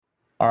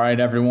All right,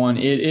 everyone.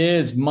 It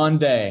is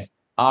Monday,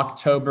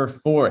 October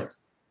 4th.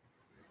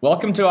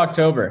 Welcome to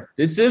October.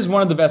 This is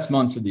one of the best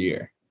months of the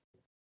year.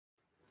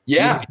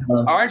 Yeah.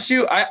 Aren't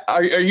you?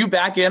 Are you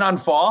back in on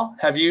fall?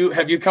 Have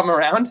you come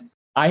around?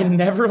 I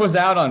never was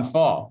out on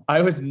fall. I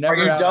was never.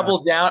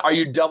 Are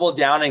you double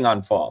downing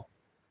on fall?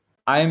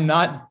 I am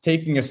not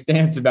taking a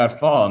stance about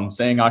fall. I'm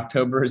saying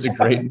October is a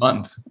great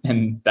month,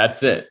 and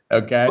that's it.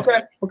 Okay.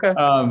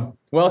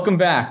 Welcome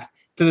back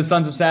to the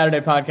Sons of Saturday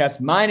podcast.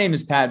 My name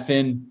is Pat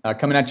Finn,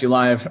 coming at you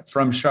live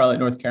from Charlotte,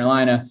 North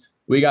Carolina.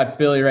 We got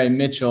Billy Ray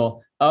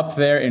Mitchell up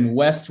there in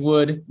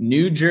Westwood,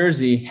 New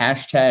Jersey,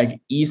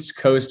 #East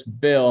Coast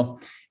Bill.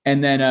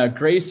 And then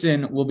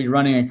Grayson will be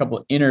running a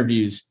couple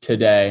interviews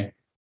today.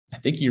 I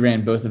think he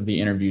ran both of the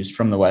interviews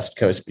from the West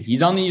Coast, but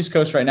he's on the East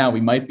Coast right now.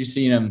 We might be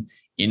seeing him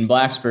in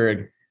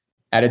Blacksburg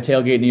at a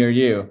tailgate near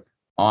you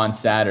on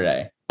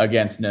Saturday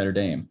against Notre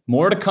Dame.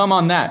 More to come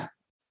on that.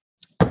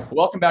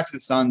 Welcome back to the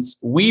Suns.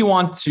 We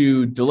want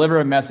to deliver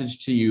a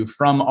message to you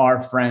from our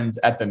friends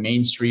at the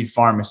Main Street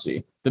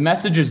Pharmacy. The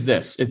message is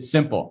this. It's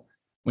simple.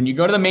 When you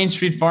go to the Main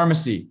Street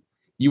Pharmacy,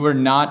 you are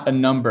not a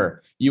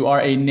number. You are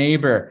a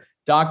neighbor.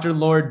 Dr.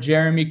 Lord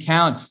Jeremy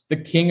Counts, the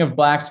king of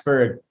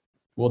Blacksburg,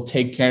 will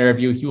take care of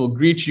you. He will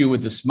greet you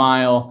with a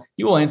smile.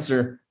 He will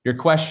answer your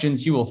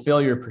questions. He will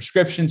fill your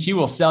prescriptions. He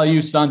will sell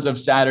you Sons of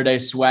Saturday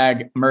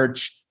swag,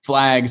 merch,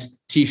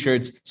 flags,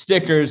 t-shirts,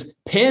 stickers,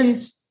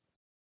 pins.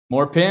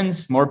 More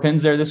pins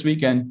there this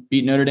weekend.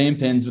 Beat Notre Dame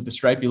pins with the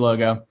stripey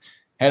logo.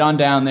 Head on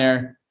down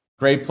there.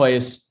 Great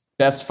place.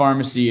 Best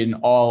pharmacy in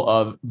all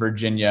of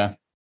Virginia.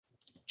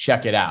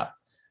 Check it out.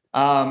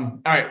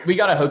 All right, we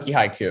got a Hokie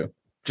Haiku.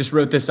 Just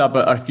wrote this up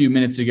a few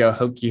minutes ago.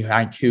 Hokie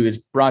Haiku is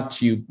brought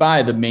to you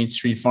by the Main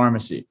Street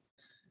Pharmacy.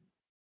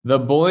 The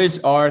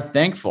boys are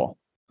thankful.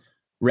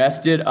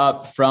 Rested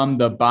up from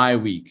the bye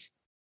week.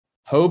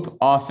 Hope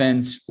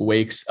offense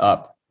wakes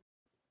up.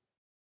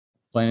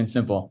 Plain and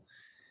simple.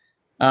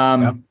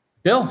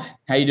 Bill,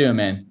 how you doing,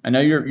 man? I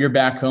know you're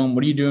back home.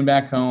 What are you doing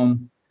back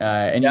home?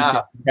 Anything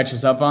to catch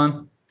us up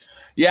on?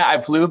 Yeah, I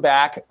flew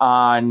back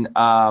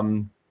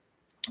on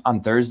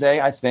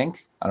Thursday, I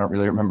think. I don't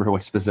really remember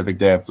what specific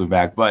day I flew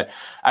back, but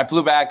I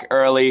flew back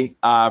early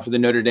for the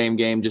Notre Dame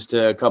game just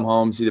to come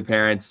home, see the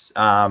parents,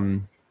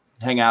 hang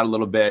out a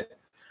little bit.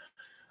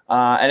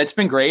 And it's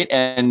been great.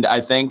 And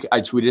I think I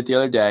tweeted it the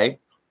other day.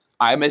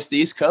 I miss the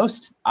East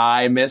Coast.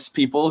 I miss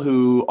people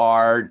who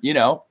are,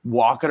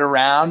 walking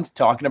around,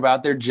 talking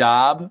about their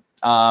job,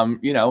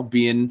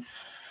 being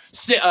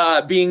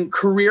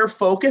career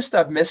focused.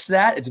 I've missed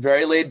that. It's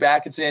very laid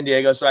back in San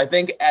Diego. So I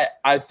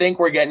think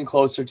we're getting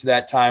closer to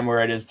that time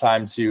where it is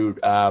time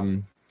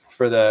to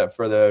for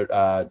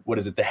the what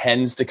is it? The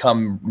hens to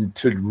come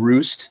to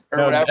roost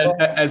or whatever.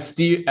 As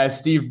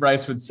Steve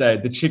Bryce would say,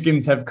 the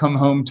chickens have come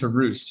home to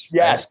roost.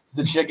 Yes,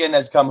 the chicken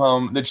has come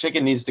home. The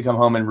chicken needs to come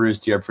home and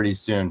roost here pretty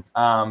soon.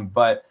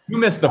 But you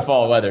miss the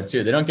fall weather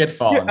too. They don't get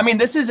fall. Yeah, I mean,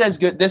 this is as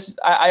good.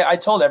 I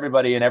told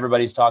everybody, and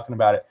everybody's talking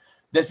about it.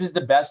 This is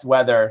the best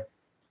weather.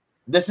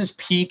 This is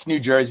peak New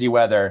Jersey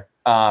weather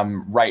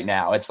right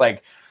now. It's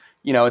like,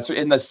 it's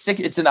in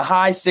the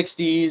high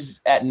 60s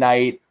at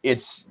night.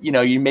 It's, you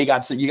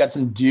got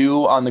some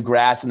dew on the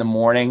grass in the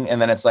morning, and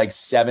then it's like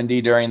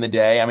 70 during the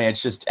day. I mean,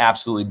 it's just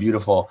absolutely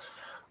beautiful.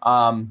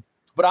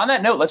 But on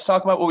that note, let's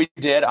talk about what we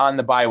did on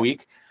the bye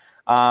week.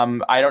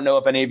 I don't know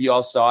if any of you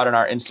all saw it on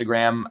our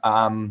Instagram.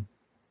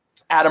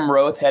 Adam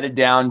Roth headed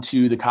down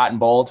to the Cotton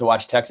Bowl to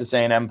watch Texas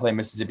A&M play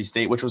Mississippi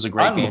State, which was a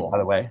great game, by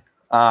the way.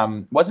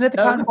 Wasn't it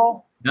the Cotton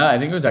Bowl? No, I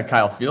think it was at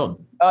Kyle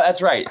Field. Oh, that's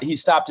right. He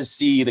stopped to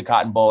see the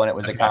Cotton Bowl, and it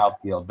was at Kyle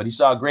Field. But he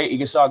saw a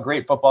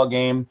great football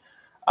game.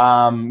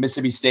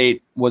 Mississippi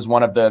State was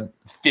one of the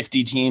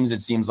 50 teams,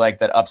 it seems like,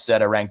 that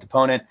upset a ranked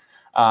opponent.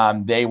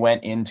 They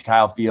went into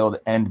Kyle Field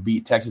and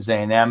beat Texas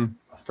A&M.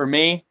 For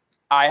me,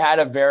 I had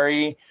a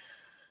very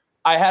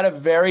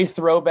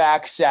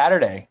throwback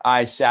Saturday.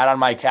 I sat on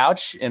my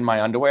couch in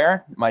my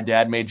underwear. My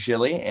dad made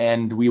chili,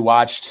 and we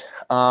watched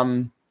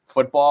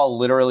football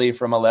literally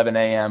from 11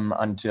 a.m.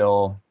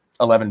 until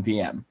 11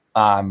 p.m.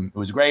 It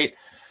was great.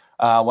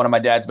 One of my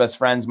dad's best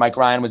friends, Mike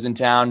Ryan, was in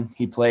town.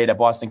 He played at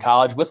Boston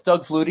College with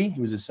Doug Flutie. He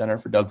was a center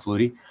for Doug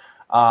Flutie.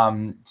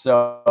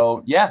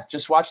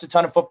 Just watched a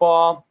ton of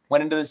football,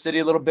 went into the city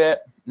a little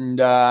bit,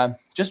 and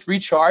just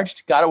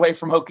recharged, got away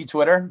from Hokie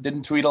Twitter,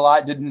 didn't tweet a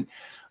lot, didn't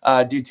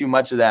do too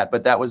much of that.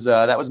 But that was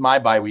my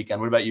bye weekend.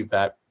 What about you,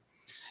 Pat?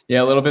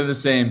 Yeah, a little bit of the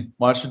same.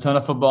 Watched a ton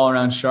of football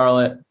around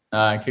Charlotte.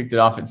 Kicked it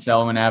off at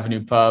Selwyn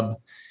Avenue Pub.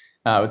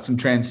 With some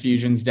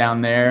transfusions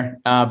down there.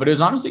 But it was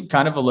honestly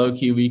kind of a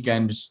low-key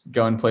weekend, just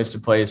going place to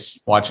place,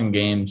 watching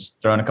games,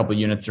 throwing a couple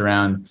units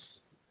around.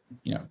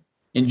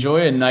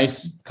 Enjoy a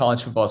nice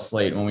college football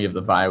slate when we have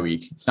the bye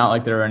week. It's not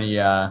like there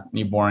are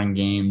any boring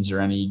games or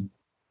any,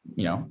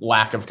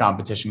 lack of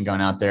competition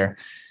going out there.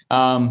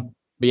 But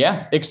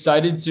yeah,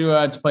 excited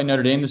to play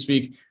Notre Dame this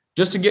week.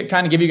 Just to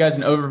give you guys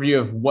an overview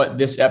of what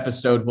this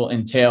episode will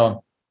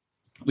entail.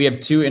 We have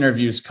 2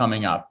 interviews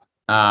coming up.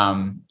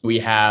 We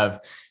have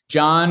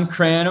John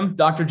Cranham,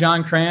 Dr.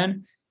 John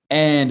Cran,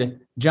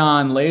 and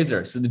John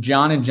Laser. So the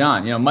John and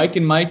John, Mike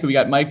and Mike, we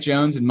got Mike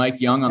Jones and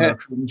Mike Young on the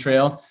recruiting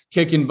trail,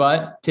 kicking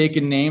butt,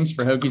 taking names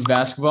for Hokies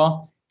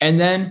basketball. And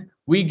then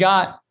we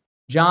got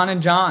John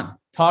and John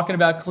talking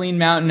about clean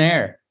mountain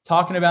air,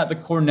 talking about the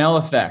Cornell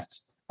effect.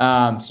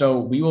 So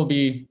we will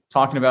be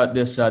talking about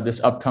this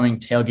upcoming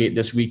tailgate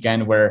this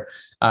weekend where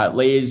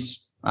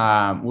Lay's,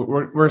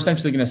 we're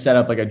essentially going to set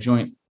up like a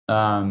joint,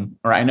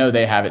 or I know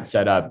they have it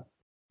set up,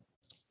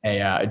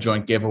 a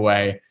joint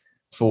giveaway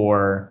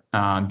for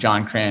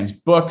John Cran's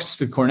books,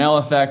 The Cornell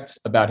Effect,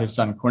 about his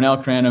son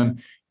Cornell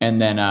Cranham,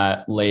 and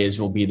then Lay's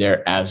will be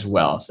there as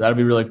well. So that'll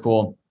be really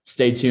cool.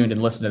 Stay tuned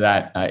and listen to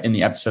that in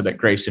the episode that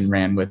Grayson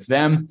ran with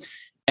them.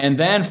 And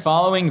then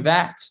following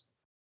that,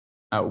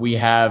 we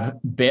have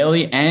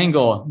Bailey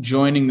Angle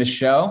joining the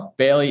show.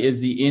 Bailey is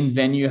the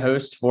in-venue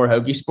host for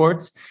Hokie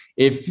Sports.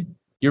 If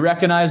you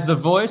recognize the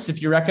voice,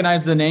 if you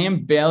recognize the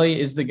name, Bailey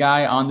is the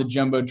guy on the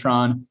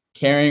Jumbotron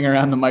carrying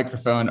around the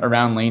microphone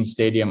around Lane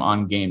Stadium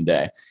on game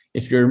day.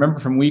 If you remember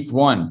from week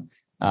 1,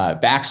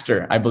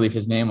 Baxter, I believe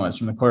his name was,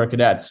 from the Corps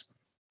Cadets,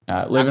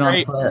 living on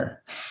a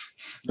prayer.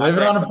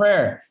 Living on a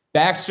prayer.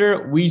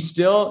 Baxter, we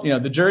still,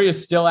 the jury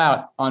is still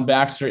out on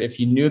Baxter if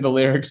he knew the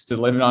lyrics to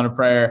Living on a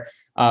Prayer.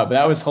 But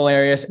that was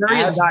hilarious.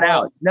 Jury is not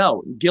out.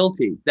 No,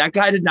 guilty. That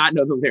guy did not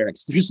know the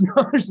lyrics. There's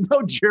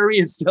no jury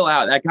is still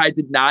out. That guy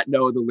did not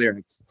know the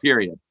lyrics,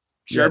 period.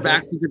 Sure,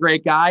 Baxter's a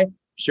great guy.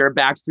 Sure,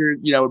 Baxter,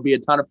 would be a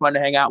ton of fun to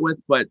hang out with,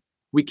 but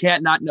we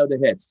can't not know the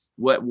hits.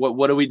 What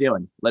are we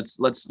doing? Let's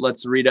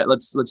read it.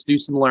 Let's do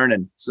some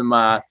learning, some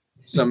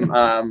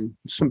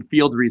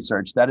field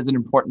research. That is an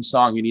important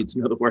song. You need to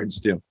know the words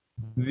to.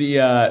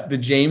 The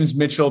James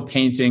Mitchell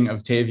painting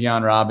of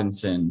Tavion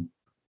Robinson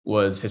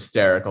was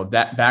hysterical.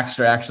 That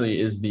Baxter actually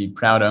is the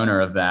proud owner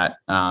of that,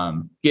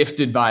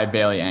 gifted by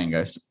Bailey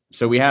Angus.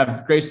 So we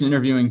have Grayson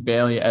interviewing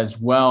Bailey as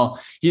well.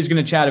 He's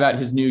going to chat about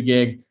his new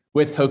gig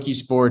with Hokie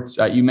Sports.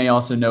 You may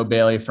also know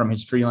Bailey from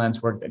his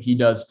freelance work that he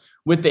does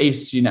with the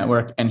ACC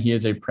Network, and he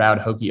is a proud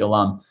Hokie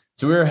alum.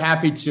 So we're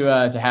happy to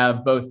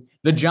have both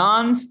the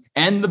Johns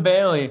and the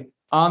Bailey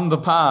on the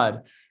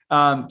pod.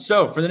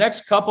 So for the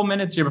next couple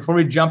minutes here, before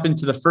we jump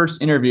into the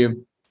first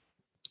interview,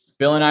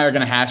 Bill and I are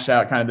going to hash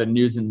out kind of the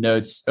news and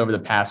notes over the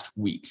past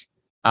week.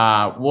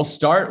 We'll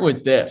start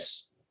with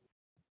this.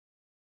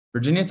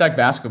 Virginia Tech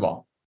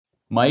basketball,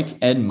 Mike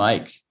and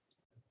Mike.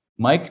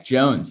 Mike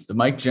Jones, the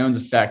Mike Jones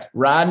effect.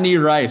 Rodney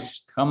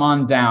Rice, come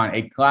on down.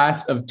 A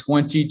class of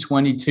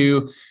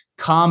 2022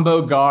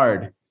 combo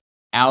guard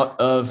out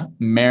of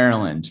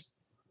Maryland.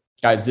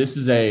 Guys, this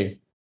is a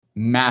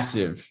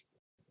massive,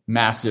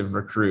 massive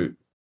recruit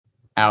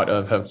out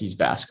of Hokies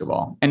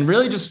basketball. And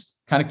really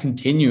just kind of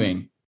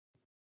continuing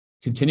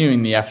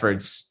the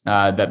efforts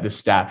that the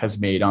staff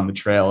has made on the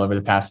trail over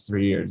the past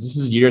 3 years. This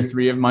is year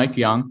 3 of Mike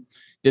Young.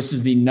 This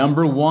is the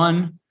number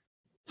 1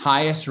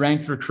 highest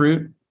ranked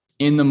recruit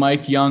in the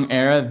Mike Young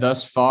era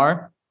thus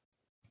far.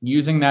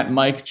 Using that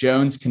Mike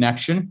Jones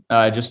connection,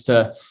 just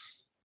to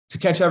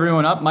catch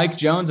everyone up, Mike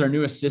Jones, our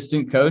new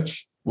assistant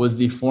coach, was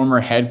the former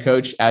head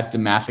coach at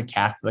DeMatha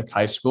Catholic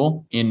High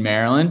School in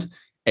Maryland,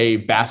 a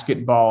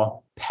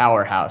basketball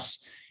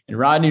powerhouse. And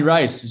Rodney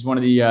Rice is one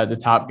of the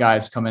top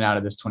guys coming out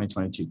of this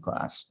 2022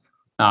 class.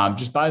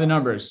 Just by the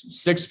numbers,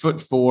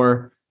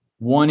 6'4",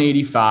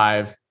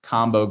 185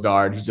 combo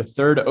guard. He's a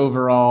third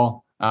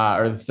overall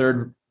or the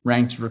third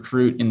ranked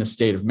recruit in the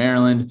state of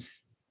Maryland.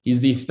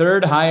 He's the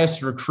third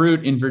highest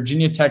recruit in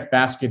Virginia Tech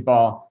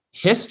basketball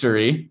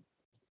history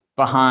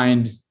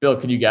behind, Bill,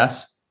 can you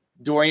guess?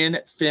 Dorian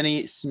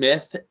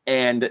Finney-Smith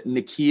and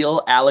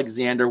Nickeil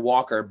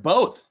Alexander-Walker,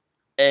 both.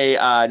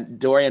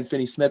 Dorian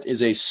Finney-Smith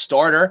is a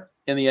starter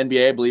in the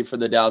NBA, I believe, for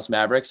the Dallas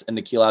Mavericks, and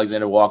Nickeil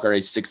Alexander-Walker,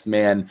 a sixth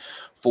man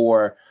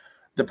for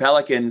the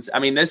Pelicans. I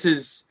mean, this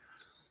is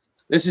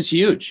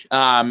huge.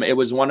 It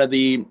was one of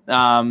the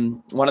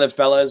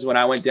fellas when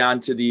I went down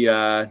to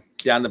the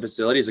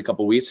facilities a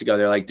couple weeks ago.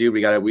 They're like, dude,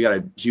 we got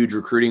a huge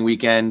recruiting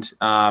weekend.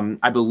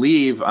 I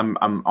believe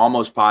I'm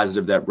almost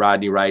positive that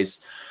Rodney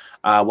Rice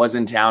was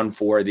in town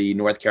for the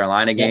North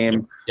Carolina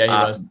game. Yeah, he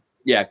was.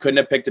 Yeah, couldn't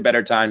have picked a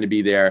better time to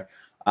be there.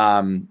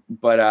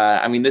 But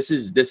I mean, this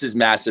is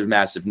massive,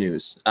 massive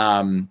news.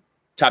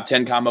 Top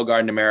 10 combo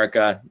guard in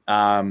America,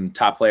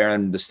 top player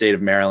in the state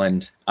of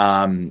Maryland,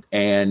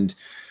 and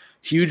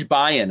huge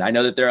buy-in. I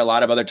know that there are a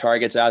lot of other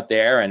targets out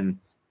there, and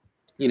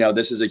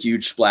this is a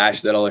huge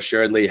splash that'll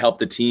assuredly help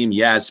the team,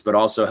 yes, but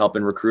also help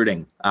in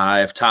recruiting.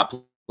 If top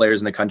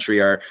players in the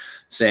country are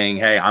saying,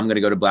 hey, I'm going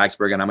to go to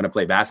Blacksburg and I'm going to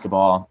play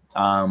basketball,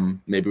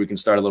 maybe we can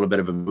start a little bit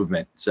of a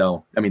movement.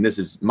 So, I mean, this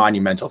is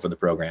monumental for the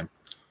program.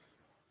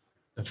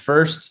 The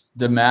first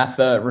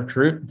DeMatha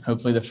recruit,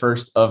 hopefully the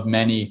first of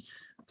many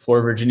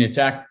for Virginia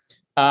Tech.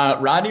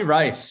 Rodney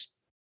Rice,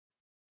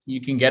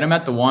 you can get him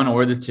at the 1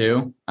 or the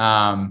 2.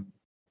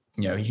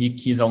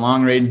 He's a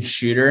long-range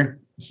shooter.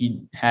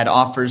 He had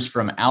offers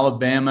from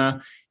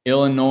Alabama,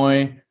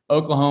 Illinois,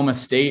 Oklahoma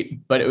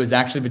State, but it was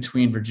actually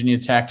between Virginia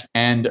Tech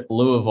and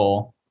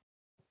Louisville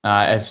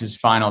as his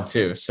final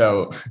 2.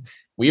 So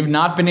we have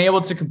not been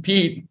able to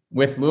compete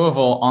with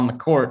Louisville on the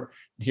court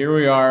here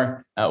we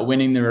are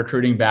winning the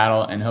recruiting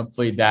battle, and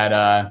hopefully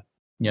that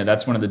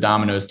that's one of the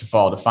dominoes to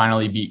fall to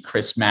finally beat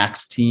Chris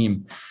Mack's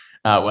team,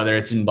 whether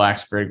it's in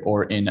Blacksburg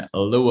or in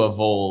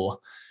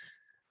Louisville.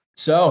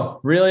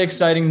 So really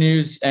exciting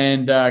news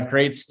and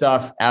great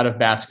stuff out of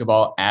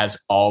basketball as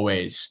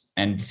always.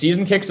 And the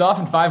season kicks off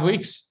in 5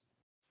 weeks,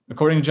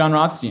 according to John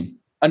Rothstein.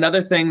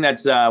 Another thing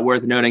that's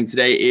worth noting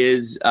today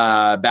is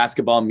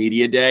Basketball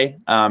Media Day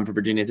for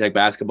Virginia Tech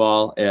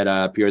basketball. It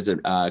appears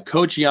that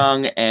Coach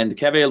Young and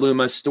Keve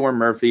Aluma, Storm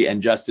Murphy, and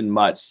Justin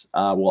Mutz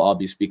will all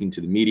be speaking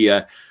to the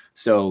media.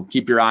 So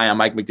keep your eye on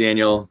Mike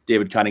McDaniel,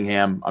 David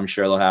Cunningham. I'm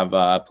sure they'll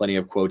have plenty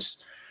of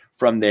quotes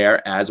from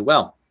there as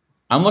well.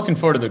 I'm looking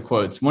forward to the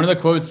quotes. One of the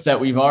quotes that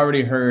we've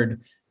already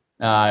heard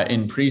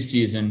in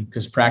preseason,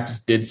 because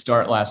practice did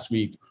start last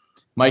week,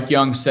 Mike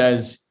Young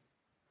says,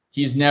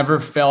 he's never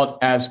felt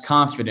as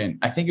confident.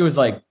 I think it was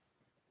like,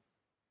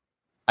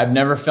 I've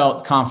never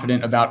felt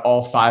confident about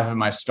all 5 of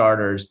my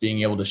starters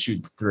being able to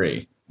shoot the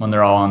 3 when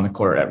they're all on the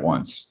court at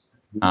once.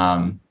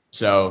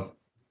 So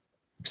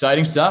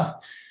exciting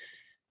stuff.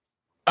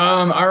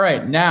 All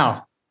right.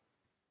 Now,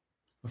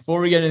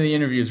 before we get into the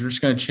interviews, we're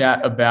just going to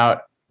chat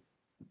about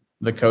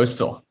the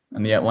Coastal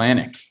and the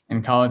Atlantic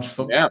and college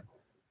football.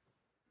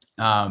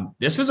 Yeah.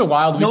 This was a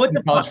wild week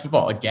in college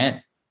football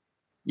again.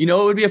 You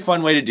know, it would be a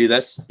fun way to do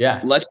this. Yeah.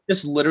 Let's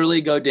just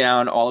literally go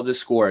down all of the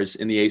scores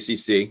in the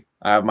ACC.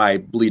 I have my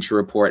Bleacher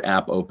Report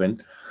app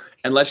open,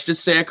 and let's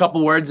just say a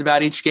couple words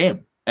about each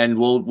game, and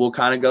we'll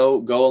kind of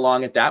go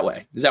along it that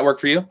way. Does that work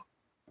for you?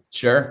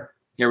 Sure.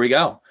 Here we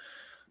go.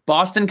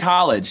 Boston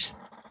College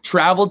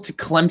traveled to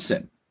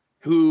Clemson,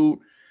 who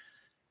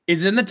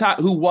was in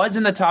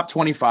the top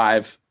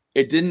 25.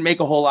 It didn't make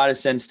a whole lot of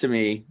sense to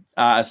me.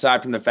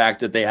 Aside from the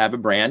fact that they have a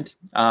brand,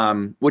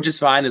 which is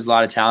fine. There's a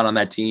lot of talent on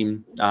that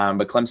team.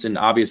 But Clemson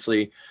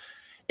obviously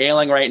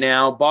ailing right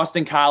now.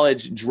 Boston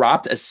College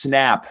dropped a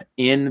snap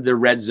in the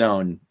red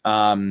zone,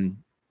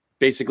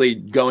 basically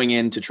going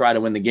in to try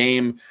to win the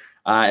game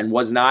and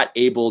was not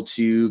able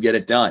to get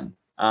it done.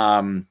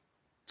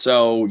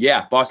 So,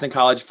 yeah, Boston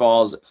College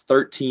falls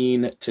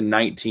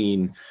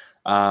 13-19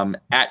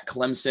 at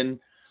Clemson.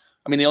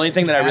 I mean, the only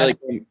thing that I really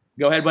 –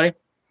 go ahead, buddy.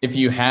 If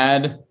you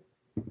had –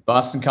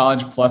 Boston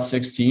College plus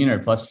 16 or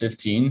plus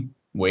 15,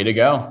 way to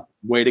go.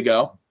 Way to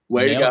go.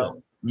 Way to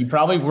go. You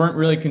probably weren't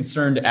really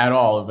concerned at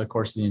all over the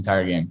course of the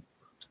entire game.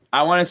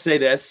 I want to say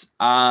this.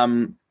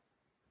 I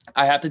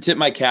have to tip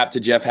my cap to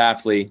Jeff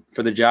Hafley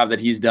for the job that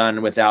he's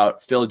done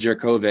without Phil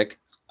Jurkovec.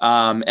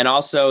 And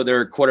also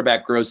their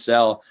quarterback,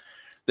 Grosel.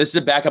 This is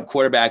a backup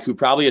quarterback who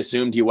probably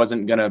assumed he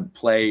wasn't going to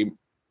play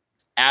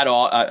at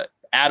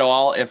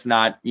all, if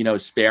not,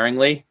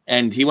 sparingly.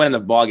 And he went in the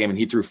ball game and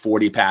he threw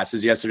 40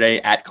 passes yesterday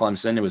at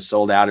Clemson. It was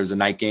sold out. It was a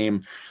night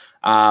game,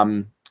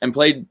 and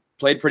played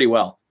pretty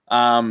well.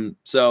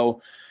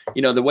 So,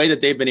 the way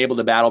that they've been able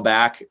to battle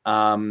back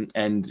and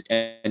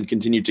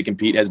continue to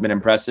compete has been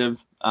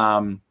impressive.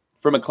 From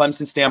a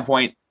Clemson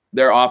standpoint,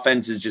 their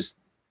offense is just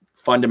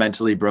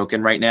fundamentally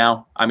broken right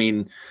now. I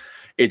mean,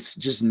 it's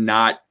just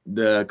not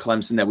the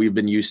Clemson that we've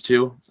been used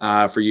to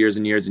for years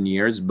and years and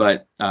years,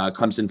 but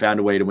Clemson found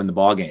a way to win the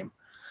ball game.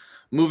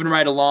 Moving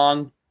right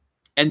along,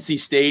 NC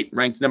State,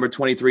 ranked number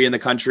 23 in the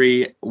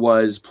country,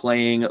 was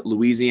playing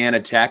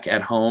Louisiana Tech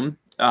at home,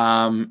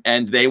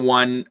 and they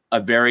won a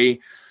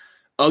very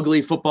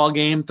ugly football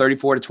game,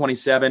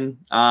 34-27.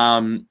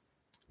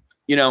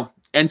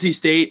 NC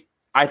State,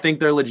 I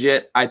think they're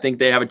legit. I think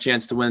they have a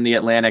chance to win the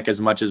Atlantic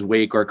as much as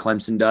Wake or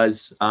Clemson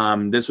does.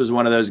 This was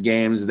one of those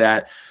games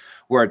that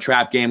were a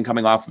trap game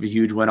coming off of a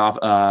huge win off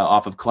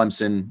of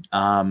Clemson,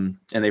 and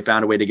they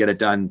found a way to get it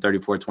done,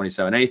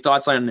 34-27. Any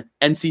thoughts on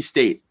NC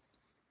State?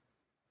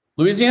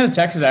 Louisiana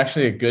Tech is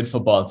actually a good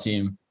football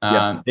team.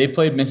 Yes. They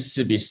played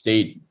Mississippi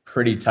State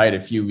pretty tight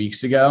a few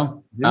weeks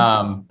ago.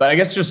 But I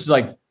guess just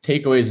like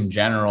takeaways in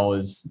general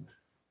is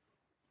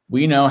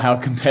we know how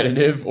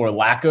competitive or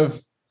lack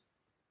thereof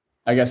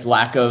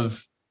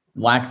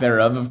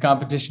of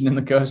competition in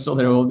the Coastal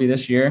there will be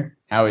this year,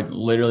 how it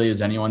literally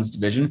is anyone's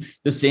division.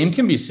 The same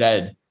can be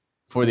said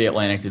for the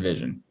Atlantic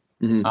division.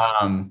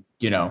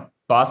 Mm-hmm.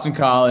 Boston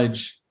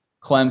College,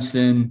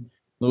 Clemson,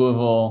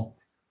 Louisville,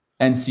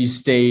 NC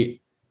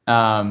State,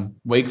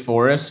 Wake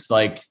Forest,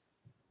 like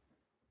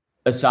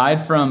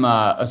aside from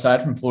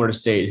Florida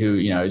State, who,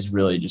 is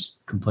really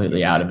just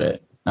completely out of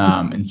it,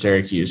 and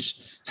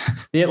Syracuse,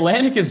 the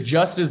Atlantic is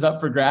just as up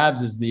for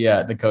grabs as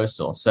the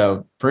Coastal.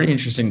 So pretty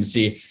interesting to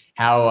see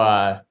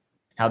how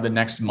the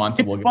next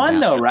month will get fun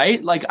though,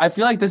 right? Like, I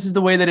feel like this is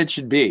the way that it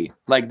should be.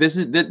 Like, this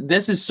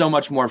is so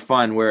much more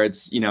fun where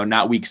it's,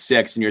 not week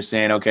 6 and you're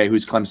saying, okay,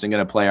 who's Clemson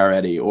going to play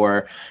already?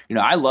 Or,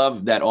 I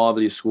love that all of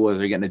these schools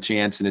are getting a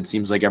chance, and it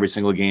seems like every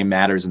single game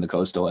matters in the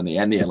Coastal and the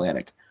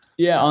Atlantic.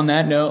 Yeah. On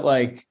that note,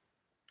 like,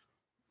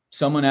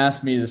 someone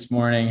asked me this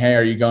morning, hey,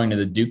 are you going to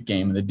the Duke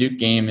game? And the Duke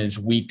game is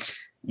week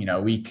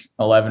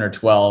 11 or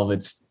 12.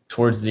 It's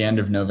towards the end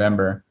of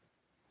November.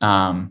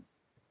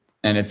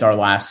 And it's our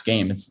last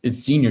game. It's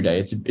senior day.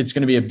 It's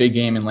going to be a big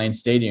game in Lane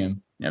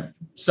Stadium.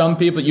 Some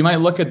people, you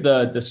might look at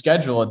the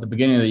schedule at the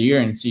beginning of the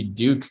year and see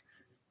Duke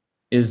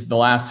is the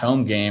last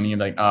home game and you're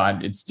like, oh,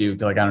 it's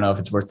Duke. Like, I don't know if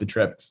it's worth the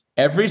trip.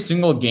 Every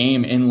single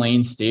game in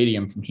Lane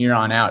Stadium from here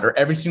on out, or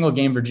every single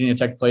game Virginia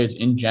Tech plays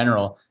in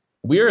general,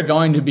 we are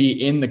going to be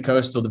in the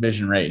Coastal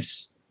Division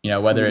race,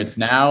 whether it's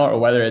now or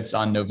whether it's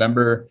on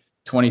November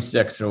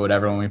 26th or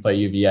whatever when we play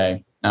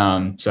UVA.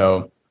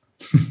 So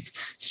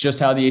it's just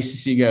how the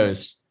ACC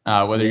goes.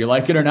 Whether you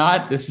like it or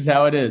not, this is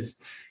how it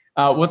is.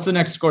 What's the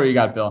next score you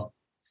got, Bill?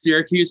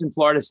 Syracuse and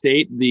Florida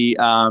State, the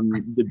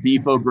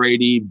Beef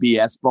O'Grady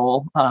BS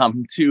Bowl.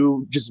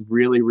 Two just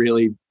really,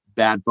 really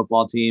bad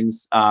football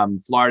teams.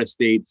 Florida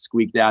State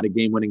squeaked out a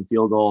game-winning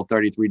field goal,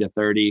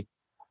 33-30.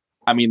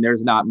 I mean,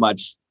 there's not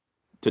much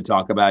to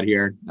talk about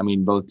here. I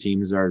mean, both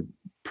teams are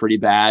pretty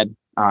bad.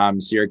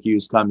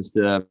 Syracuse comes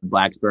to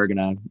Blacksburg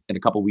in a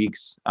couple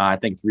weeks. I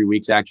think 3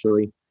 weeks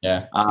actually.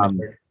 Yeah.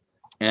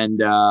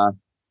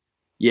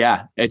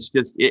 Yeah, it's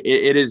just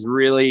it is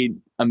really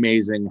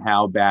amazing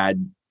how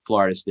bad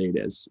Florida State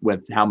is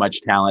with how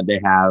much talent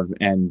they have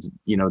and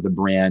the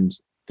brand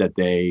that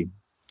they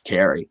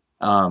carry.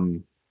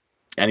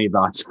 Any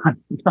thoughts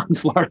on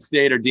Florida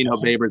State or Dino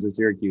Babers or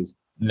Syracuse?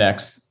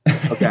 Next.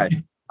 Okay.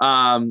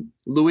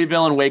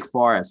 Louisville and Wake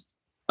Forest.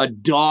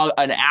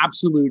 An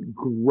absolute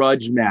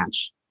grudge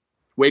match.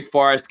 Wake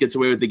Forest gets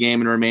away with the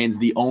game and remains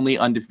the only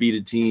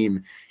undefeated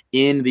team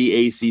in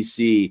the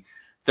ACC.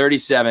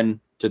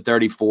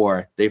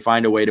 37-34. They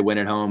find a way to win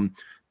at home.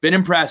 Been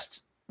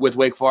impressed with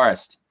Wake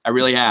Forest. I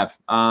really have.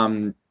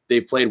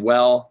 They've played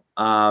well.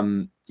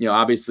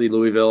 Obviously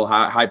Louisville,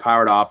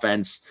 high-powered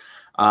offense,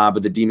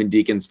 but the Demon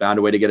Deacons found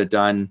a way to get it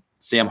done.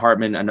 Sam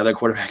Hartman, another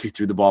quarterback who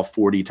threw the ball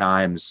 40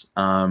 times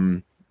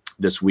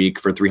this week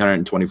for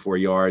 324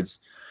 yards.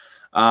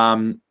 Wake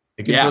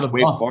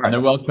Forest. And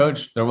they're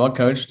well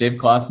coached. Dave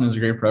Clawson is a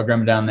great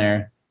program down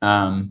there.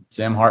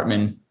 Sam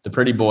Hartman, the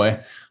pretty boy,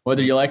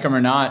 whether you like him or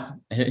not,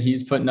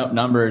 he's putting up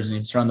numbers and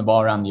he's throwing the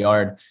ball around the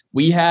yard.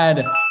 We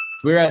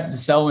were at the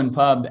Selwyn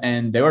Pub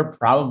and there were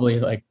probably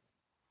like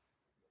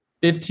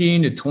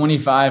 15 to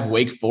 25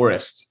 Wake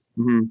Forest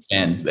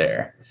fans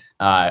there,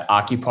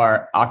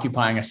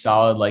 occupying a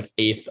solid like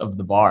eighth of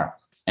the bar,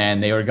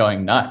 and they were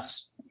going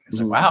nuts. It's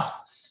like, wow,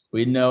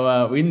 we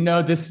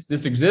know this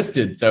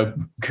existed. So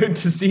good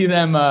to see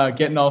them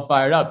getting all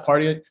fired up,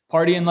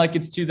 partying like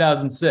it's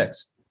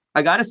 2006.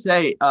 I got to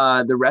say,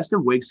 the rest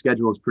of Wake's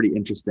schedule is pretty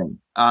interesting.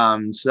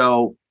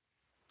 So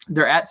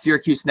they're at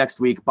Syracuse next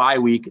week, bye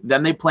week.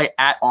 Then they play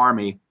at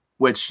Army,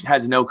 which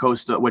has no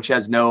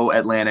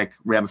Atlantic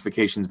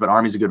ramifications, but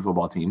Army's a good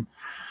football team.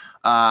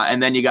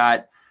 And then you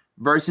got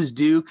versus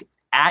Duke,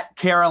 at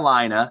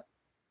Carolina,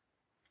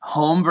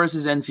 home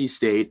versus NC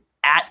State,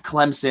 at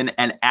Clemson,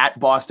 and at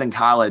Boston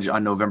College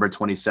on November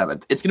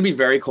 27th. It's going to be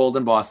very cold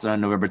in Boston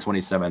on November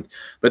 27th,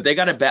 but they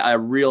got a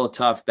real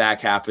tough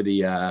back half of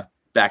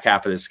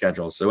the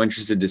schedule. So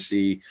interested to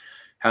see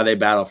how they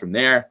battle from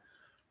there.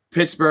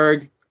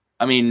 Pittsburgh,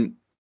 I mean,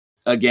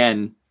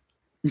 again,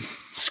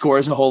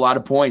 scores a whole lot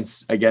of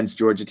points against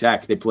Georgia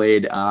Tech. They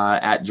played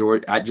at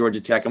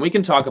Georgia Tech, and we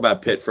can talk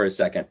about Pitt for a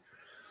second.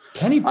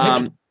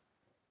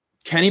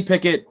 Kenny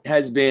Pickett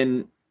has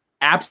been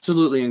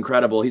absolutely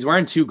incredible. He's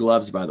wearing 2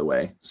 gloves, by the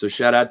way. So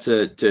shout out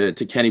to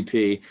Kenny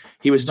P.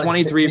 He was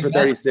 23 for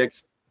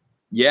 36.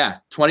 Yeah,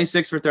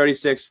 26 for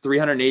 36,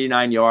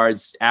 389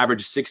 yards,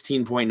 average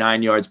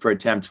 16.9 yards per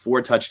attempt,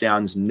 4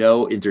 touchdowns,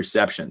 no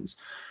interceptions.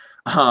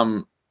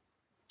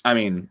 I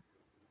mean,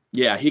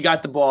 yeah, he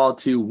got the ball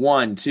to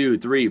 1, 2,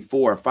 3,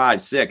 4,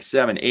 5, 6,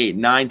 7, 8,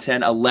 9,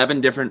 10,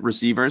 11 different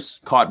receivers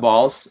caught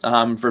balls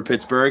for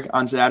Pittsburgh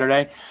on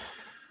Saturday.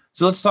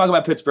 So let's talk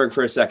about Pittsburgh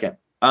for a second.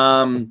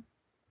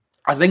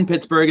 I think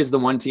Pittsburgh is the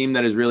one team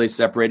that has really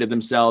separated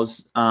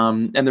themselves.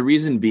 And the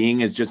reason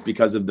being is just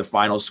because of the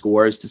final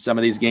scores to some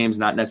of these games,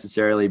 not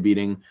necessarily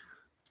beating,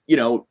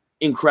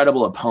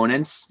 incredible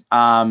opponents.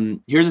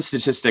 Here's a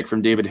statistic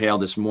from David Hale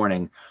this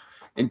morning.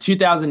 In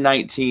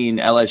 2019,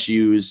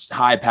 LSU's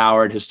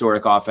high-powered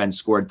historic offense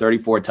scored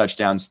 34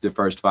 touchdowns through the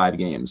first 5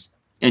 games.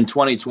 In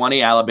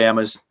 2020,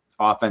 Alabama's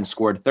offense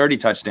scored 30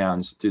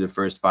 touchdowns through the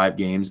first 5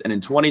 games. And in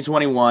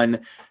 2021,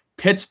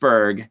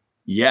 Pittsburgh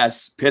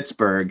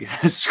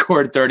has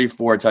scored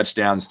 34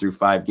 touchdowns through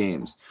 5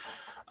 games.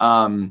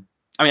 I mean,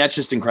 that's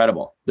just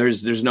incredible.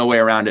 There's no way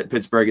around it.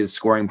 Pittsburgh is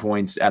scoring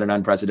points at an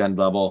unprecedented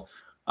level.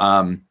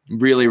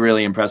 Really,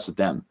 really impressed with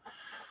them.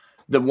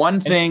 The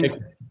one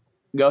thing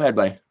 – go ahead,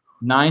 buddy.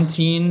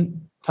 19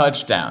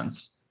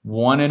 touchdowns,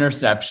 1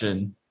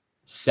 interception,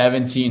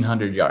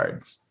 1,700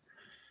 yards.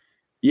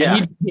 Yeah.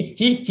 And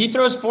he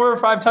throws 4 or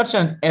 5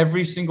 touchdowns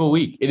every single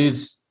week. It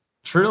is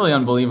truly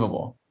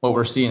unbelievable what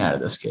we're seeing out of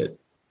this kid.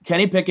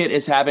 Kenny Pickett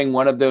is having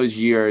one of those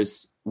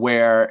years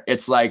where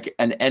it's like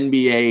an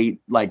NBA,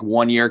 like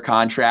 1-year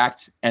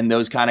contract, and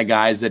those kind of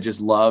guys that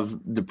just love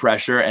the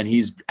pressure, and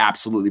he's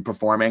absolutely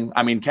performing.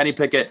 I mean, Kenny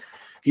Pickett,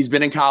 he's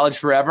been in college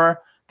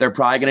forever. They're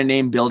probably going to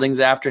name buildings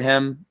after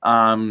him.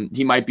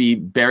 He might be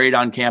buried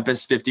on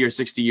campus 50 or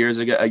 60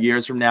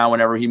 years from now,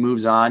 whenever he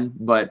moves on.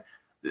 But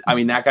I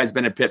mean, that guy's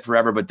been at Pitt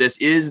forever, but this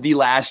is the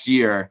last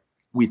year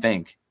we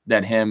think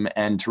that him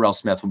and Terrell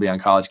Smith will be on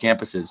college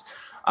campuses.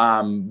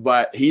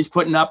 But he's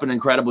putting up an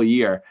incredible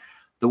year.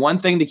 The one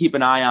thing to keep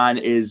an eye on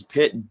is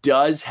Pitt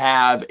does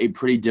have a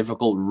pretty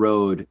difficult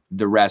road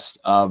the rest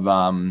of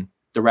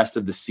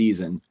the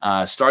season.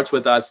 Starts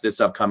with us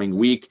this upcoming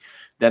week.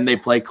 Then they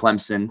play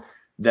Clemson.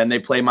 Then they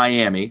play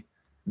Miami.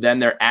 Then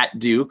they're at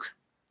Duke.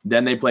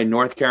 Then they play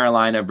North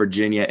Carolina,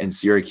 Virginia, and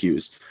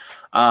Syracuse.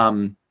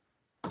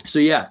 So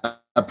yeah,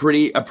 a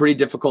pretty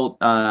difficult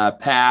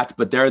path,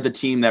 but they're the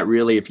team that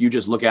really, if you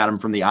just look at them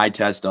from the eye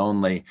test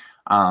only,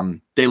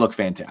 they look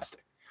fantastic.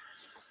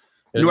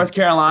 North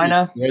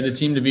Carolina, they're the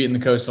team to beat in the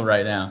Coastal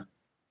right now.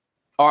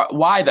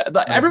 Why that?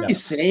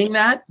 Everybody's saying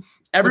that.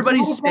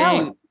 Everybody's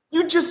saying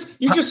you just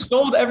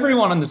sold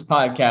everyone on this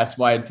podcast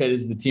why Pitt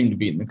is the team to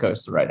beat in the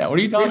Coastal right now. What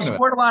are you talking about? They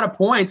scored a lot of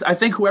points. I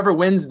think whoever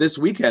wins this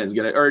weekend is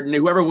gonna, or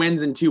whoever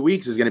wins in 2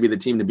 weeks is gonna be the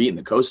team to beat in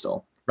the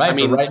Coastal. Right. I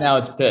mean, right now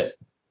it's Pitt.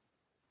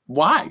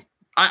 Why?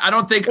 I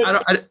don't think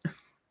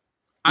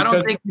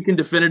you can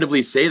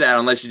definitively say that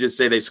unless you just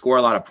say they score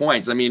a lot of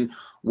points. I mean,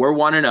 we're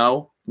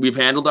 1-0. We've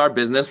handled our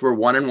business. We're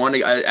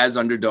 1-1 as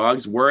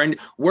underdogs.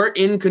 We're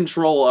in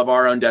control of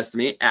our own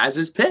destiny, as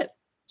is Pitt.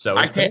 So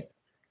is Pitt.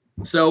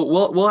 So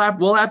we'll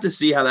have to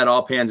see how that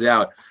all pans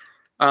out.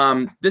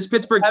 This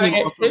Pittsburgh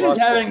team,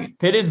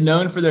 Pitt is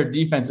known for their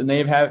defense, and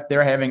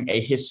they're having a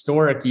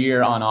historic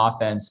year on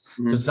offense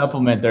to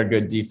supplement their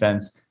good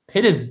defense.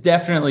 Pitt is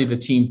definitely the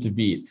team to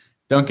beat.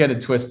 Don't get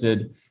it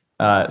twisted,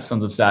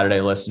 Sons of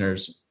Saturday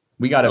listeners.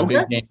 We got a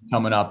big game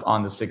coming up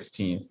on the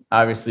 16th.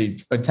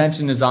 Obviously,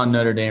 attention is on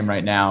Notre Dame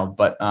right now,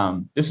 but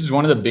this is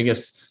one of the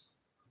biggest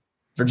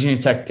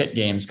Virginia Tech Pitt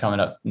games coming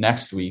up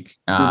next week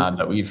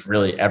that we've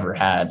really ever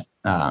had.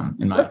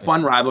 What a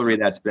fun rivalry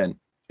that's been,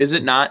 is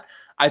it not?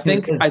 I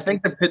think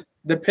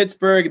the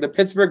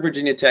Pittsburgh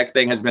Virginia Tech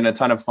thing has been a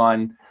ton of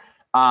fun.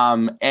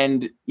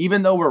 And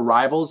even though we're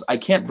rivals, I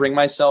can't bring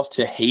myself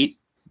to hate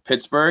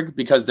Pittsburgh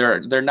because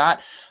they're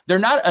not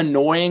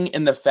annoying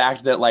in the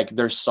fact that like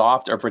they're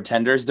soft or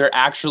pretenders. They're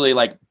actually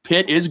like,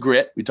 Pitt is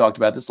grit. We talked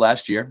about this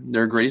last year.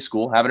 They're a gritty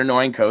school, have an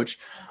annoying coach.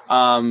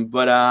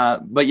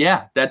 But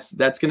yeah, that's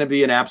going to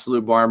be an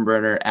absolute barn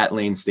burner at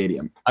Lane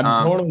Stadium.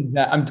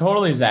 I'm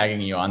totally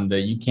zagging you on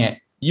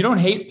you don't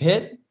hate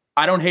Pitt.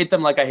 I don't hate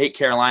them like I hate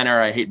Carolina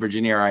or I hate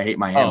Virginia or I hate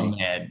Miami. Oh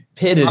man,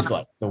 Pitt is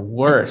like the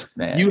worst,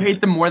 man. You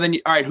hate them more than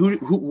you. All right,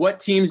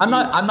 what teams? I'm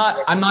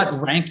not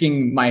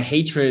ranking my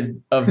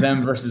hatred of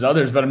them versus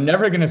others, but I'm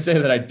never gonna say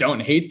that I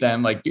don't hate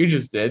them like you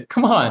just did.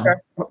 Come on.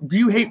 Do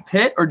you hate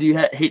Pitt or do you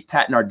hate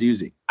Pat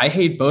Narduzzi? I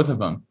hate both of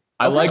them.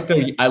 I like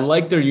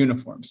their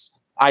uniforms.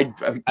 I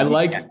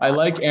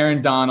like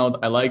Aaron Donald.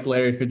 I like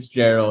Larry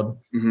Fitzgerald.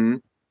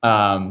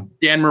 Mm-hmm.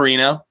 Dan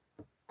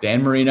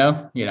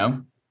Marino,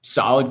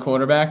 solid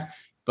quarterback.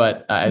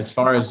 But as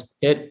far as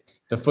Pitt,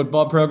 the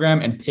football program,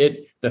 and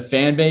Pitt, the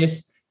fan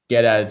base,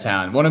 get out of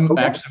town. One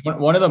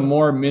of the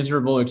more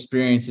miserable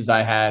experiences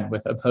I had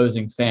with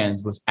opposing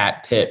fans was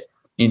at Pitt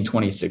in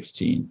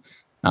 2016.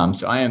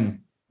 So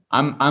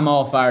I'm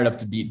all fired up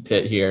to beat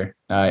Pitt here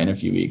in a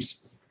few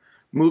weeks.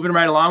 Moving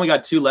right along, we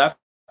got two left.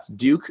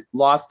 Duke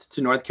lost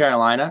to North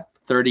Carolina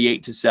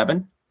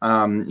 38-7.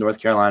 North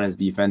Carolina's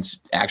defense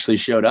actually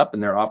showed up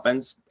and their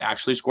offense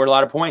actually scored a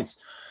lot of points.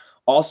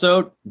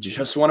 Also,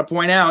 just want to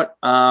point out,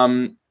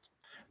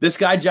 this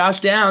guy,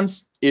 Josh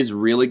Downs, is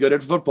really good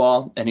at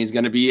football, and he's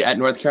going to be at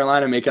North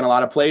Carolina making a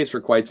lot of plays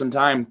for quite some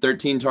time.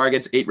 13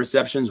 targets, 8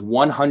 receptions,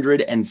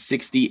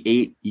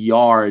 168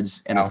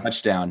 yards, and a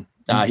touchdown.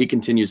 He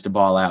continues to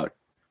ball out.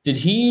 Did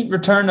he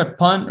return a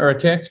punt or a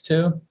kick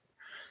too?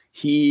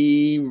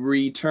 He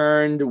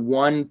returned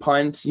 1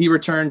 punt. He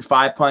returned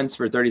 5 punts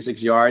for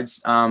 36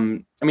 yards.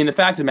 The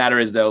fact of the matter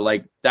is, though,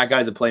 like, that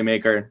guy's a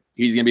playmaker.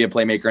 He's going to be a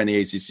playmaker in the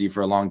ACC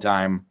for a long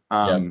time.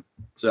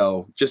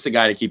 So just a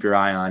guy to keep your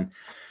eye on.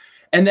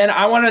 And then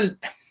I want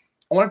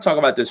to talk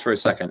about this for a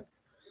second.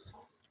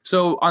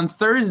 So on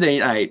Thursday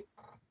night,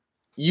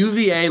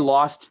 UVA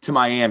lost to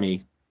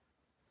Miami.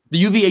 The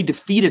UVA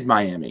defeated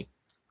Miami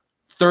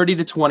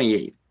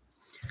 30-28.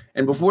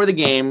 And before the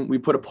game, we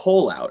put a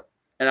poll out.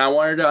 And I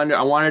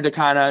wanted to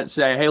kind of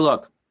say, hey,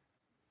 look,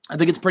 I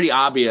think it's pretty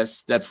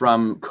obvious that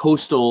from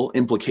coastal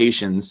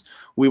implications,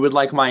 we would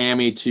like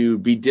Miami to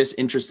be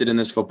disinterested in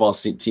this football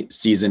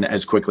season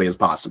as quickly as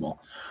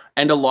possible.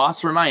 And a loss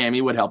for Miami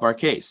would help our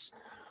case.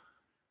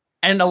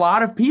 And a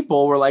lot of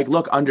people were like,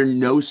 look, under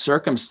no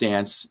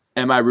circumstance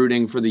am I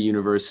rooting for the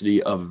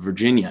University of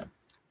Virginia.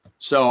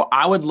 So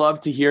I would love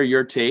to hear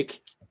your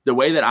take. The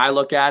way that I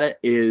look at it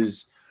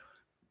is,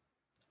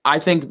 I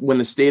think when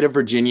the state of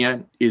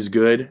Virginia is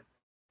good,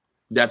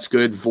 that's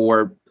good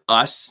for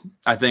us.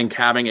 I think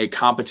having a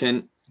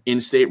competent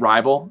in-state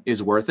rival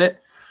is worth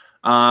it.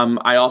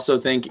 I also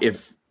think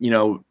if,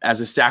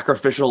 as a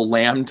sacrificial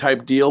lamb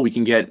type deal, we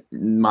can get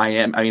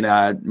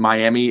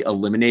Miami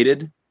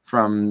eliminated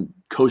from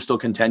coastal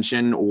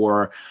contention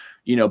or,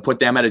 put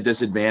them at a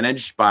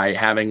disadvantage by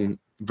having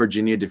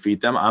Virginia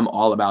defeat them. I'm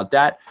all about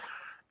that.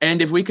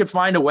 And if we could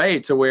find a way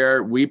to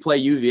where we play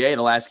UVA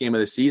the last game of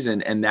the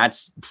season and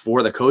that's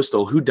for the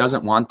coastal, who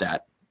doesn't want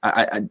that?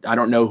 I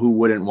don't know who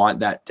wouldn't want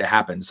that to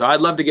happen. So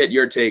I'd love to get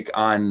your take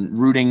on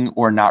rooting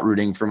or not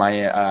rooting for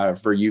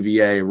for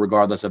UVA,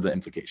 regardless of the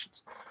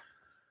implications.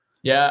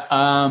 Yeah,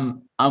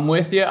 I'm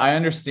with you. I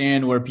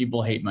understand where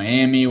people hate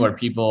Miami, where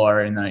people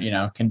are in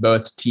the, can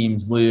both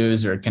teams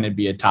lose or can it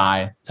be a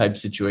tie type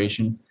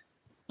situation?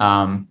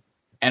 And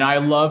I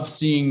love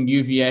seeing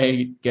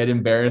UVA get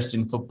embarrassed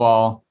in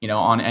football,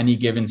 on any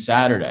given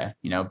Saturday,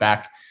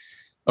 back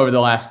over the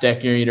last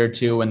decade or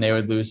two when they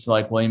would lose to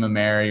like William &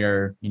 Mary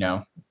or,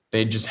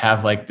 they'd just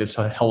have like this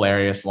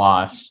hilarious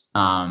loss.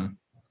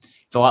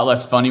 It's a lot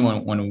less funny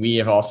when we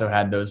have also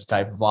had those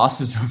type of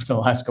losses over the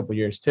last couple of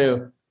years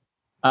too.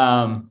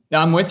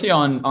 I'm with you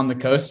on the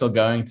Coastal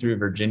going through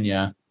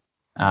Virginia.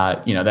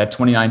 That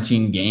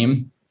 2019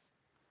 game,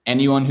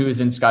 anyone who was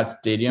in Scott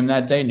Stadium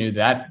that day knew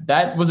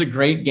that was a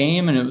great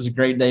game. And it was a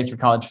great day for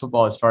college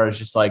football as far as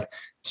just like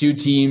two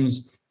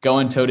teams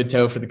going toe to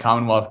toe for the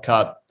Commonwealth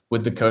Cup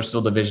with the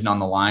Coastal Division on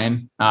the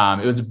line.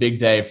 It was a big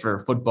day for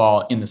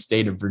football in the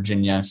state of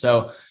Virginia.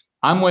 So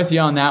I'm with you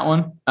on that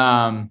one.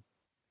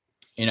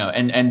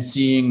 And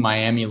seeing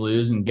Miami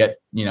lose and get,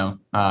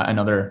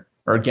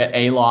 get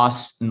a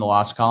loss in the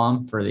loss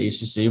column for the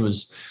ACC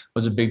was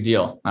a big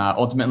deal.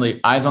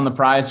 Ultimately, eyes on the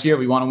prize here.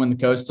 We want to win the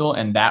Coastal,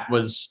 and that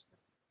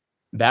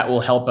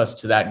will help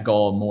us to that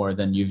goal more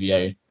than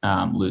UVA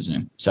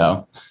losing.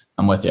 So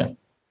I'm with you.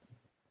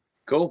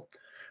 Cool.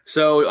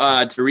 So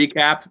to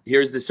recap,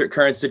 here's the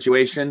current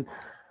situation.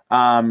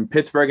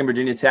 Pittsburgh and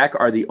Virginia Tech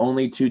are the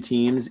only two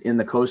teams in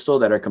the Coastal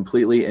that are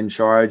completely in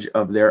charge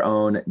of their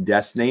own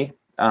destiny.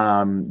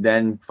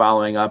 Then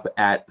following up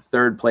at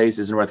third place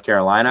is North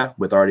Carolina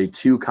with already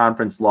 2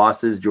 conference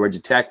losses, Georgia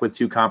Tech with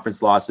 2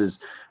 conference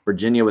losses,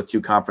 Virginia with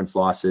 2 conference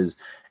losses,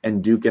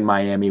 and Duke and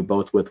Miami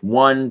both with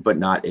 1, but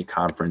not a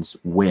conference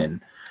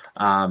win.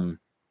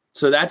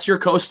 So that's your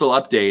Coastal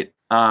update.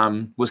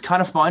 Was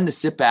kind of fun to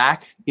sit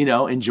back,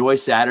 enjoy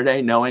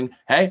Saturday knowing,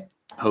 hey,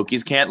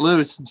 Hokies can't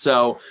lose.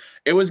 So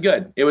it was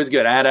good. It was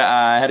good.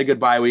 I had a good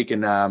bye week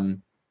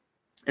and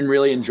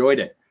really enjoyed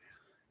it.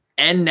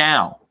 And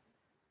now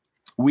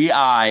we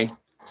eye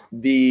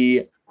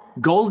the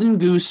Golden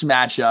Goose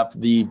matchup,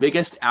 the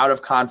biggest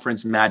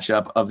out-of-conference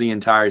matchup of the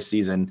entire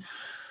season.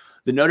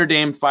 The Notre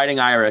Dame Fighting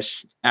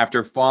Irish,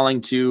 after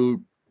falling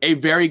to a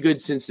very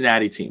good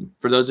Cincinnati team.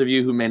 For those of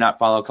you who may not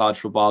follow college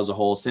football as a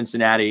whole,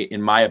 Cincinnati,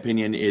 in my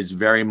opinion, is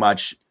very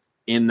much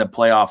in the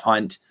playoff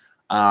hunt.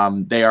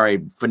 They are a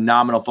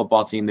phenomenal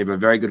football team. They have a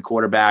very good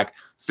quarterback,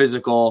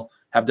 physical,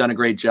 have done a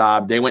great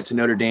job. They went to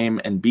Notre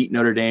Dame and beat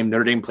Notre Dame.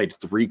 Notre Dame played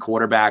 3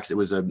 quarterbacks. It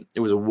was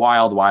a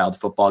wild, wild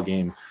football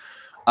game.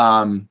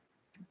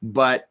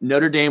 But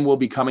Notre Dame will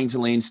be coming to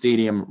Lane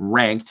Stadium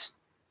ranked,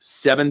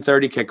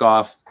 7:30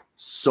 kickoff,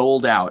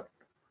 sold out.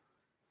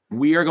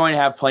 We are going to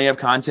have plenty of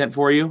content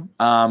for you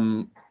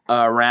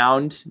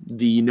around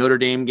the Notre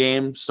Dame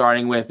game,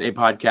 starting with a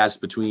podcast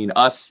between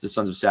us, the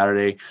Sons of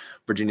Saturday,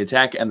 Virginia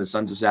Tech, and the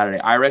Sons of Saturday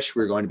Irish.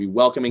 We're going to be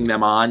welcoming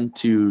them on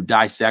to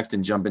dissect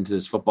and jump into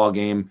this football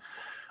game.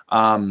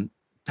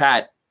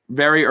 Pat,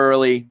 very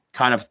early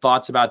kind of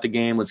thoughts about the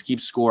game. Let's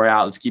keep score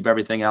out. Let's keep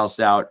everything else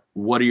out.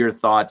 What are your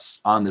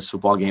thoughts on this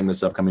football game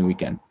this upcoming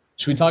weekend?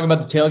 Should we talk about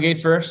the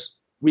tailgate first?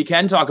 We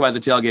can talk about the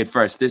tailgate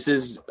first.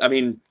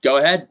 Go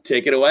ahead,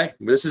 take it away.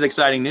 This is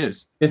exciting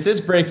news. This is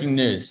breaking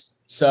news.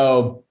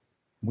 So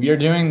we are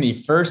doing the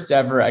first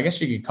ever, I guess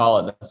you could call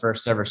it the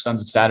first ever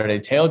Sons of Saturday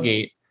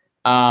tailgate,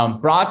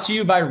 brought to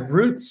you by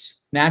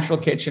Roots Natural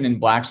Kitchen in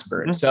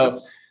Blacksburg.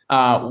 So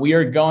we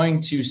are going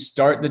to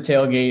start the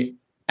tailgate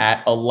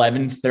at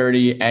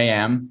 11:30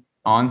 a.m.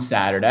 on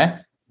Saturday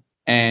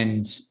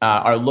and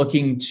are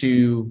looking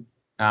to,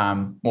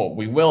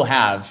 we will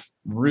have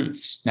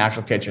Roots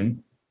Natural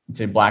Kitchen. It's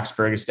a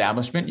Blacksburg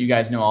establishment. You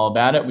guys know all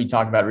about it. We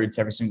talk about Roots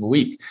every single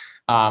week.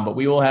 But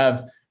we will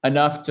have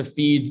enough to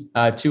feed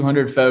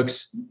 200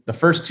 folks, the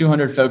first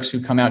 200 folks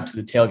who come out to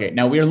the tailgate.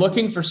 Now, we are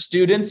looking for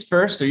students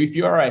first. So if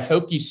you are a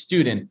Hokie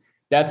student,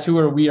 that's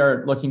who we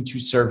are looking to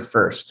serve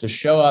first. To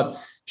show up,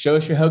 show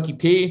us your Hokie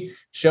P,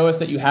 show us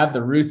that you have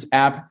the Roots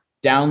app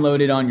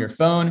downloaded on your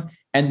phone.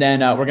 And then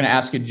we're going to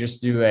ask you to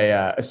just do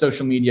a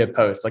social media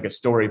post, like a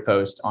story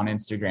post on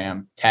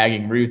Instagram,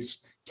 tagging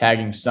Roots,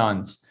 tagging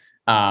Sons.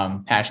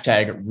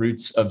 Hashtag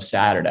Roots of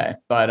Saturday.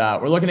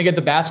 But we're looking to get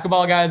the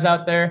basketball guys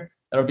out there.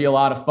 That'll be a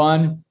lot of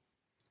fun.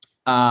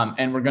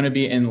 And we're going to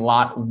be in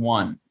lot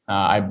 1,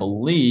 I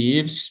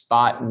believe,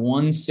 spot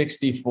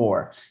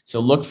 164. So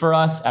look for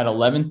us at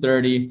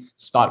 11:30,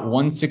 spot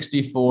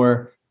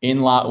 164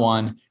 in lot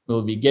 1.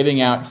 We'll be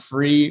giving out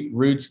free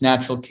Roots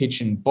Natural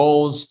Kitchen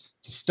bowls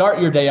to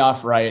start your day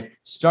off right,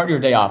 start your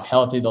day off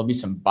healthy. There'll be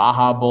some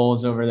Baja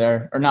bowls over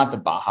there, or not the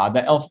Baja,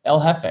 the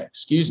El Jefe,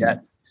 excuse me.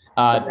 Yes.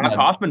 The Brock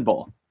Hoffman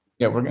Bowl.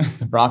 Yeah, we're going to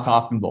the Brock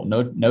Hoffman Bowl.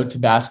 No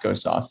Tabasco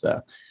sauce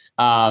though.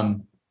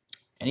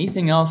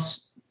 Anything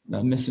else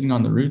missing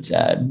on the Roots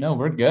ad? No,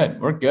 we're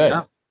good. We're good.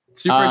 Yeah.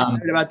 Super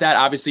excited about that.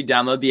 Obviously,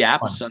 download the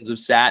app, Sons of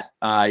Sat.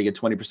 You get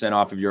 20%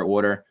 off of your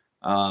order.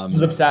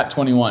 Sons of Sat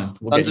 21.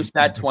 Sons of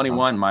Sat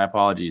 21. My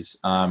apologies.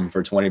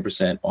 For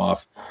 20%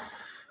 off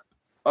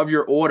of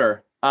your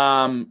order.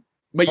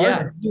 But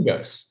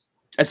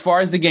as far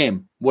as the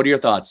game, what are your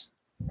thoughts?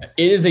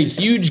 It is a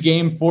huge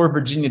game for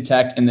Virginia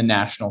Tech in the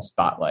national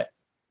spotlight.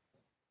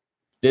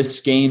 This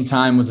game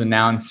time was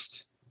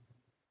announced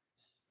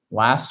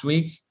last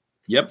week.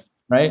 Yep.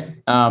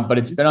 Right. But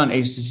it's been on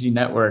ACC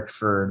Network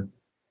for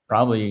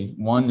probably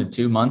 1 to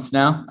 2 months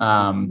now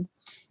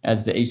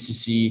as the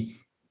ACC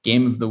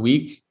game of the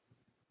week.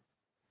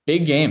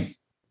 Big game.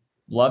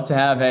 Love to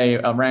have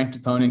a ranked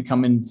opponent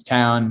come into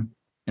town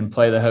and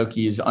play the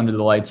Hokies under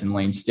the lights in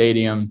Lane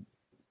Stadium.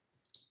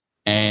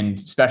 And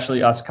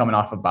especially us coming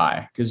off a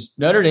bye, because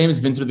Notre Dame has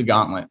been through the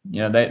gauntlet.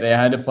 They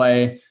had to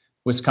play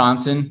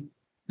Wisconsin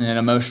in an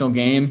emotional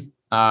game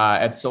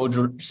at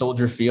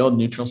Soldier Field,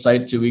 neutral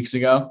site 2 weeks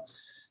ago.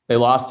 They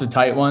lost a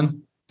tight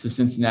one to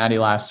Cincinnati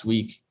last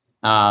week.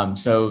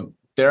 So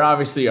they're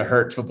obviously a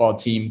hurt football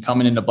team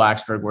coming into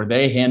Blacksburg, where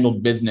they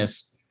handled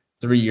business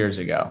 3 years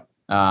ago.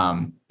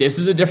 This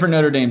is a different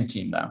Notre Dame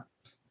team, though.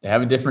 They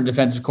have a different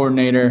defensive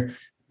coordinator.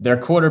 Their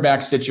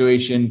quarterback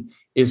situation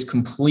is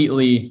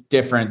completely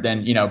different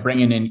than,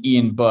 bringing in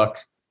Ian Book,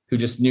 who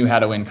just knew how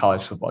to win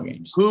college football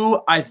games.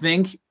 Who I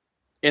think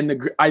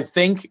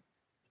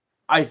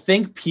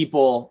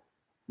people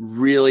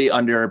really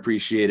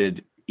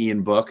underappreciated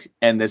Ian Book,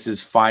 and this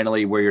is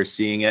finally where you're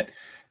seeing it.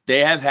 They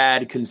have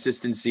had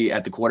consistency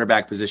at the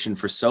quarterback position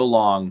for so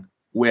long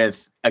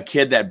with a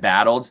kid that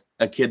battled,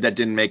 a kid that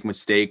didn't make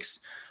mistakes.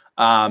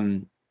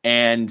 And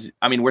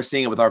I mean, we're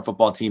seeing it with our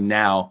football team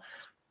now.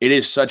 It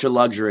is such a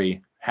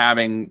luxury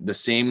having the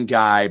same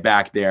guy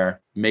back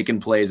there making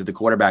plays at the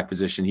quarterback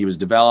position. He was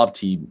developed.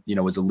 He,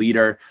 was a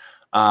leader.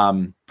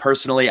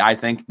 Personally, I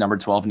think number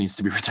 12 needs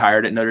to be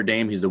retired at Notre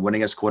Dame. He's the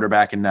winningest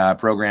quarterback in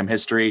program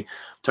history.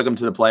 Took him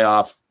to the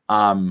playoff.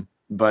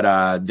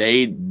 But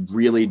they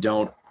really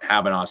don't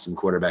have an awesome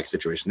quarterback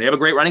situation. They have a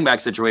great running back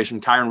situation.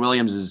 Kyron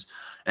Williams is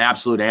an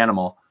absolute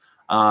animal.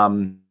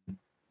 But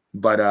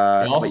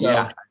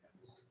yeah.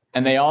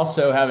 And they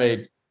also have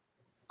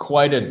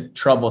quite a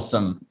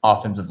troublesome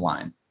offensive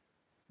line.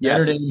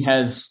 Yes. Notre Dame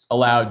has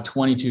allowed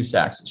 22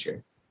 sacks this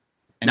year.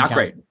 Not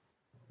great.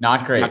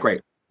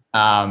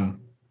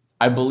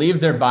 I believe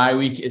their bye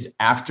week is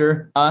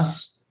after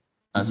us.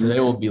 So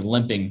they will be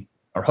limping,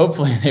 or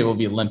hopefully they will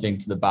be limping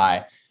to the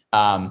bye.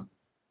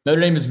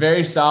 Notre Dame is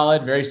very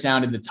solid, very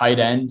sound in the tight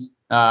end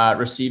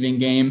receiving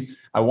game.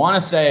 I want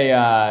to say,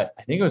 I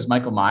think it was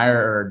Michael Meyer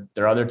or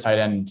their other tight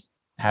end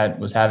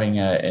was having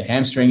a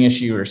hamstring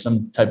issue or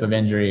some type of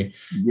injury.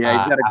 Yeah,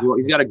 he's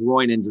got a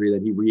groin injury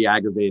that he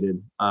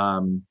re-aggravated.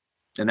 And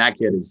that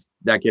kid is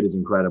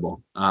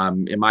incredible.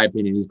 In my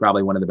opinion, he's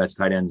probably one of the best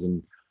tight ends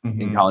in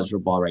college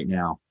football right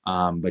now.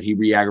 But he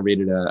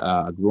re-aggravated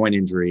a groin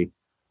injury.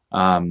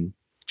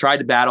 Tried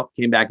to battle,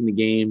 came back in the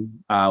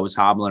game, was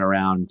hobbling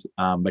around.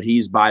 But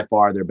he's by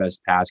far their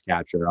best pass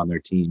catcher on their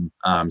team.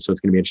 So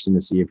it's going to be interesting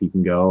to see if he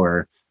can go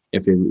or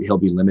if he'll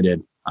be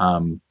limited.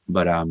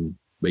 But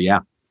yeah.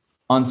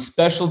 On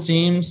special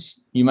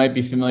teams, you might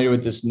be familiar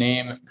with this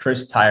name,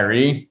 Chris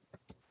Tyree,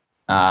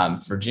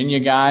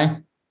 Virginia guy.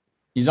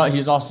 He's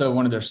also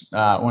one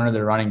of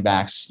their running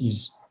backs.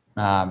 He's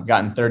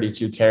gotten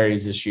 32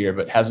 carries this year,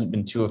 but hasn't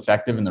been too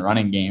effective in the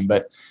running game.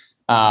 But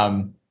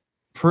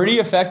pretty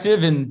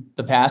effective in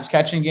the pass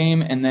catching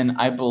game. And then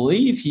I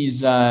believe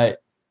he's a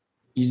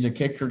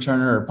kick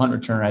returner or punt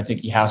returner. I think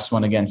he housed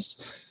one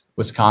against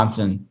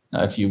Wisconsin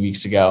a few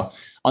weeks ago.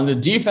 On the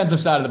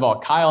defensive side of the ball,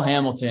 Kyle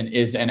Hamilton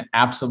is an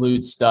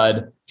absolute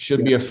stud.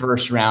 Should be a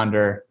first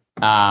rounder.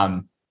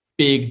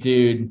 Big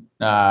dude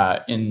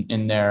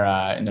in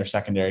their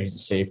secondary. He's a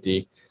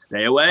safety.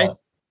 Stay away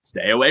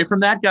from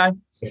that guy.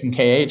 From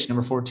KH,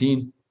 number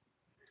 14.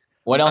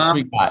 What else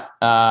we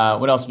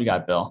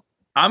got? Bill?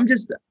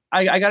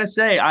 I gotta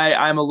say,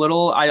 I'm a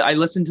little. I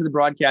listened to the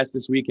broadcast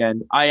this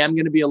weekend. I am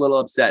going to be a little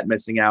upset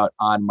missing out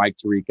on Mike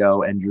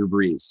Tirico and Drew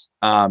Brees.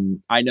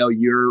 I know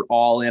you're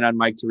all in on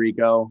Mike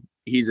Tirico.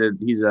 He's a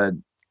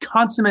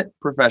consummate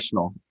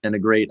professional and a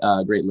great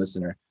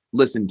listener.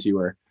 Listen to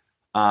her.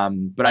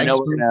 But I know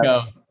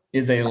Tirico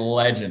is a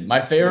legend.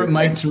 My favorite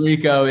Mike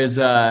Tirico is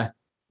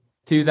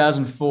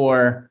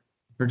 2004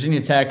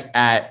 Virginia Tech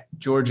at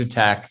Georgia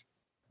Tech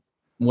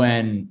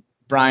when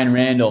Brian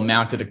Randall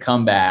mounted a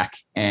comeback,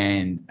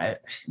 and it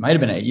might have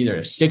been either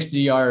a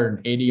 60-yard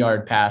or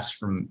 80-yard pass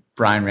from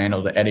Brian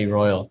Randall to Eddie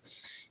Royal.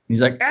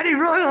 He's like, Eddie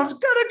Royal's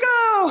gonna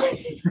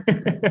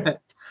go.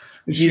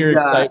 He's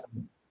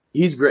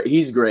great.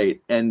 He's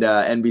great, and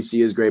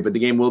NBC is great. But the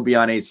game will be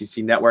on ACC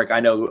Network. I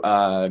know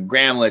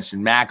Gramlich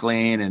and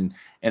McLean and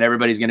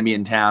everybody's going to be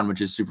in town, which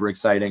is super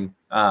exciting.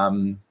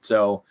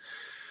 So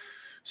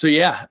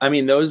yeah. I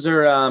mean, those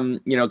are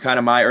kind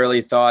of my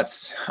early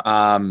thoughts.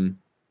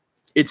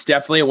 It's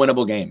definitely a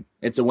winnable game.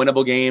 It's a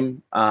winnable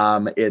game.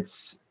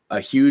 It's a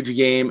huge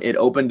game. It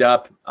opened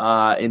up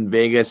in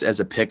Vegas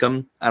as a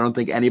pick'em. I don't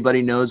think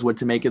anybody knows what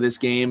to make of this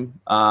game.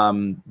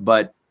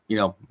 But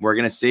we're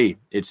going to see.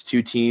 It's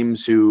two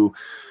teams who,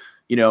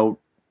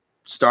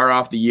 start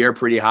off the year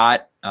pretty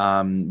hot.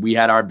 We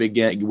had our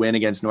big win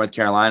against North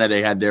Carolina.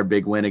 They had their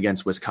big win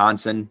against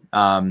Wisconsin.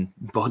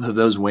 Both of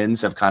those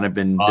wins have kind of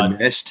been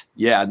diminished.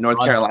 Yeah, North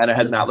Carolina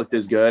has not looked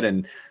as good,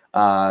 and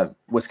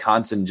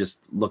Wisconsin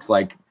just looked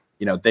like,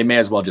 they may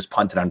as well just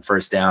punt it on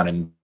first down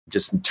and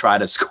just try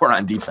to score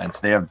on defense.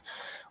 They have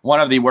one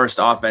of the worst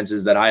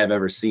offenses that I have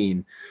ever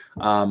seen.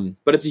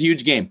 But it's a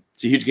huge game.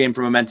 It's a huge game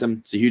for momentum.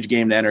 It's a huge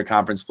game to enter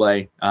conference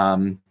play.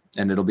 And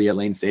it'll be at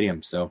Lane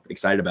Stadium. So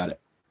excited about it.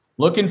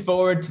 Looking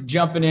forward to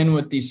jumping in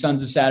with the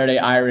Sons of Saturday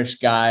Irish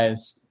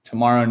guys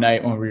tomorrow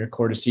night when we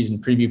record a season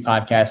preview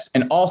podcast.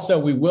 And also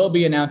we will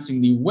be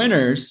announcing the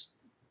winners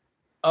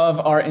of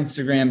our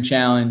Instagram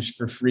challenge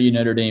for free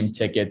Notre Dame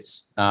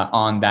tickets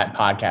on that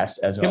podcast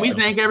as well. Can we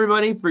thank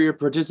everybody for your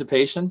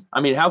participation? I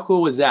mean, how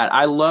cool was that?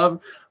 I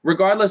love,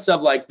 regardless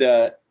of like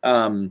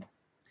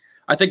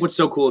I think what's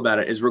so cool about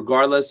it is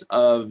regardless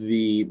of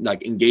the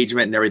like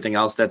engagement and everything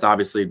else, that's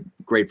obviously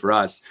great for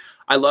us.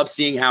 I love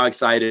seeing how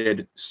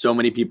excited so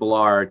many people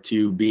are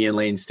to be in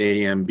Lane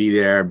Stadium, be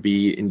there,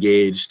 be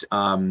engaged.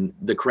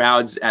 The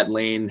crowds at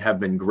Lane have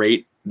been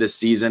great this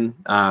season,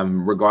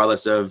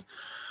 regardless of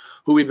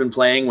who we've been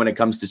playing when it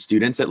comes to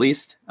students, at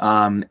least.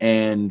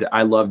 And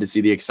I love to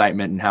see the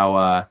excitement and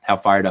how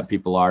fired up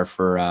people are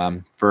for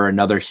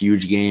another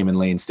huge game in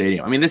Lane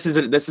Stadium. I mean, this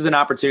is an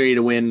opportunity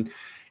to win.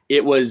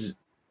 It was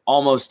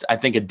almost, I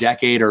think, a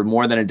decade or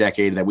more than a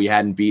decade that we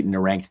hadn't beaten a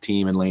ranked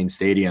team in Lane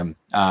Stadium.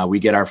 We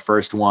get our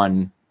first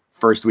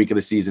week of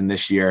the season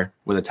this year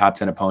with a top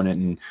 10 opponent,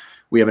 and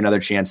we have another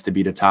chance to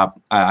beat a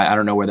top. I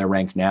don't know where they're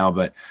ranked now,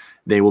 but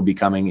they will be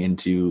coming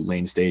into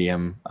Lane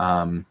Stadium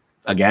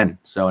again.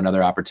 So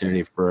another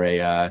opportunity for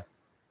a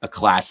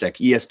classic,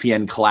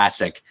 ESPN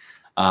classic,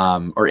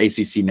 or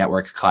ACC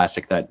Network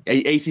classic. That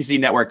ACC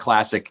Network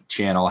classic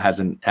channel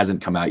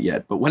hasn't come out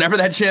yet, but whenever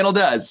that channel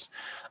does,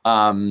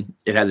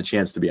 it has a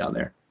chance to be on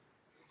there.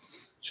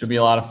 Should be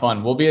a lot of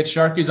fun. We'll be at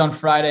Sharky's on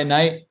Friday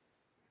night.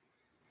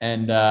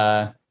 And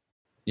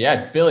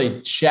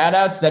Billy, shout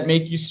outs that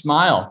make you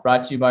smile,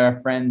 brought to you by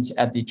our friends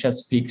at the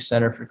Chesapeake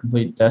Center for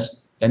Complete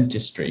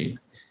Dentistry.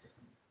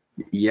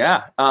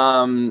 Yeah.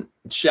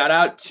 Shout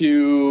out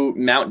to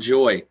Mount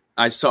Joy.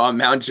 I saw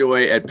Mount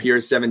Joy at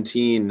Pier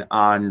 17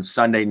 on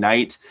Sunday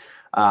night.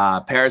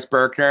 Paris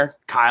Berkner,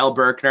 Kyle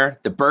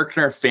Berkner, the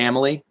Berkner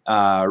family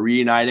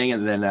reuniting,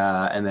 and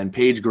then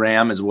Paige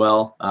Graham as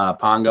well.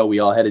 Pongo, we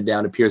all headed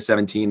down to Pier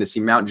 17 to see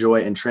Mount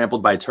Joy and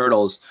Trampled by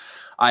Turtles.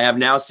 I have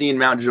now seen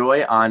Mount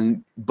Joy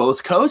on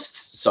both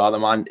coasts, saw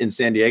them in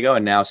San Diego,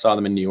 and now saw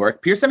them in New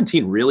York. Pier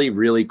 17, really,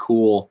 really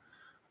cool,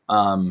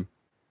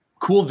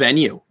 cool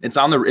venue. It's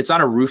on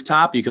a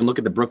rooftop. You can look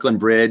at the Brooklyn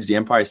Bridge, the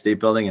Empire State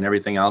Building, and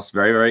everything else.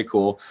 Very, very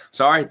cool.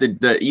 Sorry,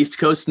 the East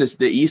Coast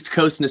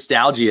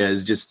nostalgia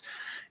is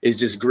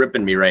just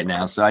gripping me right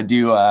now. So I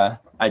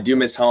do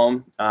miss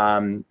home.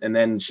 And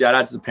then shout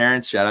out to the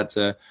parents. Shout out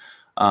to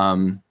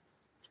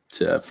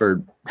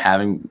for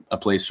having a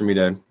place for me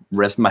to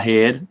rest my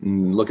head.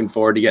 And looking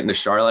forward to getting to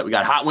Charlotte. We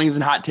got hot wings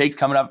and hot takes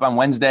coming up on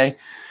Wednesday,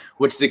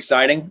 which is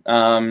exciting.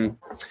 And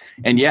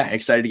yeah,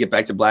 excited to get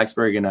back to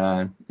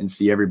Blacksburg and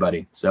see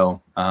everybody. So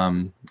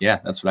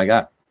that's what I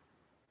got.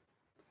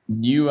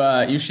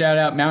 You shout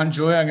out Mount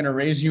Joy. I'm going to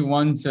raise you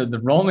one to the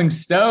Rolling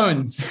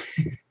Stones.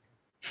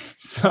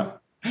 So,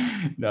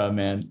 no,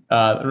 man.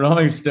 The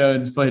Rolling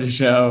Stones played a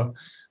show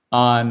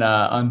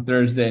on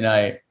Thursday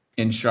night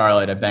in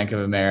Charlotte at Bank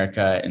of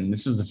America, and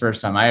this was the first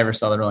time I ever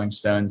saw the Rolling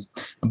Stones.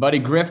 My buddy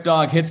Griff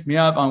Dog hits me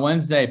up on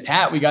Wednesday.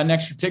 Pat, we got an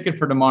extra ticket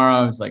for tomorrow.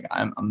 I was like,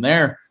 I'm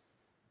there,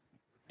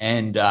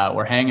 and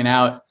we're hanging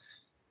out.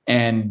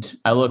 And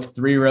I look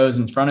 3 rows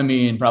in front of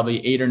me and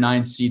probably 8 or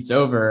 9 seats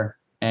over,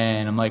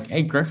 and I'm like,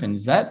 "Hey, Griffin,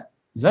 is that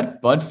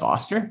Bud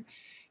Foster?"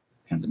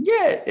 I was like,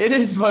 "Yeah, it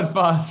is Bud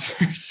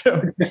Foster."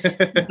 So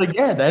it's like,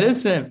 "Yeah, that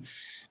is him."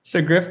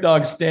 So Griff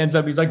Dog stands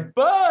up. He's like,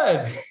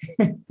 "Bud."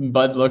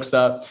 Bud looks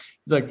up.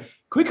 He's like,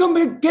 "Can we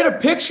come get a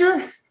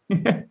picture?"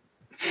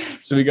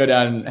 So we go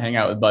down and hang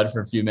out with Bud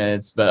for a few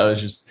minutes, but it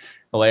was just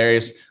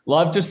hilarious.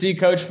 Love to see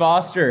Coach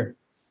Foster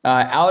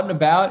out and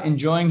about,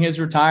 enjoying his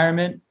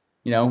retirement,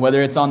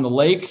 whether it's on the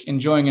lake,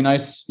 enjoying a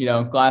nice,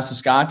 glass of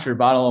scotch or a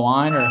bottle of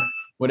wine or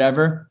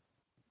whatever,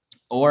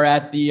 or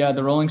at the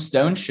Rolling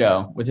Stones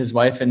show with his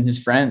wife and his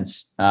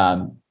friends.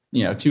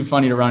 Too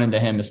funny to run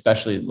into him,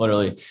 especially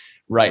literally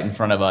right in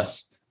front of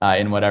us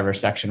in whatever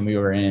section we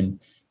were in.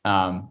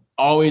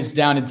 Always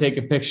down to take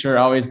a picture,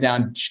 always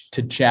down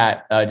to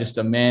chat, just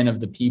a man of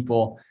the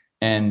people.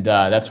 And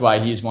that's why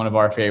he's one of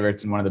our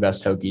favorites and one of the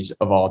best Hokies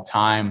of all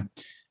time.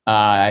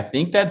 I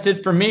think that's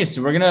it for me.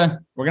 So we're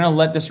gonna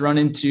let this run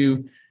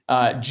into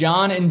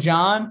John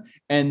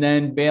and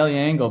then Bailey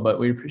Angle. But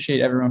we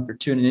appreciate everyone for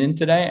tuning in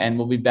today, and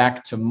we'll be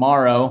back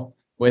tomorrow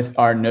with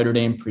our Notre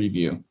Dame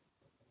preview.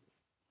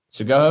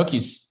 So go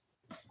Hokies.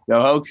 Go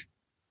Hokies.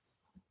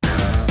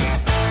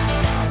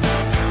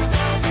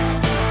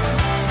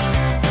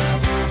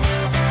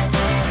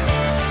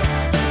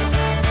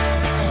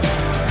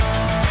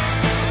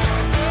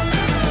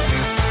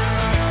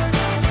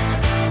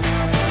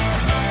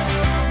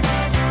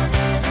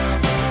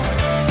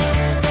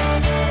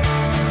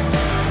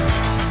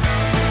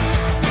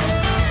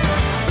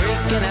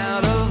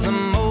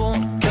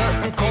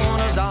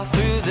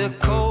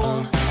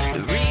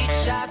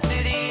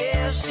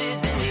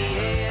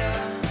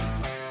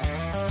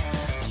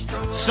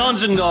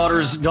 Sons and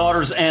daughters,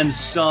 daughters and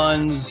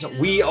sons,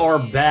 we are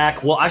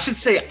back. Well, I should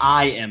say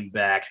I am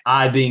back.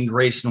 I being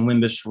Grayson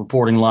Wimbish,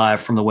 reporting live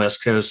from the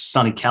West Coast,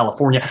 sunny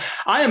California.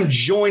 I am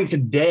joined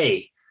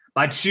today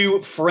by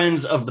two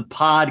friends of the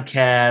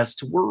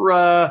podcast.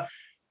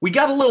 We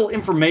got a little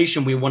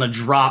information we want to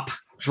drop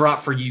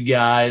for you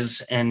guys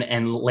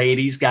and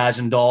ladies, guys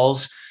and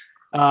dolls.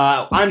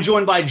 I'm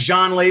joined by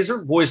Jon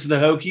Laaser, voice of the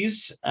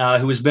Hokies,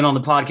 who has been on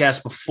the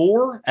podcast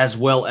before, as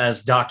well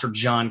as Dr.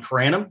 John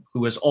Cranham,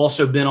 who has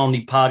also been on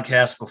the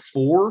podcast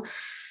before.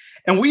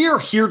 And we are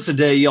here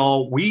today,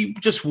 y'all. We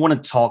just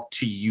want to talk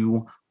to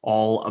you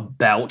all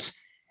about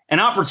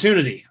an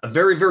opportunity, a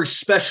very, very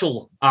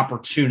special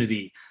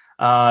opportunity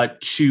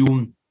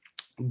to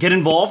get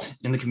involved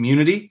in the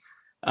community.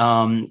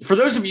 For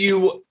those of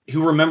you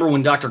who remember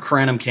when Dr.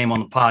 Cranham came on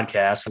the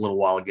podcast a little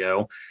while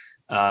ago,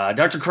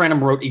 Dr.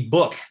 Cranham wrote a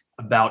book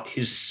about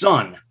his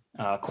son,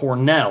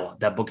 Cornell.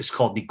 That book is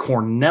called The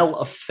Cornell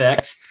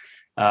Effect.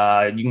 You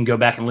can go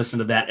back and listen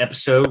to that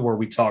episode where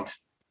we talked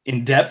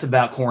in depth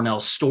about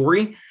Cornell's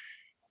story.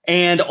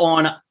 And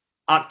on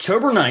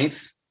October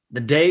 9th, the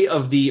day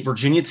of the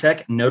Virginia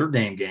Tech Notre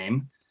Dame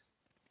game,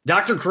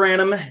 Dr.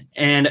 Cranham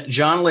and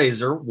Jon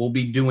Laaser will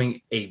be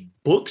doing a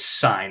book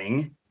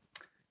signing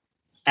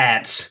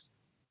at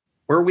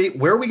where are we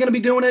going to be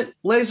doing it,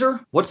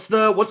 Laaser? What's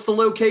the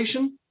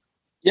location?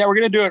 Yeah, we're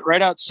going to do it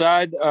right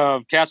outside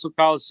of Castle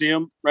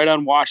Coliseum, right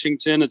on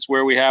Washington. It's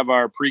where we have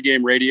our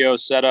pregame radio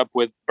set up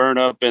with Burn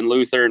Up and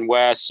Luther and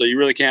Wes. So you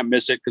really can't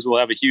miss it because we'll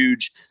have a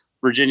huge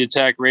Virginia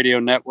Tech Radio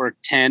Network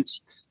tent,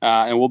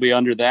 and we'll be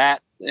under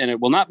that. And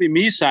it will not be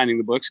me signing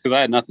the books because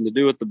I had nothing to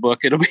do with the book.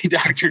 It'll be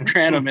Dr.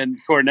 Cranham and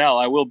Cornell.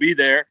 I will be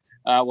there.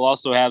 We'll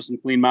also have some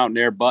Clean Mountain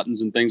Air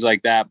buttons and things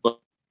like that. But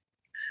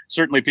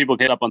certainly people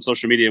get up on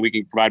social media. We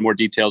can provide more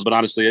details. But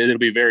honestly, it'll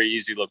be a very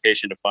easy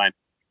location to find.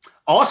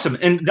 Awesome.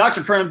 And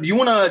Dr. Cranham, do you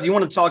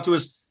want to talk to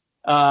us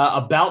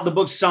about the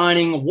book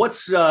signing?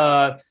 What's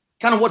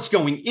what's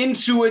going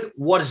into it?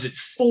 What is it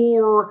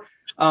for?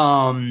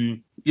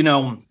 Give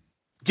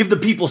the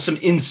people some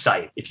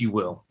insight, if you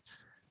will.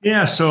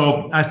 Yeah.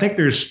 So I think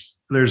there's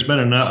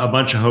been a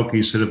bunch of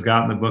Hokies that have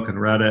gotten the book and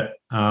read it.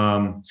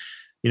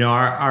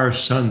 Our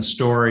son's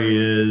story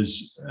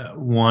is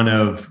one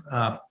of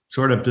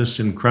sort of this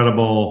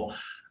incredible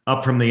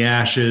up from the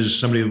ashes,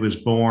 somebody who was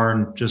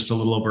born just a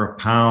little over a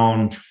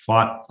pound,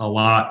 fought a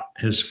lot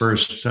his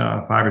first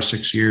 5 or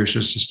 6 years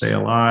just to stay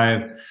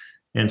alive,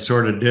 and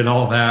sort of did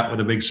all that with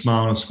a big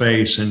smile on his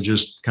face and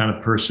just kind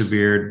of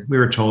persevered. We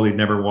were told he'd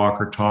never walk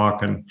or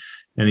talk, and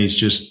he's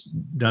just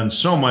done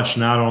so much,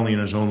 not only in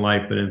his own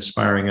life, but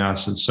inspiring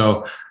us. And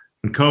so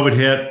when COVID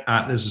hit,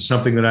 this is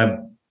something that I've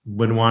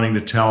been wanting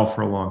to tell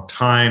for a long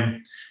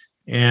time.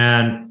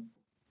 And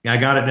I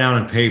got it down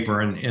on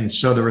paper. And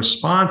so the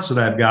response that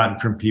I've gotten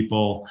from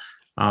people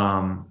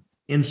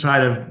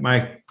inside of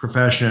my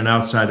profession and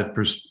outside of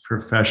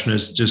profession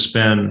has just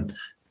been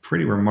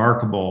pretty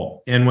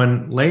remarkable. And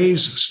when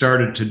Lays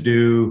started to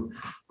do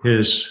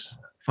his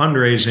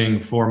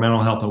fundraising for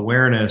mental health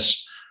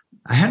awareness,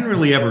 I hadn't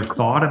really ever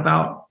thought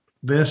about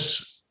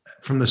this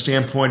from the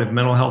standpoint of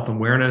mental health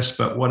awareness.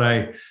 But what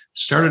I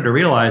started to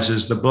realize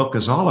is the book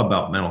is all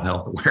about mental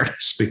health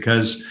awareness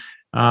because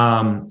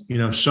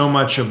so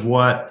much of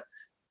what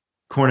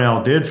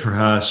Cornell did for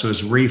us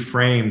was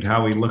reframed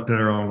how we looked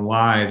at our own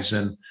lives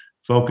and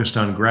focused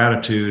on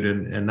gratitude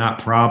and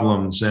not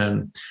problems.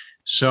 And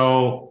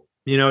so,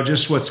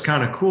 just what's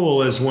kind of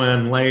cool is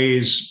when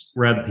Lays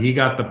he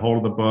got the hold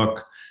of the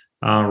book,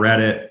 read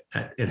it.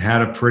 It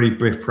had a pretty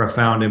big,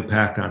 profound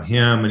impact on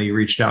him, and he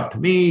reached out to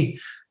me,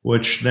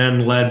 which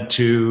then led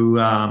to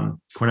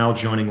Cornell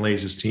joining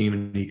Lays' team,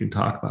 and he can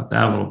talk about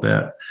that a little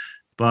bit.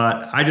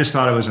 But I just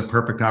thought it was a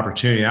perfect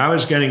opportunity. I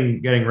was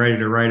getting ready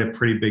to write a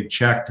pretty big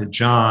check to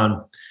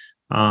John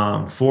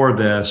for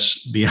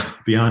this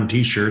beyond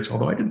T-shirts,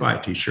 although I did buy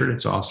a T-shirt.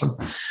 It's awesome.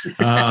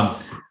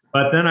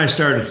 But then I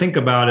started to think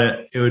about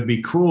it. It would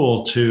be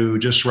cool to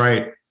just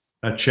write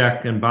a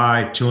check and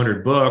buy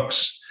 200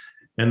 books,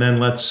 and then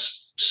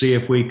let's see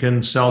if we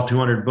can sell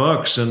 200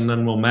 books, and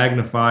then we'll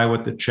magnify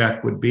what the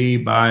check would be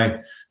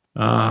by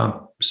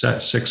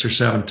 6 or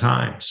 7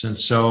 times. And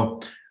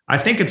so I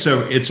think it's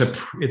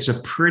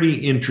a pretty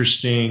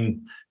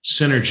interesting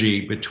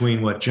synergy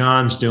between what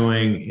John's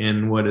doing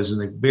in what is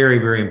a very,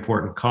 very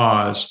important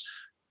cause,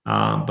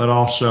 but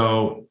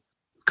also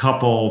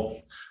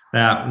couple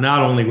that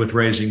not only with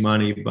raising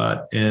money,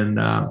 but in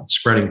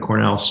spreading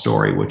Cornell's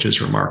story, which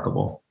is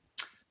remarkable.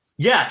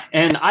 Yeah,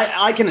 and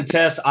I can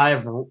attest.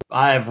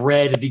 I've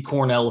read The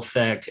Cornell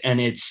Effect, and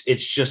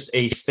it's just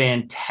a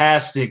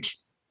fantastic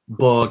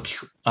book,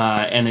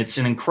 and it's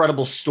an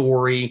incredible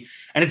story,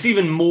 and it's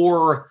even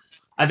more,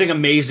 I think,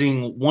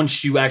 amazing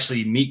once you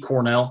actually meet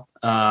Cornell.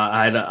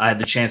 I had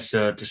the chance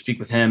to speak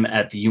with him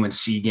at the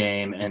UNC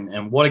game,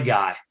 and what a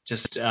guy!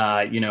 Just there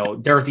at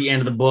the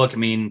end of the book. I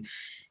mean,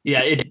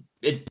 yeah,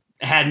 it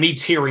had me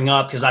tearing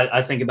up because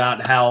I think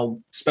about how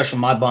special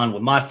my bond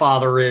with my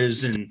father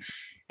is,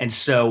 and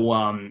so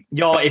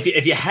y'all,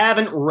 if you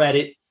haven't read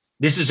it,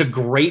 this is a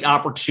great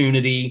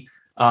opportunity.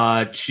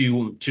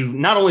 to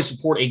not only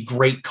support a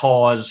great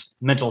cause,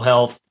 mental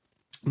health,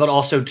 but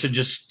also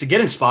to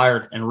get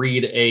inspired and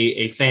read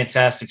a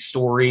fantastic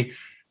story.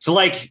 So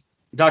like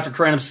Dr.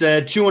 Cranham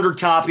said, 200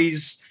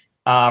 copies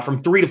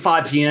from 3 to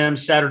 5 p.m.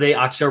 Saturday,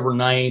 October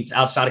 9th,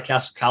 outside of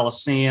Castle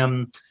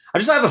Coliseum. I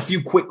just have a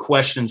few quick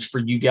questions for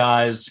you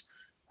guys.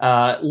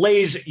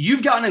 Lays,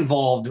 you've gotten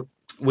involved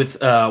with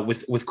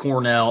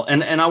Cornell,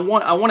 and I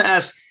want to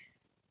ask,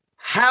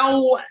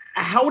 how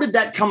did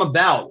that come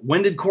about?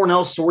 When did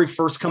Cornell's story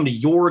first come to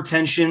your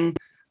attention?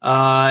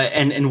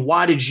 And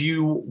why did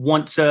you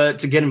want to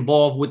get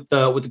involved with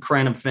the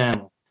Cranham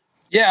family?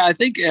 Yeah, I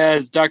think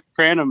as Dr.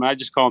 Cranham, I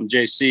just call him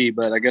JC,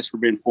 but I guess we're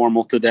being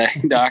formal today,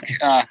 Doc.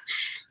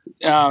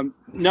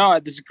 No,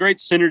 there's a great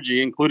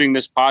synergy, including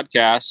this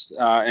podcast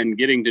and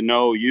getting to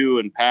know you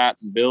and Pat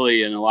and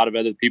Billy and a lot of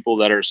other people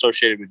that are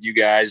associated with you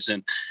guys.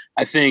 And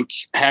I think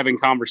having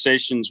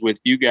conversations with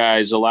you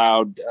guys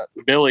allowed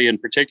Billy in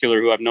particular,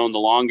 who I've known the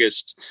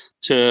longest,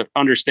 to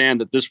understand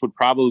that this would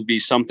probably be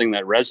something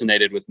that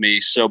resonated with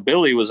me. So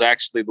Billy was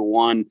actually the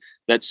one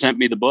that sent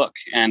me the book,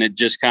 and it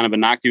just kind of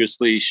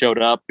innocuously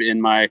showed up in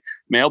my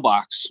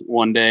mailbox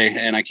one day.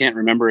 And I can't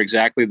remember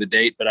exactly the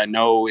date, but I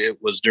know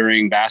it was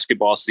during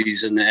basketball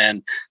season.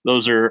 And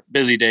those are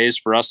busy days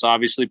for us,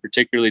 obviously,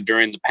 particularly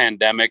during the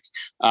pandemic.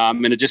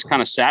 And it just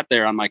kind of sat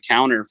there on my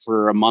counter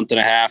for a month and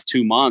a half,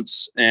 2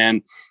 months.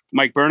 And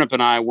Mike Burnip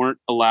and I weren't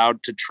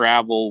allowed to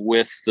travel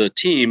with the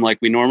team like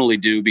we normally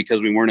do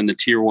because we weren't in the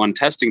Tier 1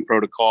 testing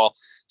protocol.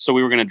 So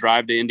we were going to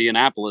drive to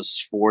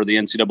Indianapolis for the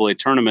NCAA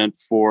tournament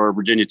for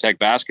Virginia Tech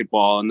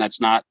basketball. And that's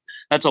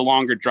a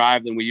longer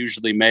drive than we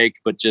usually make,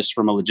 but just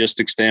from a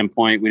logistics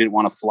standpoint, we didn't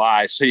want to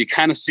fly. So you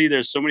kind of see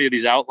there's so many of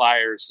these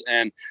outliers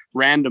and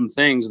random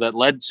things that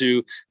led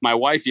to my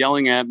wife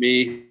yelling at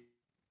me,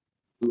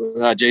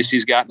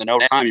 JC's gotten a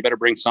note time, you better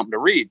bring something to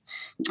read.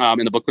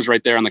 And the book was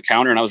right there on the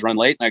counter, and I was running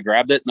late, and I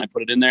grabbed it and I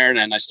put it in there,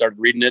 and I started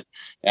reading it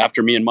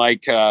after me and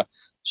Mike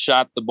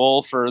shot the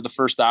bull for the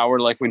first hour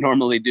like we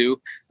normally do.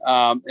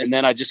 And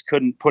then I just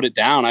couldn't put it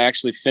down. I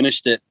actually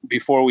finished it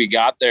before we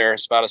got there.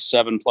 It's about a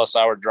 7+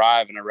 hour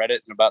drive, and I read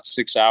it in about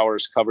 6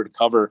 hours cover to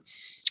cover.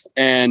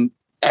 And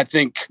I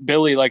think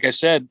Billy, like I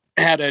said,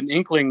 had an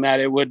inkling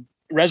that it would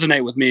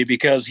resonate with me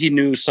because he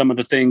knew some of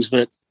the things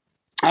that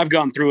I've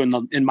gone through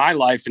in my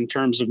life in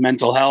terms of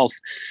mental health,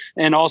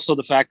 and also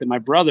the fact that my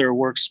brother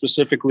works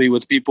specifically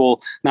with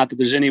people, not that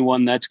there's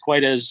anyone that's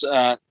quite as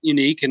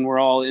unique, and we're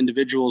all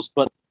individuals,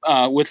 but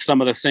with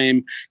some of the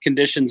same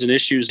conditions and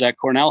issues that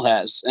Cornell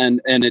has.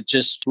 And it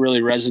just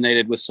really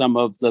resonated with some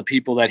of the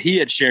people that he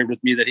had shared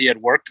with me that he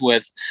had worked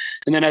with.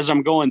 And then as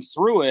I'm going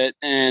through it,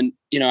 and,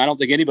 I don't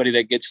think anybody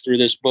that gets through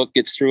this book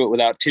gets through it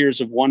without tears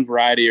of one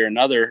variety or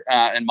another.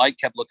 And Mike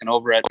kept looking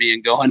over at me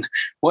and going,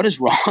 "What is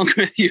wrong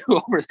with you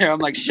over there?" I'm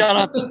like, "Shut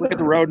up, just look at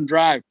the road and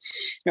drive."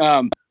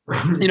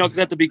 Because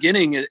at the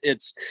beginning,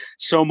 it's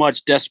so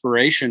much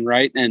desperation,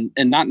 right? And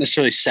not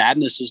necessarily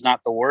sadness is not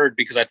the word,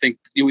 because I think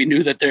we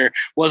knew that there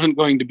wasn't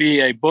going to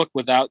be a book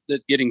without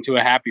it getting to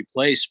a happy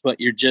place, but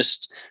you're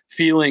just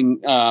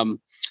feeling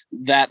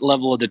that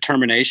level of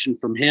determination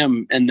from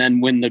him. And then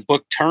when the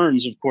book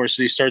turns, of course,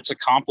 he starts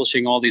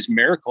accomplishing all these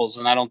miracles.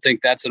 And I don't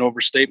think that's an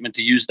overstatement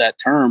to use that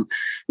term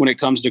when it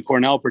comes to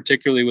Cornell,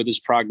 particularly with his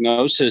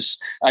prognosis.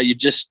 You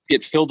just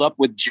get filled up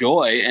with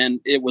joy. And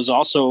it was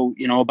also,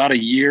 about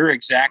a year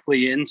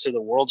exactly into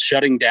the world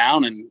shutting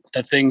down and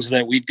the things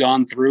that we'd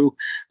gone through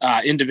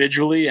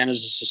individually and as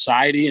a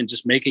society, and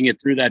just making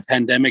it through that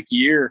pandemic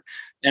year.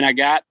 And I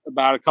got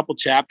about a couple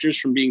chapters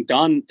from being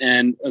done.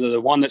 And the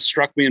one that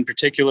struck me in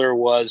particular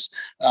was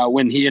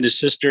when he and his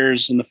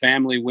sisters and the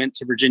family went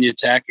to Virginia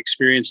Tech,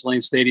 experienced Lane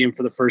Stadium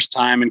for the first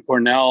time, and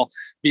Cornell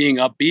being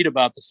upbeat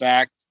about the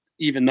fact,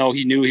 even though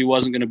he knew he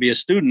wasn't going to be a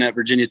student at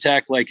Virginia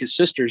Tech like his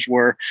sisters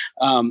were,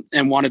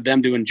 and wanted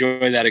them to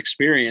enjoy that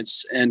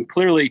experience. And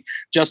clearly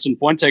Justin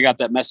Fuente got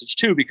that message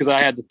too, because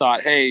I had the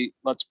thought, hey,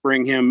 let's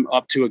bring him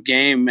up to a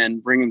game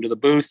and bring him to the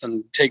booth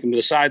and take him to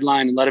the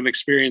sideline and let him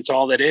experience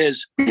all that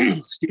is,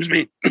 excuse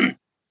me,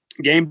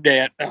 game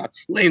day at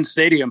Lane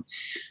Stadium.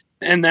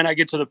 And then I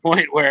get to the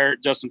point where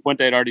Justin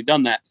Fuente had already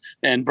done that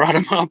and brought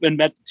him up and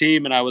met the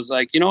team. And I was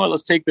like, you know what,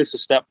 let's take this a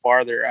step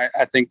farther.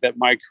 I think that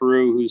my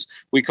crew,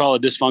 we call a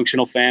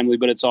dysfunctional family,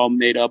 but it's all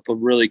made up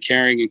of really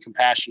caring and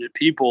compassionate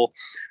people.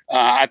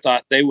 I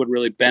thought they would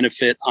really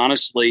benefit,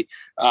 honestly,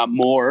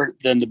 more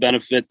than the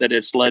benefit that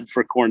it's led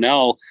for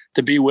Cornell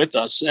to be with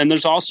us. And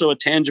there's also a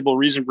tangible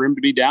reason for him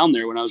to be down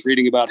there. When I was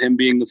reading about him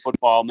being the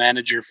football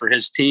manager for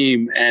his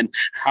team and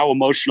how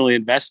emotionally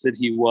invested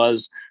he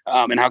was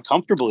and how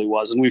comfortable he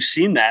was. And we've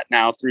seen that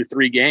now through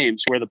 3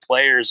 games where the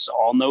players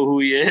all know who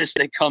he is.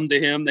 They come to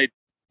him, they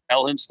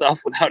tell him stuff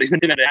without even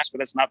having to ask, but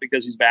that's not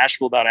because he's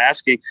bashful about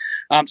asking.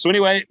 So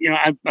anyway,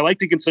 I like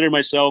to consider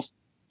myself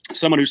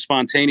someone who's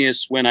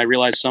spontaneous when I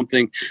realize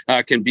something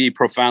can be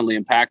profoundly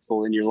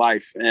impactful in your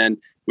life. And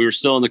we were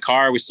still in the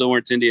car. We still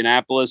weren't to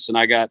Indianapolis. And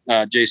I got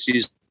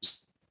JC's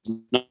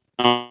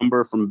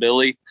number from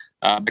Billy.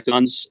 back to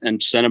Suns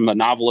and sent him a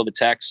novel of a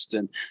text.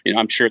 And,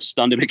 I'm sure it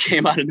stunned him. It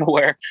came out of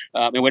nowhere.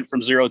 It went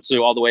from 0 to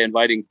all the way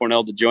inviting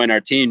Cornell to join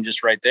our team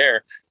just right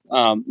there.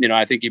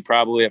 I think he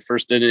probably at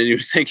first didn't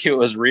even think it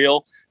was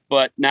real.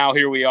 But now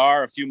here we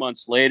are a few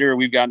months later.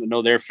 We've gotten to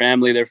know their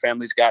family. Their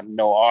family's gotten to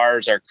know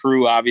ours. Our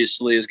crew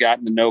obviously has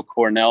gotten to know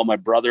Cornell. My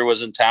brother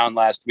was in town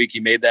last week. He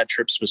made that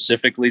trip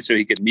specifically so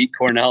he could meet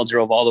Cornell,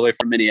 drove all the way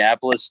from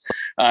Minneapolis.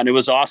 And it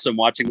was awesome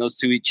watching those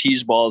two eat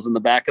cheese balls in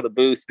the back of the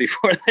booth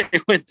before they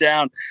went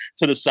down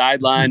to the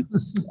sideline.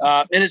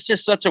 And it's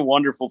just such a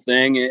wonderful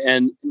thing.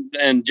 And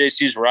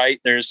JC's right.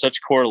 There's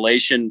such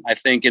correlation, I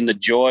think, in the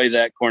joy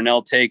that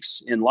Cornell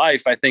takes in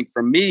life. I think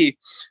for me,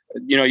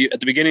 at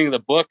the beginning of the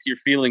book, you're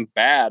feeling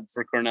bad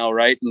for Cornell,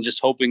 right? And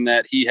just hoping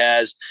that he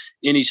has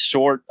any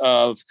sort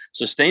of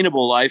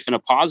sustainable life and a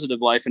positive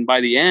life. And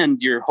by the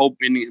end, you're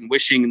hoping and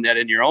wishing that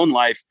in your own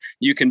life,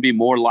 you can be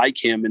more like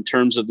him in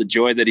terms of the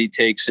joy that he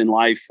takes in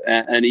life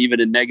and even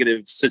in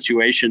negative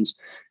situations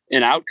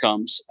and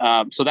outcomes.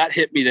 So that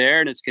hit me there,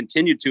 and it's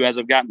continued to as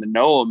I've gotten to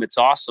know him. It's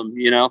awesome.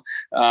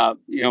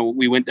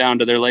 We went down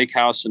to their lake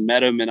house and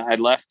met him, and I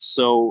left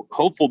so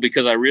hopeful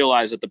because I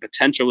realized that the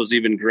potential was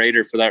even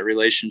greater for that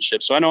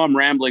relationship. So I know I'm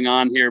rambling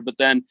on here, but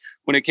then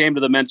when it came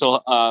to the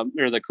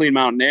the Clean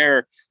Mountain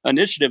Air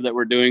initiative that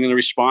we're doing and the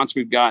response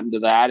we've gotten to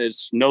that,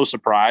 is no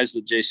surprise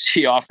that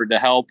JC offered to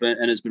help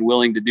and has been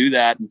willing to do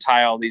that and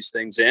tie all these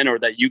things in, or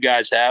that you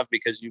guys have,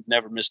 because you've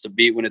never missed a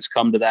beat when it's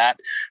come to that.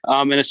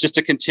 And it's just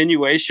a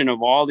continuation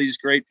of all these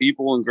great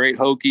people and great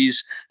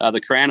Hokies,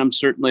 the Cranham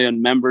certainly,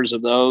 and members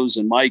of those,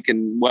 and Mike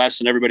and Wes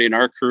and everybody in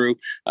our crew.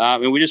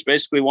 And we just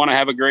basically want to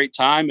have a great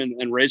time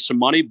and raise some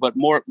money, but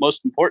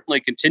most importantly,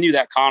 continue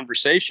that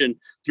conversation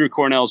through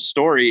Cornell's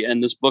story.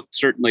 And this book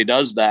certainly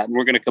does that. And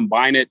we're going to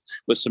combine it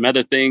with some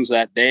other things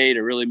that day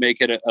to really make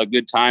it a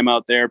good time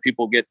out there.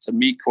 People get to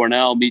meet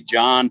Cornell, meet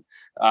John.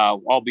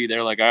 I'll be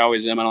there like I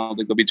always am. I don't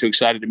think they'll be too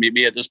excited to meet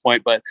me at this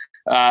point, but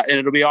and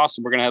it'll be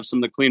awesome. We're going to have some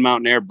of the Clean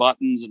Mountain Air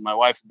buttons, and my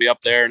wife will be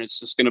up there, and it's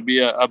just going to be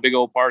a big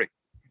old party.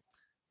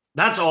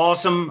 That's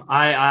awesome.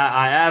 I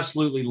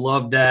absolutely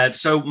love that.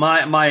 So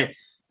my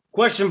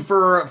question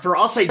for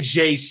I'll say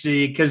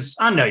JC, because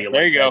I know you.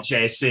 There you go,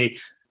 JC.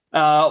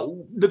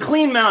 The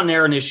Clean Mountain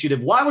Air Initiative,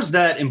 why was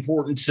that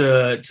important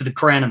to the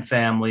Cranham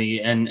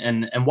family,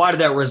 and why did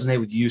that resonate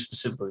with you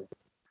specifically?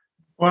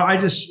 Well, I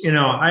just,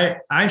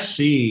 I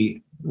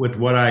see with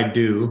what I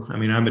do, I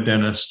mean, I'm a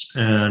dentist,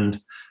 and,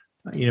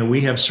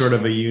 we have sort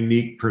of a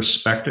unique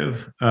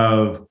perspective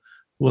of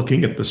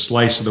looking at the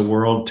slice of the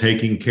world,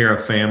 taking care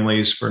of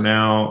families for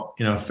now,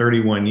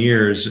 31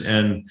 years.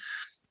 And,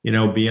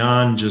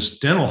 beyond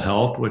just dental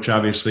health, which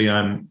obviously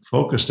I'm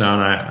focused on,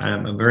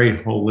 I'm a very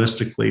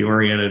holistically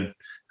oriented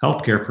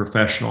healthcare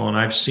professional. And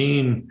I've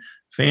seen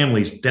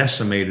families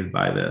decimated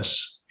by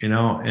this,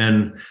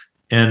 and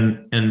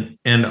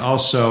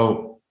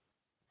also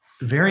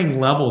varying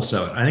levels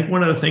of it. I think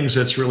one of the things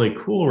that's really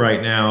cool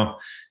right now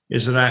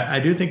is that I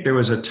do think there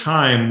was a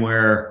time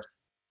where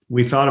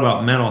we thought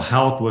about mental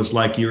health was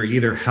like you were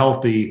either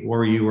healthy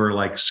or you were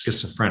like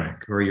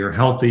schizophrenic, or you're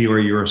healthy or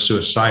you're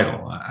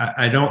suicidal.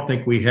 I don't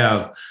think we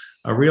have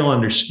a real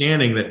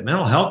understanding that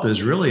mental health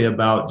is really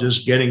about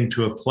just getting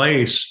to a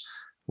place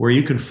where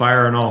you can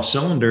fire on all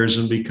cylinders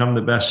and become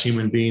the best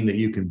human being that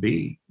you can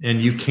be.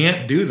 And you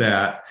can't do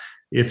that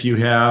if you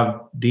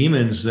have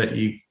demons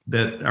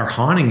that are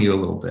haunting you a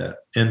little bit.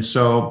 And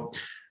so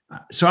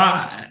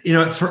I,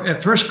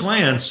 at first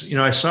glance,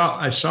 I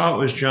saw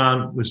what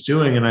John was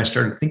doing, and I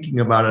started thinking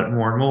about it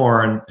more and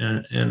more.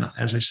 And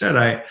as I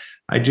said,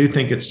 I do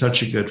think it's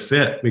such a good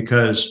fit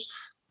because,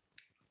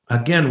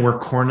 again, where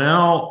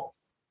Cornell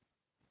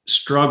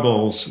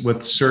struggles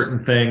with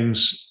certain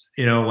things,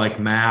 like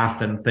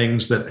math and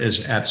things that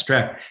is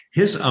abstract,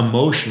 his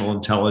emotional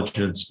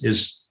intelligence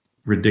is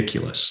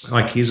ridiculous.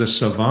 Like, he's a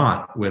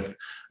savant with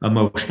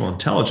emotional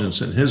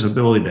intelligence, and his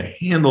ability to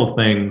handle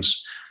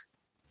things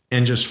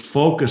and just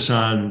focus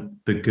on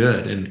the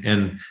good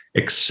and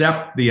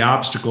accept the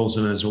obstacles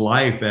in his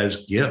life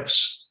as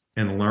gifts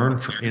and learn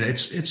from it.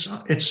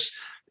 It's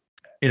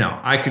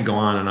I could go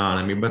on and on.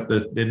 I mean, but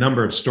the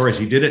number of stories,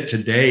 he did it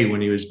today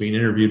when he was being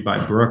interviewed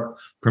by Brooke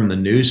from the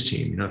news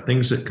team,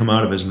 things that come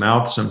out of his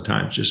mouth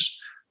sometimes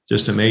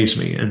just amaze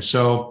me. And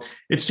so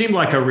it seemed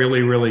like a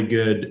really, really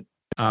good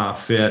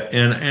fit.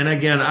 And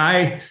again,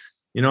 I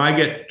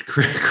get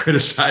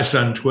criticized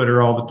on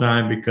Twitter all the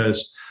time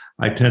because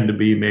I tend to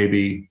be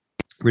maybe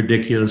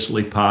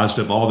ridiculously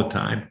positive all the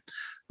time.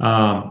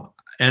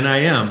 And I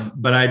am,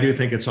 but I do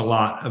think it's a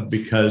lot of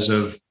because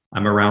of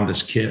I'm around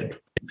this kid.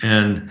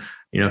 And,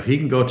 if he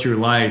can go through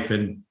life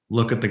and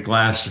look at the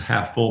glass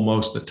half full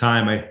most of the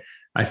time,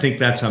 I think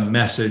that's a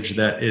message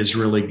that is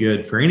really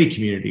good for any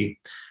community.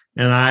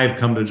 And I've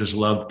come to just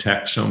love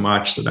tech so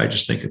much that I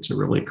just think it's a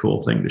really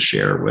cool thing to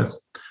share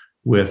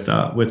with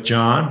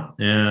John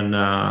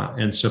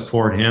and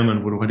support him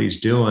and what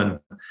he's doing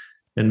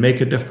and make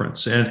a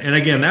difference. And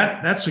again,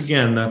 that's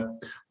again the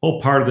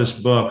whole part of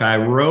this book. I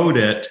wrote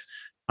it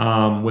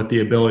with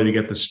the ability to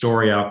get the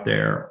story out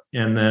there,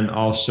 and then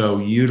also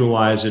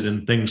utilize it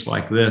in things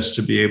like this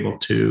to be able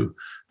to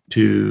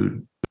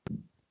to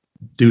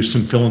do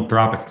some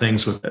philanthropic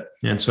things with it.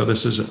 And so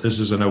this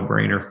is a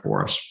no-brainer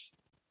for us.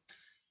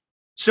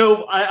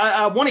 So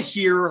I want to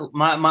hear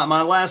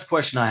my last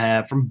question I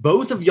have from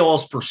both of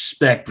y'all's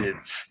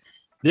perspective.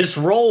 This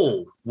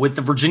role with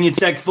the Virginia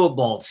Tech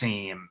football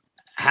team,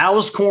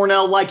 how's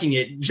Cornell liking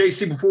it?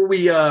 JC, before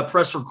we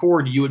press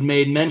record, you had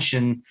made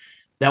mention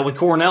that with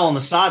Cornell on the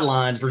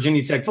sidelines,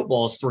 Virginia Tech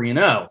football is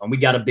 3-0, and we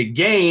got a big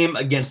game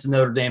against the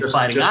Notre Dame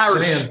Fighting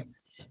Irish.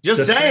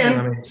 Just saying.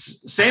 I mean,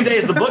 same day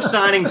as the book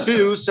signing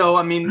too. So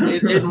I mean,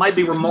 it might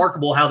be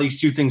remarkable how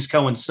these two things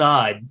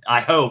coincide.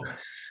 I hope.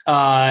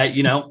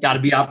 Got to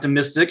be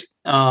optimistic.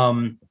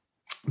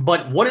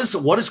 But what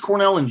has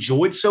Cornell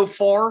enjoyed so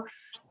far?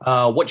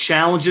 What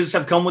challenges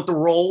have come with the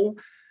role?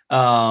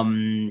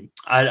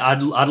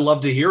 I'd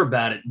love to hear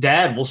about it.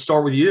 Dad, we'll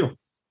start with you.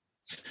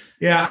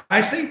 Yeah,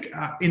 I think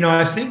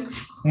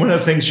one of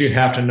the things you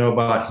have to know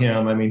about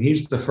him, I mean,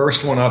 he's the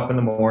first one up in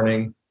the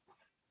morning.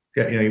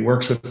 He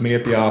works with me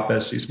at the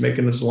office. He's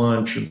making his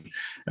lunch. And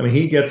I mean,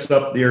 he gets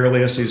up the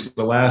earliest. He's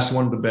the last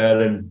one to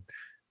bed. And,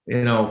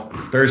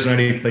 Thursday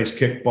night he plays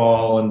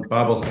kickball and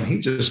Bible. And he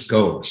just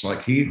goes.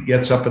 Like, he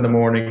gets up in the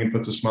morning and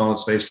puts a smile on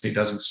his face and he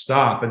doesn't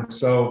stop. And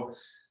so,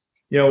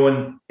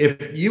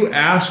 if you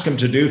ask him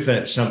to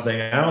do something,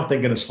 I don't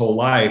think in his whole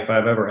life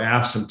I've ever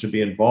asked him to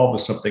be involved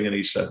with something and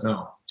he said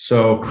no.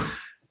 So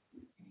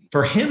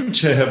for him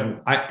to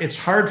have,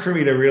 it's hard for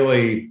me to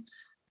really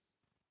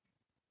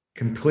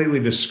completely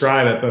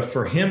describe it, but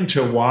for him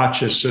to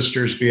watch his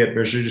sisters be at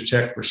Virginia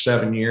Tech for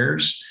 7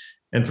 years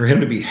and for him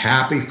to be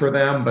happy for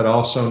them, but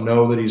also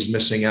know that he's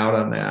missing out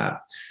on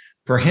that,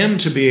 for him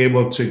to be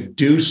able to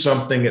do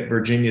something at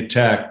Virginia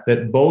Tech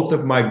that both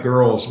of my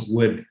girls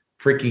would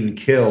freaking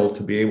kill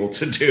to be able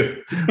to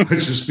do,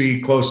 which is be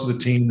close to the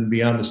team and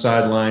be on the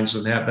sidelines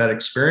and have that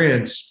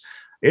experience.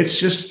 It's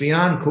just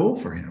beyond cool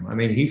for him. I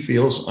mean, he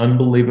feels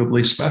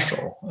unbelievably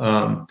special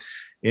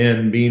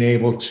in being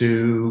able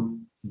to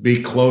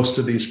be close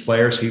to these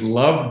players. He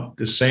loved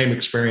the same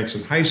experience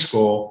in high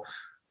school,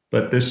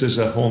 but this is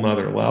a whole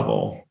nother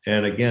level.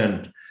 And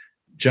again,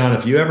 John,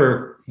 if you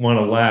ever want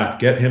to laugh,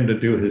 get him to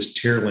do his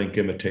Tearlink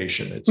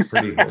imitation. It's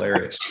pretty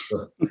hilarious.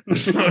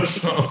 Particularly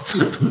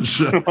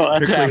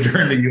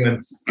during the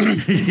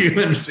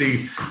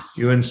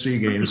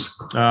UNC games.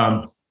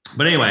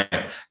 But anyway,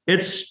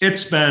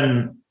 it's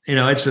been,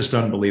 it's just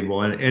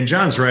unbelievable. And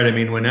John's right. I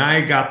mean, when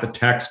I got the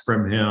text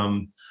from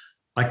him,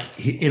 like,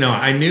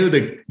 I knew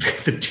that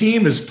the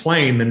team is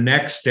playing the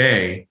next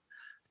day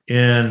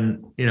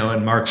in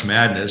March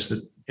Madness,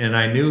 and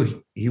I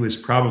knew he was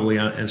probably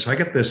on. And so I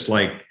get this,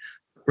 like,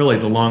 really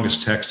the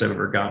longest text I've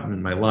ever gotten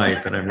in my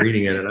life. And I'm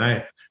reading it and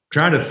I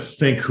try to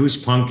think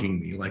who's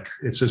punking me. Like,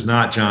 this is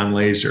not John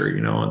Laser,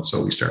 and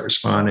so we start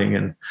responding.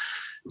 And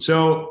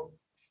so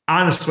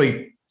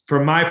honestly,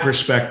 from my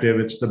perspective,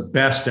 it's the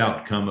best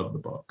outcome of the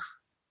book.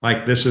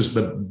 Like, this is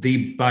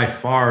the by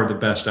far the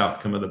best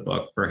outcome of the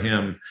book for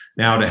him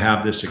now to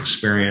have this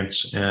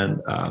experience.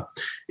 And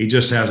he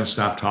just hasn't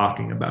stopped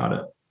talking about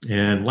it.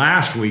 And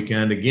last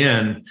weekend,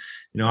 again,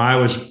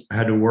 I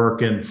had to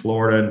work in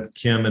Florida, and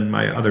Kim and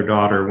my other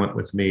daughter went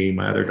with me.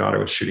 My other daughter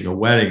was shooting a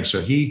wedding.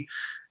 So he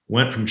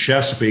went from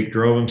Chesapeake,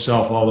 drove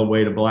himself all the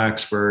way to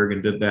Blacksburg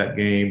and did that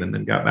game, and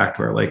then got back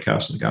to our lake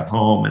house and got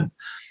home. And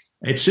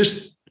it's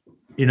just,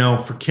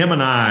 for Kim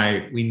and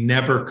I, we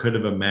never could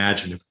have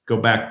imagined, if go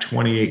back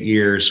 28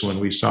 years when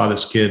we saw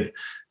this kid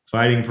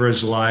fighting for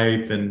his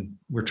life and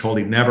we're told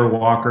he'd never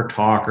walk or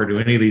talk or do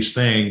any of these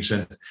things.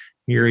 And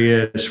here he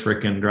is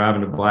freaking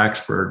driving to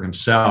Blacksburg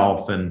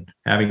himself and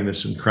having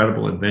this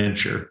incredible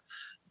adventure.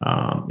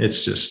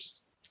 It's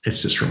just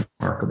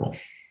remarkable.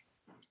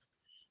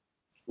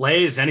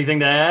 Lays, anything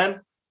to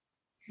add?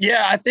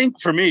 Yeah, I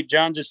think for me,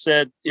 John just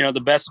said, the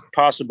best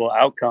possible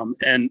outcome.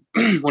 And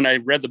when I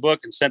read the book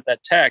and sent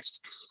that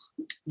text,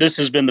 this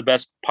has been the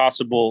best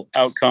possible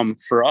outcome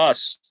for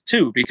us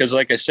too, because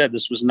like I said,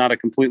 this was not a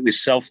completely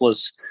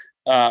selfless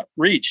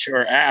reach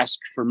or ask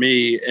for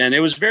me. And it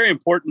was very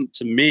important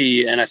to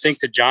me, and I think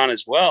to John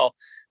as well,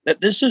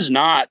 that this is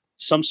not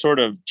some sort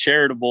of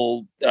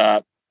charitable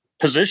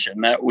position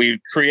that we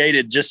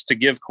created just to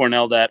give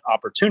Cornell that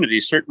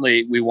opportunity.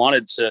 Certainly we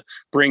wanted to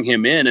bring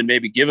him in and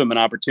maybe give him an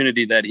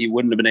opportunity that he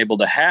wouldn't have been able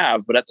to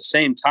have. But at the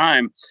same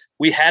time,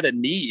 we had a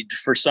need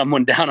for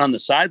someone down on the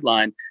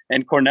sideline,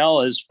 and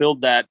Cornell has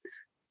filled that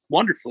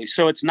wonderfully.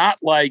 So it's not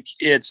like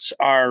it's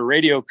our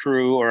radio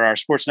crew or our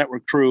sports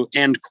network crew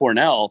and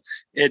Cornell.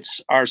 It's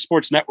our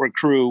sports network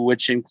crew,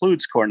 which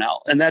includes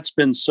Cornell. And that's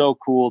been so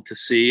cool to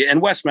see. And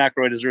Wes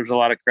McElroy deserves a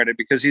lot of credit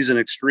because he's an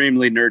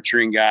extremely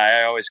nurturing guy.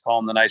 I always call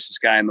him the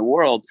nicest guy in the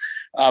world.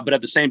 But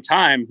at the same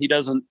time, he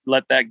doesn't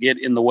let that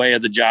get in the way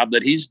of the job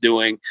that he's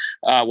doing,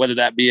 whether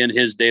that be in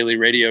his daily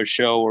radio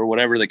show or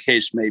whatever the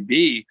case may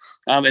be.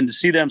 And to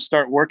see them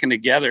start working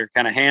together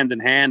kind of hand in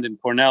hand, and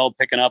Cornell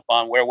picking up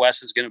on where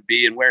Wes is going to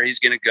be and where he's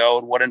going to go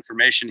and what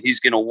information he's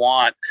going to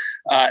want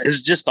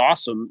is just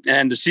awesome.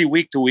 And to see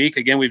week to week,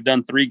 again, we've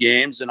done 3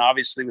 games, and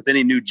obviously with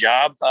any new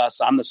job,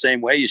 so I'm the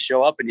same way. You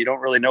show up and you don't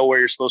really know where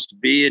you're supposed to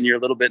be and you're a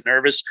little bit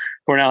nervous.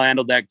 Cornell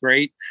handled that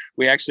great.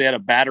 We actually had a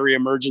battery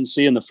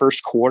emergency in the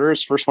first quarter.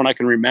 It's the first one I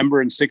can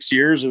remember in 6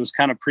 years. It was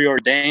kind of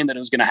preordained that it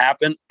was going to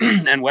happen.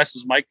 And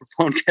Wes's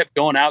microphone kept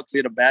going out because he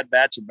had a bad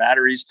batch of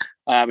batteries.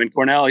 And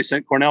he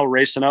sent Cornell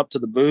racing up to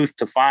the booth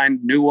to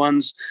find new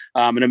ones,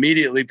 and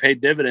immediately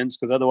paid dividends,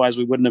 because otherwise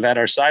we wouldn't have had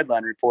our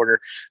sideline reporter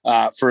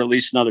for at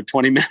least another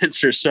 20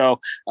 minutes or so.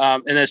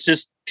 And it's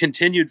just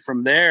continued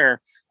from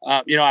there.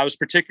 I was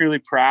particularly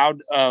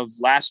proud of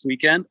last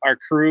weekend. Our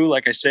crew,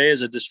 like I say,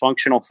 is a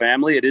dysfunctional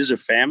family. It is a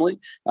family.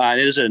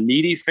 It is a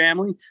needy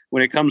family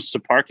when it comes to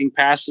parking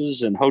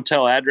passes and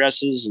hotel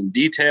addresses and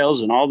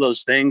details and all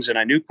those things. And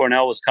I knew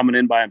Cornell was coming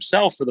in by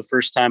himself for the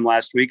first time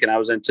last week, and I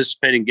was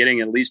anticipating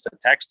getting at least a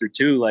text or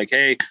two like,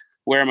 hey,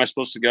 where am I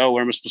supposed to go?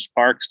 Where am I supposed to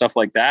park? Stuff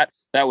like that.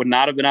 That would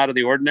not have been out of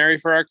the ordinary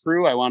for our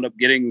crew. I wound up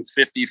getting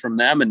 50 from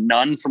them and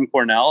none from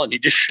Cornell. And he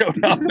just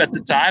showed up at the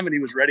time and he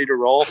was ready to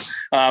roll.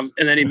 And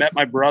then he met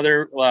my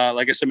brother.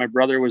 Like I said, my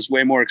brother was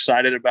way more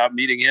excited about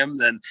meeting him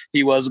than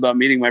he was about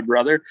meeting my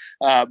brother.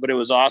 But it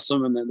was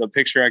awesome. And then the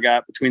picture I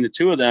got between the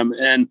two of them.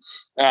 And,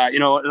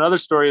 another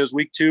story was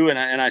week 2. And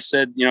I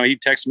said, he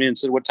texted me and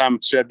said, what time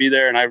should I be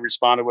there? And I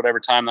responded,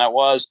 whatever time that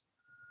was.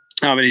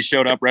 And he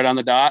showed up right on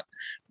the dot.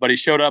 But he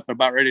showed up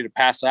about ready to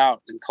pass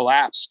out and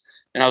collapse.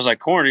 And I was like,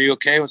 Corn, are you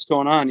okay? What's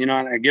going on? And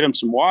I get him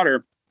some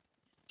water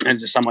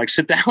and I'm like,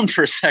 sit down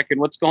for a second.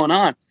 What's going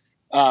on?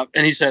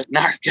 And he said,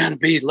 not going to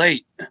be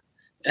late.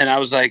 And I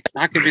was like,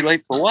 not going to be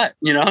late for what?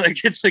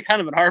 It's like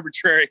kind of an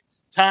arbitrary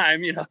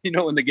time,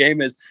 when the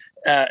game is.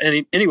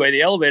 Anyway,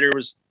 the elevator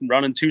was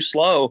running too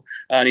slow,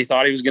 and he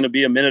thought he was going to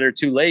be a minute or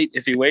 2 late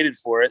if he waited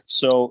for it.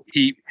 So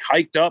he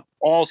hiked up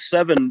all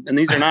 7, and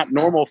these are not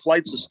normal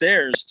flights of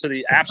stairs, to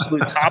the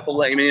absolute top of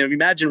if you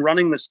imagine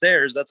running the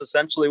stairs, that's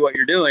essentially what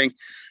you're doing,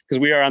 because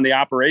we are on the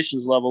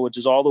operations level, which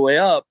is all the way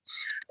up.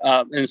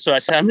 And so I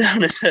sat him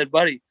down and said,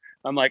 buddy,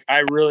 I'm like,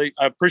 I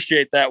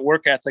appreciate that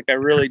work ethic. I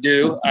really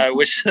do. I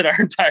wish that our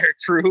entire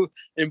crew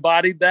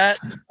embodied that.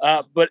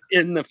 But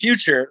in the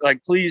future,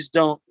 please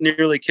don't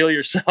nearly kill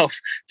yourself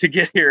to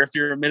get here. If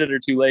you're a minute or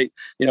 2 late,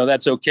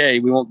 that's okay.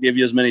 We won't give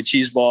you as many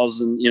cheese balls,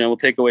 and, we'll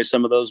take away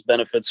some of those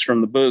benefits from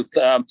the booth.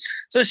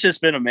 So it's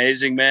just been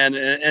amazing, man.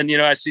 And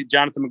I see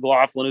Jonathan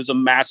McLaughlin, who's a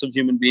massive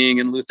human being,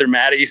 and Luther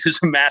Maddie, who's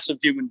a massive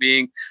human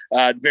being,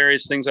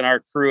 various things on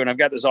our crew. And I've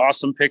got this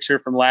awesome picture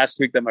from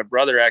last week that my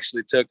brother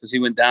actually took, because he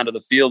went down to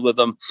the field with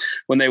them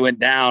when they went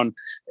down,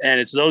 and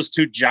it's those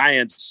 2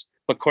 giants,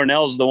 but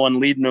Cornell's the one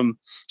leading them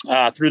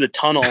through the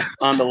tunnel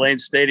on the Lane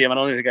Stadium. I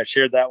don't think I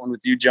shared that one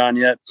with you, John,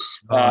 yet.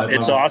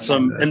 It's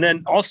awesome. And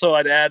then also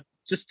I'd add,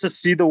 just to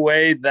see the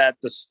way that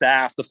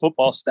the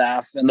football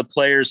staff and the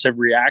players have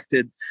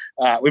reacted.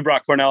 We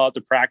brought Cornell out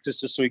to practice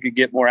just so he could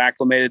get more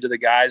acclimated to the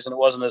guys, and it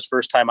wasn't his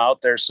first time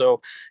out there,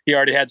 so he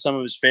already had some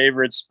of his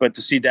favorites. But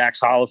to see Dax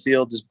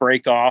Hollifield just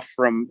break off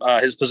from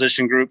his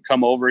position group,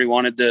 come over, he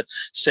wanted to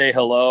say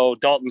hello.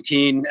 Dalton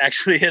Keene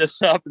actually hit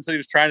us up and said he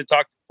was trying to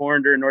talk to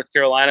Corn during North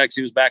Carolina because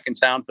he was back in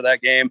town for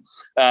that game,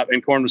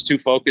 and Corn was too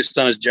focused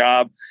on his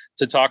job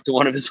to talk to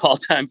one of his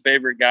all-time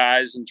favorite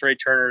guys. And Trey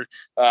Turner,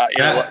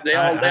 they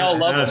all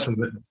love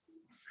him.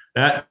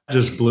 That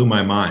just blew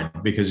my mind,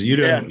 because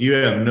you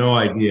have no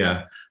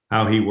idea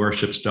how he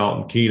worships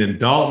Dalton Keene. And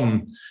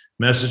Dalton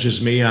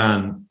messages me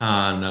on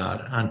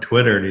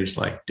Twitter, and he's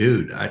like,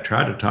 dude, I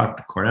tried to talk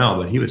to Cornell,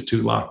 but he was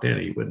too locked in.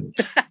 He wouldn't.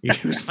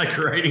 He was like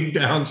writing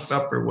down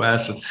stuff for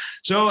Wes. And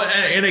so,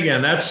 and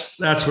again, that's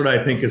what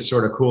I think is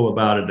sort of cool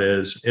about it.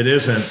 It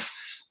isn't.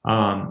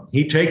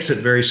 He takes it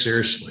very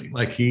seriously.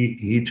 Like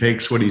he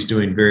takes what he's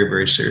doing very,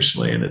 very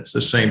seriously. And it's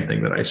the same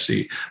thing that I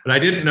see. But I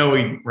didn't know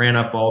he ran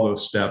up all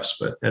those steps,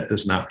 but that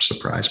does not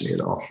surprise me at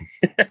all.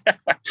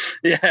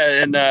 Yeah.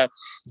 And,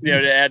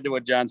 to add to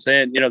what John's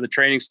saying, the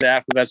training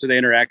staff, because that's who they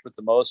interact with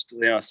the most.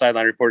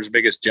 Sideline reporter's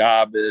biggest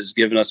job is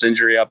giving us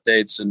injury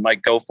updates. And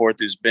Mike Goforth,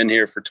 who's been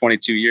here for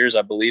 22 years,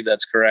 I believe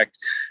that's correct,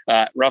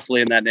 roughly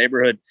in that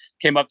neighborhood,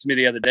 came up to me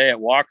the other day at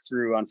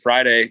walkthrough on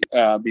Friday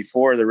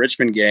before the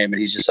Richmond game.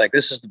 And he's just like,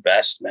 this is the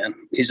best, man.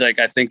 He's like,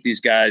 I think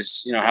these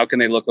guys, how can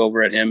they look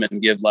over at him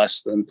and give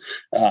less than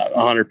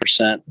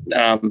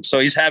 100%? So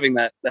he's having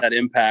that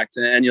impact.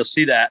 And you'll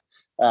see that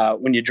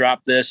when you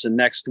drop this, and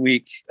next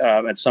week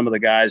at some of the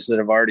guys that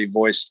have already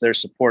voiced their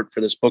support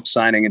for this book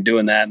signing and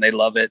doing that, and they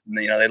love it, and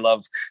they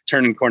love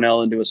turning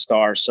Cornell into a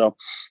star. So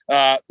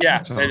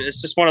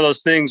it's just one of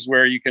those things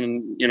where you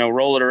can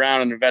roll it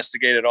around and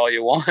investigate it all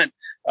you want,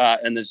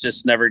 and there's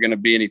just never going to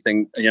be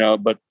anything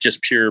but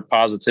just pure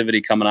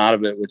positivity coming out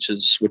of it, which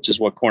is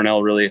what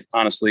Cornell really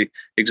honestly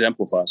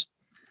exemplifies.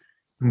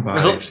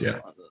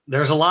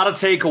 there's a lot of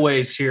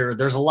takeaways here.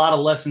 There's a lot of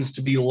lessons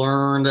to be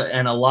learned,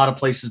 and a lot of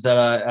places that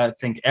I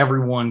think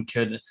everyone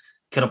could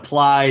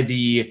apply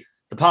the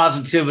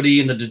positivity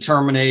and the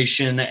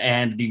determination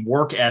and the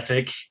work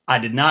ethic. I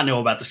did not know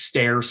about the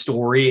stair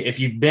story. If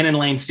you've been in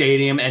Lane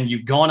Stadium and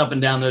you've gone up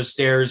and down those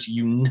stairs,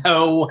 you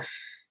know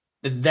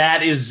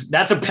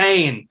that's a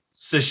pain.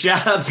 So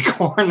shout out to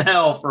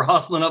Cornell for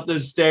hustling up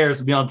those stairs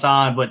to be on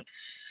time. But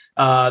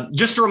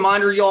just a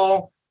reminder,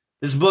 y'all,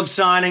 this book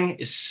signing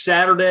is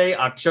Saturday,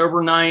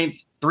 October 9th,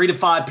 3 to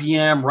 5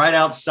 p.m., right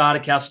outside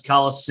of Castle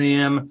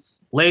Coliseum.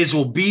 Lays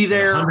will be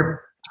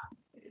there.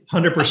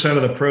 100%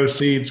 of the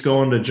proceeds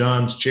going to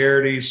John's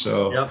charity.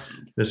 So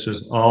This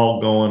is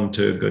all going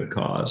to a good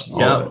cause.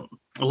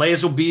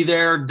 Lays will be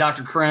there.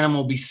 Dr. Cranham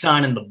will be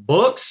signing the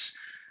books.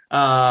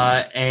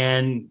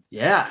 And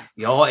yeah,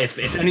 y'all,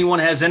 if anyone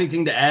has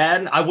anything to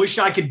add, I wish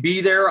I could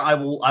be there. I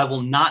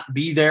will not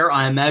be there.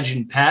 I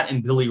imagine Pat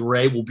and Billy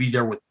Ray will be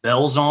there with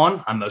bells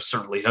on. I most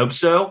certainly hope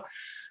so.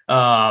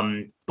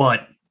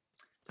 But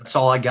that's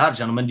all I got,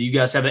 gentlemen. Do you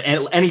guys have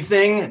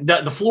anything?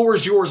 The floor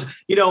is yours.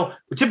 You know,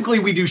 typically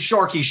we do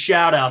Sharky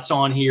shout outs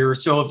on here.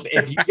 So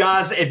if you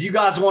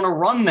guys want to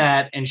run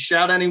that and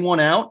shout anyone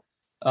out,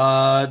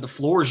 the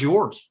floor is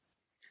yours.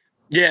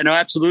 Yeah, no,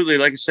 absolutely.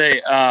 Like I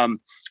say,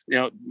 you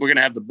know, we're going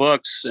to have the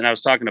books, and I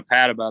was talking to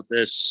Pat about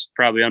this,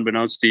 probably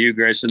unbeknownst to you,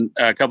 Grayson,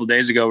 a couple of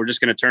days ago. We're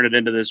just going to turn it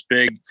into this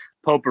big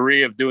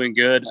potpourri of doing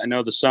good. I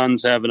know the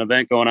Suns have an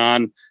event going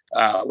on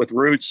with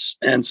Roots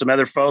and some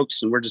other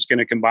folks, and we're just going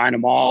to combine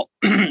them all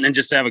and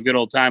just have a good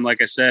old time.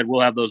 Like I said,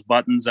 we'll have those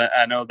buttons.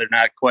 I know they're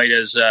not quite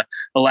as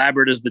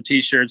elaborate as the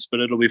T-shirts, but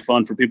it'll be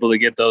fun for people to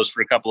get those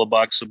for a couple of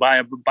bucks. So buy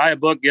a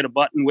book, get a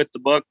button with the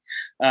book,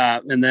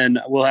 and then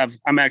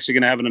I'm actually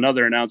going to have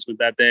another announcement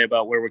that day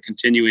about where we're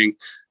continuing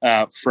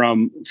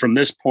from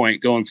this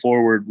point going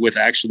forward with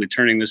actually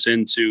turning this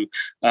into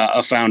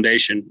a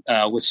foundation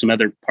with some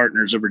other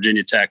partners of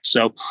Virginia Tech.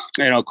 So,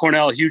 you know,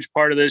 Cornell, a huge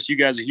part of this. You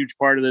guys, a huge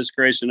part of this,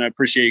 Grayson. I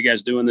appreciate you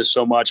guys doing this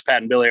so much.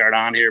 Pat and Billy aren't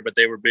on here, but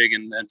they were big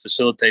in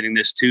facilitating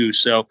this too.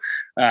 So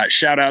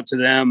shout out to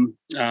them.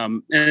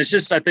 And it's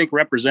just, I think,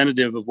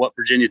 representative of what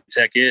Virginia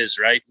Tech is,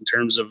 right? In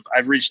terms of,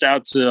 I've reached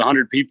out to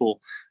 100 people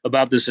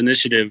about this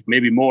initiative,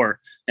 maybe more,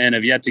 and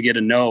have yet to get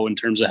a no in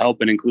terms of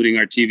helping, including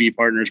our TV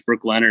partners,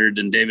 Brooke Leonard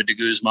and David de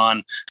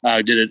Guzman,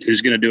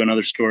 who's going to do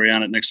another story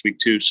on it next week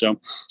too. So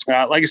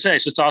like I say,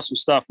 it's just awesome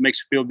stuff. It makes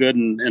you feel good,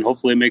 and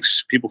hopefully it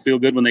makes people feel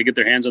good when they get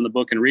their hands on the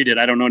book and read it.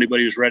 I don't know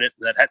anybody who's read it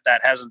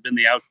that hasn't been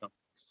the outcome.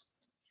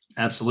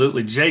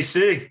 Absolutely.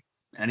 JC,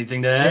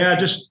 anything to add? Yeah,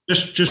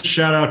 just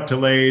shout out to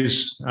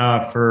Lays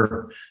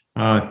for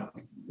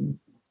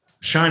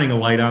shining a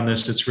light on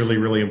this. It's really,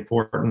 really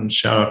important.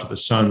 Shout out to the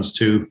Suns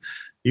too.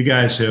 You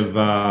guys have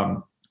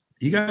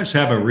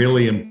a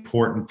really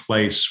important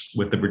place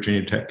with the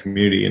Virginia Tech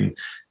community and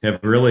have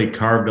really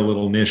carved a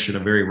little niche in a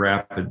very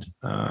rapid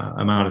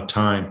amount of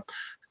time.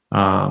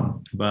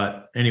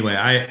 But anyway,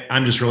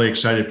 I'm just really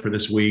excited for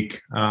this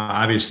week.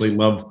 Obviously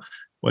love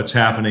what's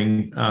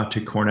happening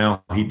to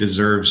Cornell. He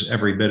deserves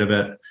every bit of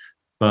it.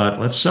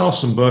 But let's sell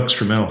some books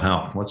for mental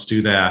health. Let's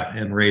do that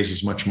and raise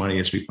as much money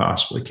as we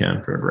possibly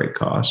can for a great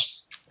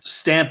cause.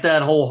 Stamp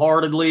that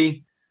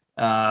wholeheartedly.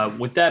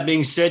 With that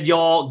being said,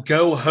 y'all,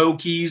 go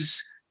Hokies.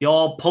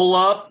 Y'all pull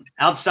up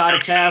outside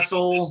of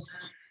Castle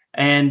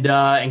and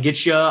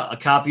get you a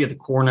copy of The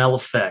Cornell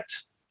Effect.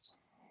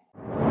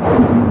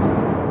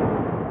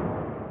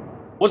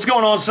 What's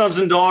going on, sons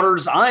and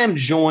daughters? I am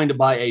joined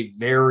by a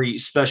very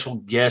special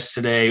guest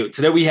today.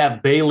 Today we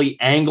have Bailey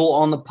Angle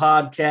on the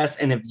podcast,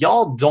 and if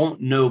y'all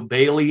don't know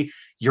Bailey,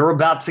 you're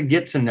about to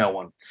get to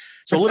know him.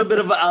 So a little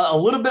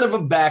bit of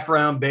a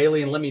background,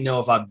 Bailey, and let me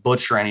know if I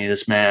butcher any of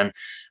this, man.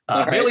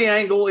 Right. Bailey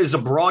Angle is a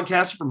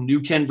broadcaster from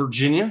New Kent,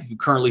 Virginia, who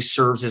currently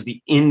serves as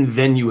the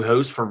in-venue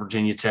host for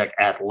Virginia Tech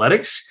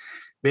Athletics.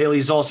 Bailey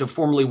has also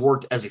formerly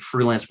worked as a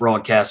freelance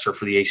broadcaster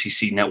for the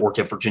ACC network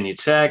at Virginia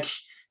Tech,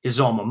 his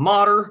alma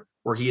mater,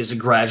 where he is a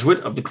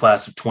graduate of the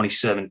class of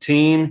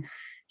 2017.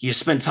 He has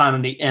spent time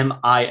in the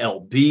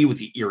MILB with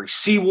the Erie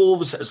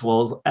Seawolves, as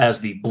well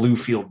as the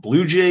Bluefield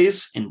Blue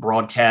Jays in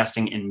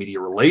broadcasting and media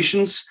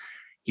relations.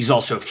 He's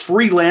also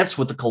freelance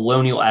with the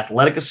Colonial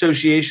Athletic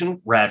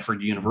Association,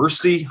 Radford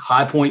University,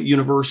 High Point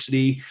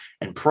University,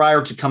 and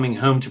prior to coming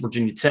home to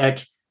Virginia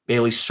Tech,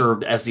 Bailey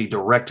served as the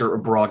director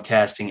of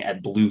broadcasting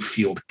at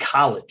Bluefield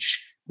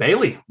College.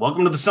 Bailey,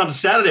 welcome to the Sons of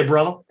Saturday,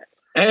 brother.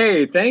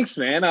 Hey, thanks,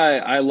 man.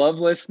 I love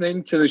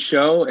listening to the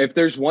show. If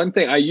there's one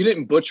thing, you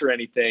didn't butcher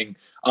anything.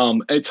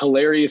 It's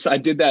hilarious. I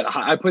did that.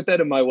 I put that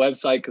in my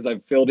website because I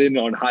filled in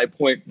on High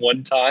Point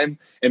one time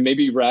and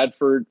maybe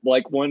Radford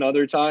like one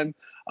other time.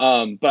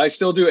 But I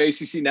still do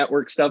ACC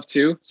network stuff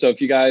too. So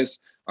if you guys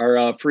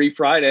are free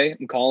Friday,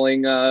 I'm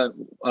calling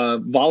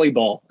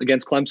volleyball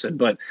against Clemson.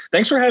 But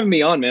thanks for having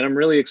me on, man. I'm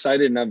really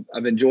excited, and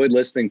I've enjoyed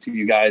listening to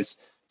you guys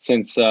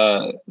since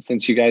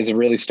you guys have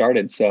really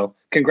started. So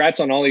congrats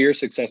on all of your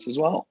success as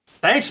well.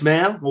 Thanks,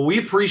 man. Well, we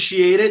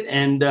appreciate it.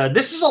 And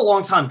this is a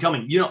long time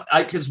coming,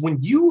 because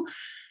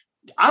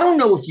I don't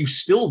know if you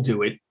still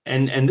do it,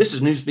 and this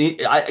is news to me,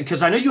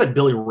 because I know you had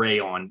Billy Ray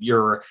on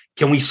your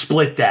Can We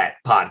Split That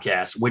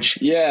podcast, which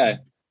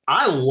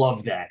I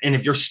love that. And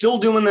if you're still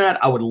doing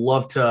that, I would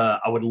love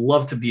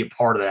to be a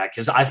part of that,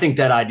 because I think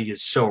that idea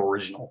is so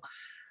original.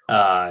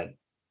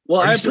 Well,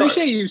 I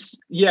appreciate you.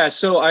 Yeah.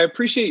 So I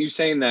appreciate you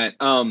saying that.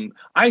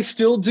 I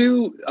still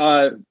do.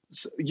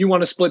 You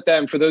want to split that.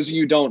 And for those of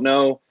you who don't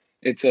know,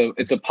 it's a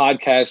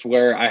podcast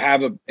where I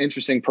have an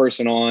interesting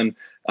person on.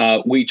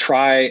 We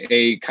try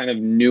a kind of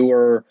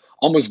newer,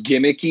 almost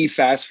gimmicky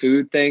fast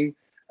food thing.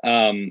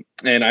 And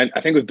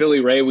I think with Billy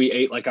Ray, we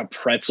ate like a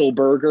pretzel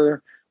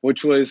burger,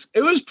 which was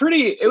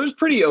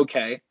pretty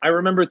okay. I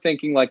remember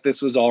thinking like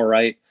this was all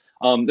right.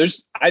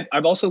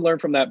 I've also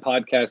learned from that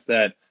podcast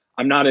that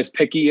I'm not as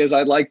picky as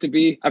I'd like to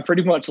be. I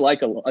pretty much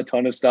like a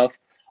ton of stuff.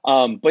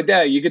 But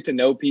yeah, you get to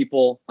know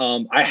people.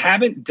 I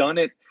haven't done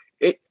it.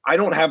 I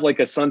don't have like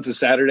a Sons of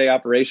Saturday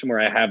operation where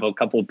I have a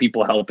couple of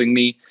people helping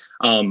me.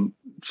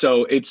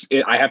 So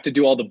I have to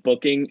do all the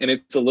booking, and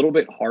it's a little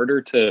bit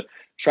harder to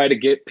try to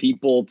get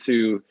people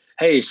to,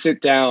 hey,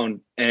 sit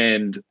down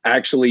and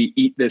actually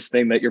eat this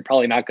thing that you're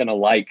probably not going to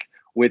like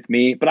with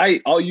me. But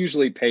I'll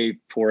usually pay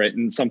for it.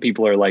 And some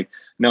people are like,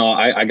 no,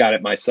 I got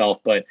it myself.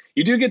 But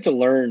you do get to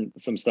learn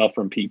some stuff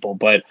from people.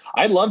 But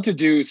I'd love to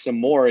do some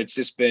more. It's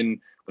just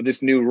been with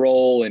this new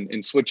role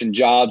and switching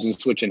jobs and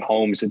switching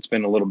homes, it's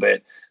been a little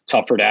bit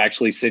tougher to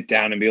actually sit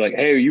down and be like,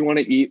 hey, you want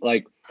to eat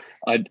like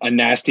a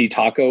nasty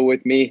taco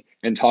with me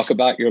and talk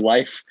about your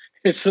life?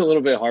 It's a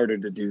little bit harder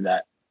to do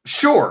that.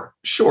 Sure.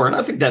 And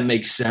I think that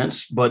makes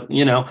sense, but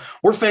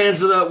we're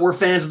fans of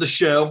the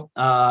show.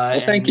 Well,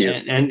 thank you.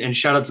 And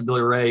shout out to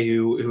Billy Ray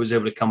who was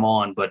able to come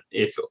on. But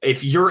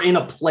if you're in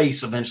a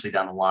place eventually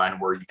down the line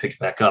where you pick it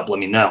back up, let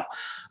me know.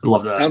 I'd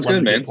love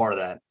to be a part of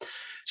that.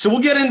 So we'll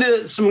get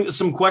into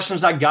some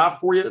questions I got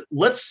for you.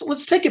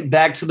 Let's take it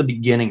back to the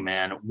beginning,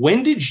 man.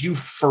 When did you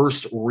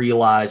first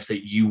realize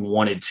that you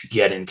wanted to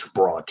get into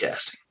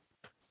broadcasting?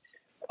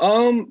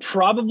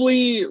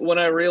 Probably when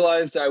I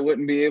realized I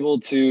wouldn't be able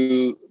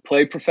to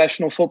play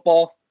professional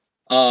football.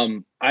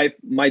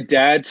 My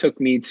dad took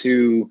me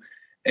to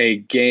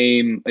a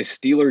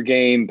Steeler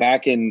game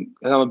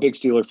I'm a big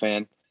Steeler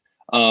fan,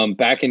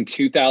 back in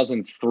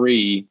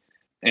 2003,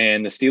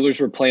 and the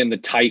Steelers were playing the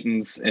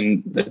Titans,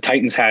 and the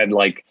Titans had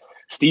like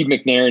Steve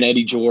McNair and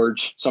Eddie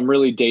George. So I'm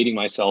really dating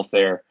myself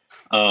there.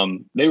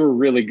 They were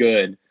really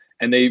good,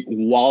 and they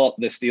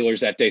walloped the Steelers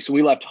that day. So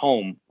we left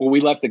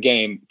the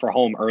game for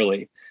home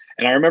early.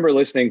 And I remember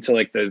listening to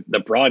like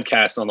the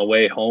broadcast on the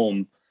way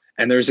home,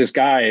 and there's this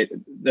guy,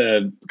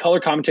 the color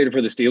commentator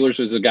for the Steelers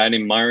was a guy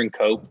named Myron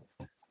Cope.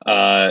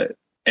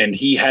 And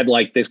he had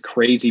like this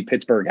crazy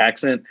Pittsburgh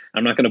accent.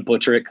 I'm not going to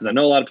butcher it because I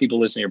know a lot of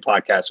people listen to your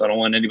podcast, so I don't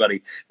want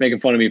anybody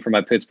making fun of me for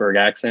my Pittsburgh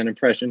accent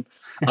impression.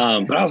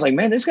 But I was like,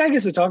 man, this guy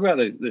gets to talk about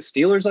the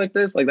Steelers like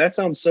this. Like, that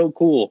sounds so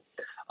cool.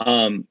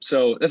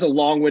 So that's a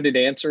long-winded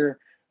answer.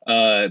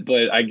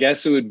 But I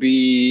guess it would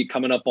be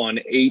coming up on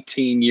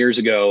 18 years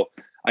ago.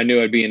 I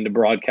knew I'd be into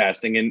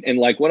broadcasting, and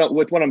like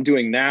with what I'm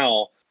doing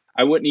now,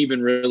 I wouldn't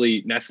even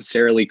really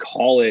necessarily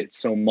call it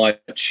so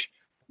much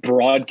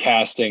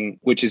broadcasting,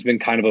 which has been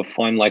kind of a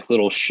fun, like,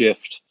 little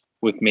shift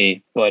with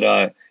me.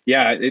 But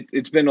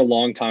it's been a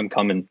long time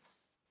coming.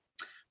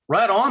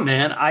 Right on,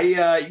 man.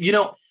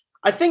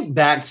 I think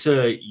back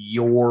to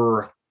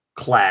your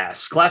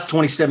class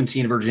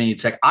 2017 Virginia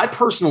Tech. I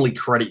personally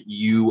credit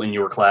you and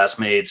your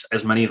classmates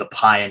as many of the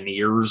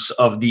pioneers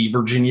of the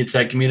Virginia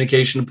Tech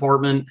communication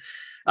department.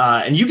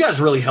 And you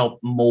guys really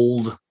helped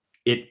mold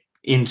it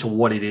into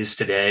what it is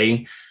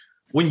today.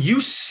 When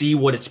you see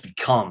what it's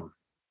become,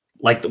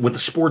 like with the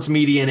sports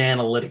media and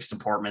analytics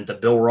department, that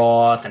Bill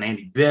Roth and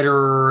Andy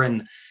Bitter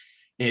and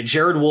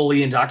Jared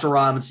Woolley and Dr.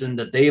 Robinson,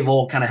 that they've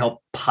all kind of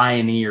helped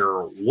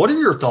pioneer. What are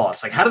your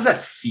thoughts? Like, how does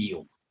that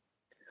feel?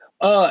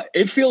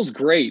 It feels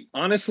great.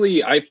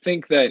 Honestly, I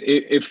think that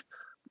if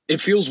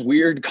it feels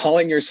weird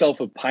calling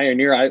yourself a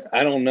pioneer,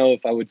 I don't know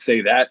if I would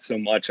say that so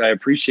much. I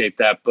appreciate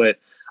that, but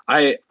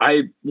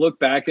I look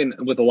back and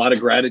with a lot of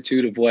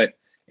gratitude of what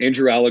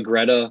Andrew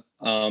Allegretta,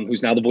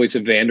 who's now the voice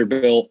of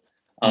Vanderbilt,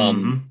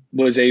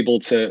 was able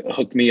to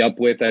hook me up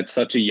with at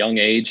such a young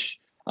age.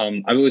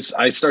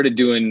 I started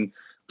doing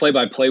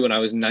play-by-play when I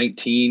was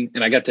 19,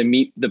 and I got to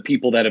meet the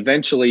people that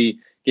eventually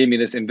gave me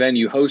this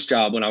in-venue host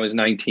job when I was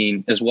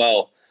 19 as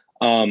well.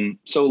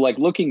 So like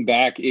looking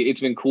back, it's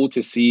been cool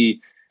to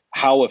see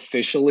how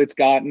official it's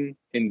gotten,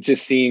 and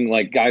just seeing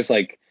like guys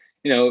like,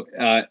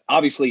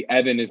 obviously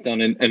Evan has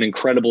done an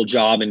incredible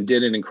job and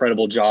did an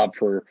incredible job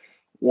for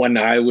when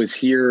I was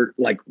here.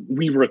 Like,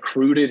 we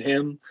recruited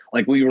him,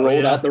 like we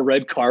rolled out the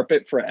red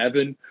carpet for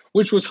Evan,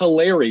 which was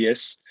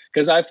hilarious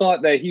because I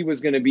thought that he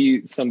was going to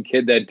be some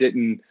kid that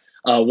didn't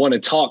want to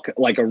talk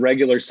like a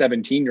regular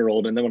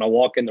 17-year-old. And then when I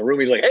walk in the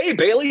room, he's like, "Hey,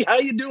 Bailey, how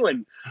you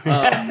doing?"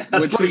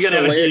 That's pretty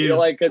good.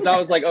 Like, because I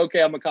was like,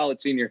 okay, I'm a college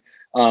senior.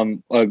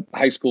 A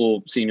high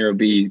school senior would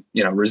be,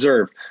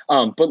 reserved.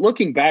 But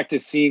looking back to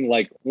seeing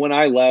like when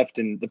I left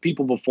and the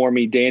people before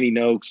me, Danny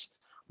Noakes,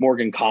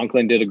 Morgan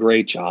Conklin did a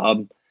great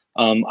job.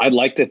 I'd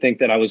like to think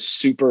that I was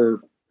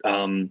super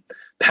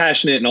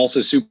passionate and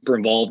also super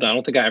involved. I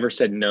don't think I ever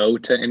said no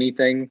to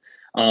anything.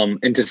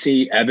 And to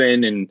see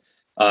Evan and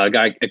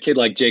a kid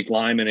like Jake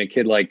Lyman, a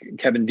kid like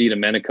Kevin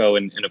DiDomenico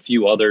and a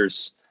few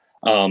others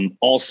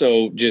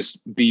also just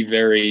be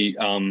very,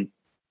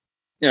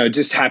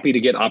 just happy to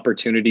get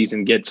opportunities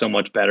and get so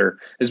much better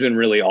has been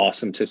really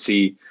awesome to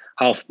see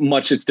how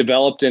much it's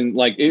developed. And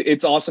like,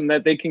 it's awesome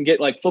that they can get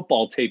like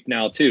football tape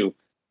now too,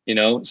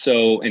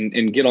 so,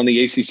 and get on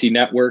the ACC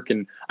network.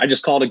 And I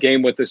just called a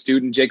game with a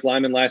student, Jake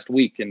Lyman, last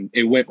week, and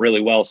it went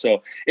really well.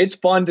 So it's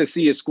fun to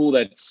see a school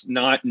that's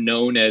not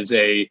known as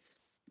at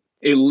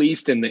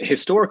least in the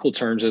historical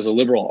terms, as a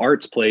liberal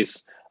arts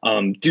place,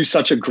 do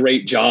such a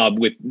great job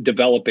with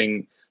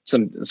developing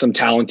some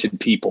talented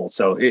people.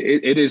 So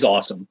it is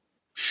awesome.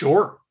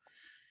 Sure.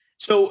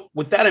 So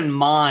with that in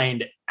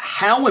mind,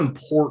 how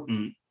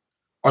important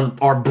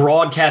are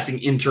broadcasting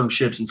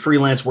internships and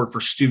freelance work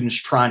for students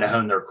trying to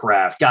hone their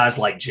craft? Guys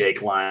like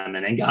Jake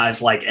Lyman and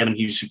guys like Evan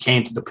Hughes who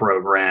came to the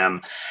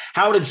program.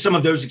 How did some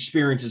of those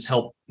experiences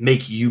help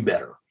make you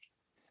better?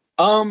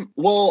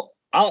 Well,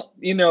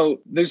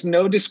 there's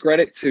no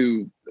discredit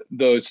to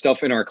the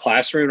stuff in our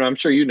classroom. I'm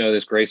sure you know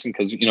this, Grayson,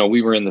 because,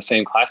 we were in the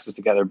same classes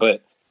together,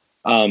 but,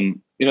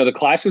 the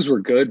classes were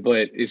good.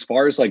 But as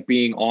far as like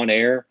being on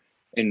air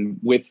and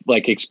with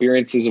like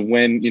experiences of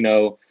when,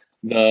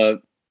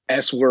 the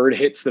S word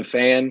hits the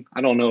fan,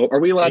 I don't know. Are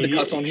we allowed to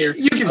cuss on here?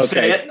 You can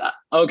say it.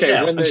 Okay.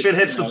 Yeah, when the shit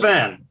hits the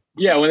fan.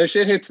 Yeah. When the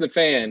shit hits the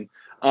fan,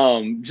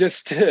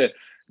 just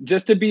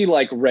to be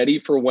like ready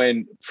for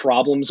when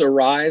problems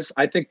arise.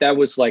 I think that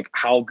was like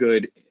how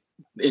good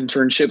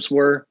internships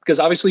were, because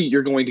obviously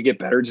you're going to get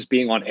better just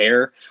being on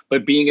air,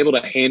 but being able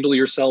to handle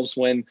yourselves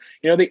when,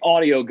 the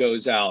audio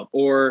goes out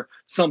or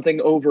something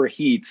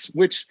overheats,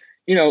 which,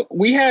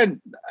 we had,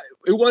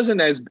 it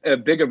wasn't as a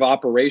big of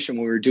operation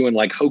when we were doing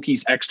like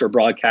Hokies extra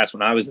broadcast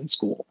when I was in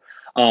school.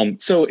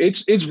 So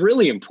it's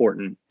really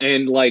important.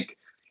 And like,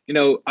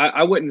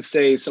 I wouldn't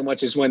say so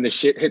much as when the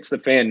shit hits the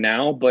fan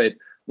now, but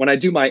when I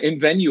do my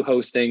in-venue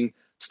hosting,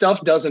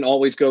 stuff doesn't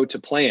always go to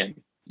plan,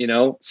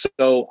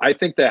 So I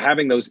think that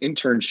having those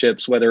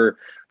internships, whether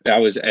I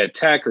was at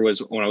Tech or was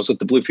when I was with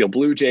the Bluefield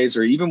Blue Jays,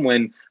 or even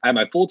when I had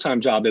my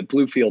full-time job at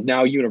Bluefield,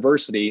 now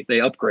University, they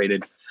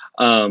upgraded,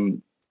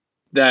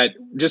 that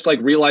just like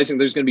realizing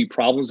there's going to be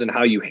problems in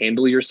how you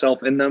handle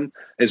yourself in them,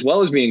 as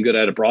well as being good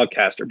at a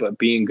broadcaster, but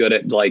being good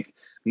at like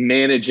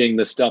managing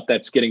the stuff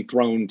that's getting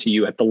thrown to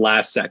you at the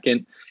last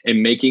second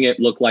and making it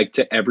look like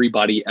to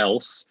everybody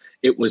else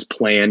it was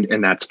planned,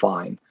 and that's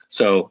fine.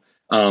 So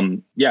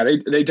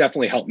they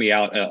definitely helped me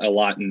out a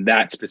lot in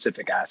that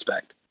specific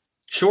aspect.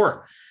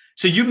 Sure.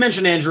 So you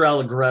mentioned Andrew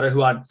Allegretta,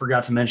 who I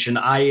forgot to mention.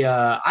 I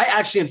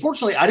actually,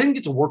 unfortunately, I didn't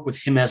get to work with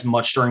him as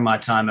much during my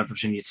time at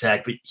Virginia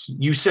Tech, but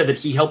you said that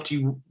he helped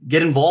you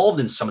get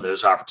involved in some of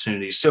those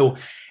opportunities. So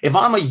if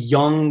I'm a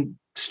young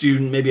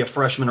student, maybe a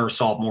freshman or a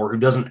sophomore who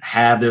doesn't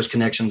have those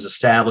connections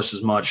established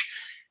as much,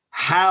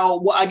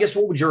 what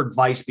would your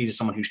advice be to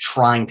someone who's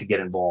trying to get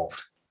involved?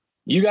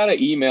 You got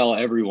to email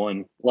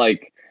everyone.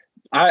 Like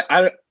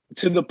I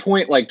to the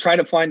point, like try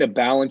to find a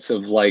balance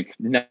of like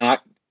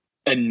not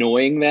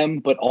annoying them,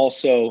 but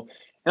also,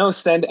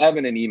 send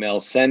Evan an email,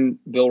 send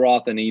Bill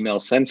Roth an email,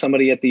 send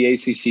somebody at the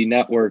ACC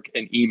network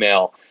an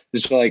email.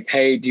 Just like,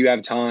 hey, do you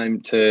have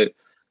time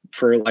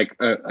for like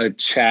a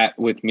chat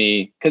with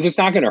me? Because it's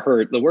not going to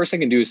hurt. The worst I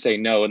can do is say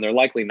no, and they're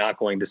likely not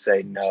going to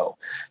say no.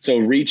 So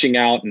reaching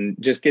out and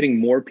just getting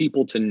more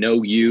people to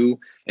know you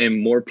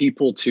and more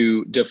people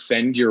to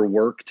defend your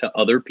work to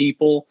other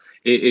people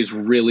is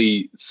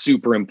really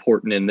super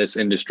important in this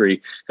industry,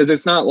 because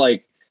it's not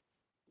like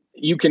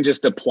you can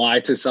just apply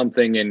to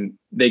something and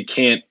they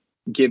can't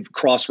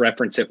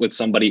cross-reference it with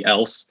somebody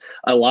else.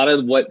 A lot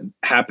of what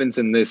happens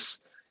in this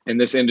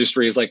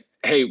industry is like,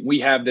 hey, we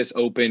have this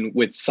open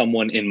with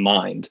someone in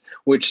mind,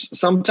 which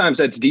sometimes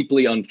that's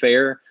deeply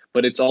unfair,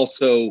 but it's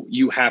also,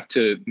 you have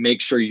to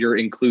make sure you're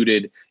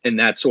included in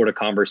that sort of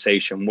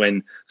conversation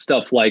when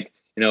stuff like,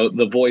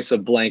 the voice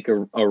of blank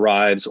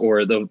arrives,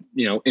 or the,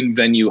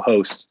 in-venue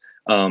host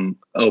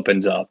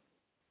opens up.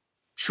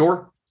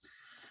 Sure.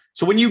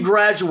 So when you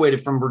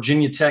graduated from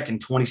Virginia Tech in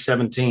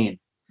 2017,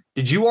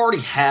 did you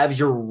already have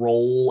your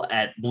role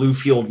at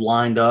Bluefield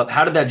lined up?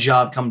 How did that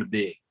job come to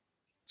be?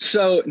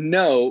 So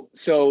no.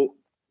 So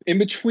in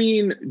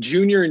between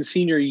junior and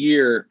senior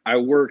year, I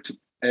worked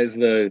as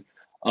the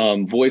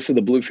voice of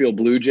the Bluefield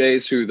Blue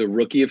Jays, who the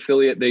rookie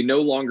affiliate. They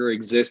no longer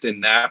exist in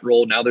that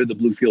role. Now they're the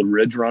Bluefield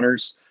Ridge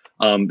Runners.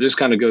 This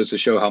kind of goes to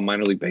show how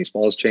minor league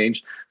baseball has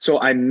changed.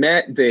 So I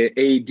met the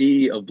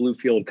AD of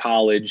Bluefield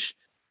College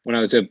when I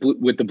was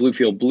with the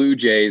Bluefield Blue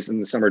Jays in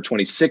the summer of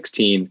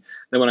 2016.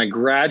 Then when I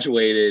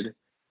graduated,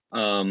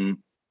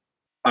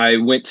 I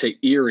went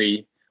to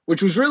Erie,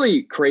 which was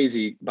really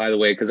crazy, by the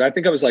way, because I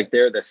think I was like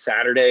there the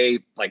Saturday,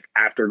 like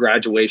after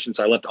graduation.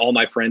 So I left all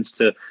my friends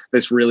to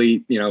this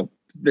really,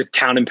 this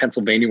town in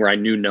Pennsylvania where I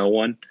knew no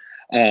one.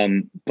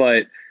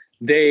 But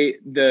the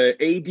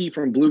AD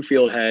from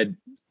Bluefield had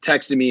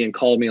texted me and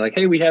called me like,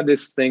 hey, we have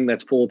this thing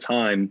that's full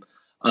time.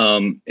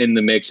 in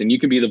the mix, and you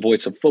can be the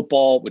voice of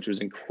football, which was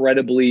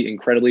incredibly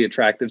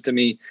attractive to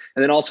me.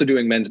 And then also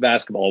doing men's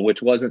basketball,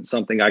 which wasn't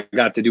something I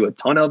got to do a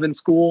ton of in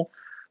school.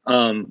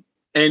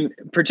 And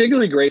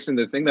particularly, Grayson,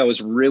 the thing that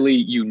was really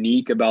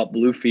unique about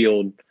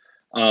Bluefield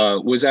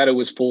was that it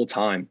was full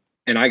time,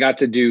 and I got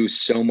to do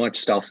so much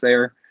stuff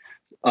there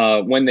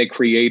when they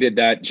created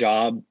that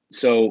job.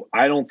 So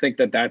I don't think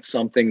that that's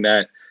something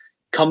that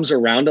comes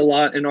around a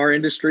lot in our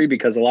industry,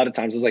 because a lot of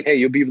times it's like, hey,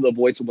 you'll be the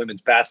voice of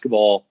women's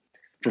basketball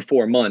for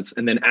 4 months,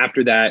 and then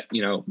after that,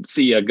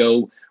 see ya,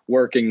 go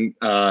working,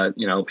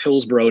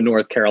 Hillsborough,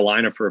 North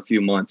Carolina for a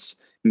few months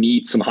and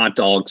eat some hot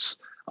dogs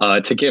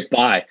to get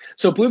by.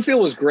 So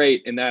Bluefield was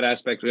great in that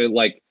aspect.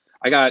 Like,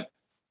 I got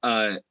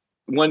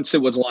once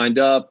it was lined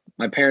up,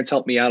 my parents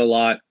helped me out a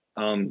lot,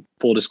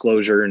 full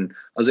disclosure, and I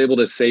was able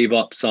to save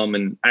up some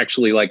and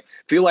actually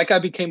feel like I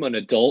became an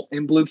adult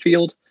in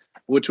Bluefield,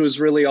 which was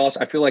really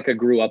awesome. I feel like I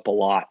grew up a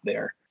lot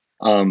there.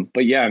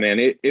 But yeah, man,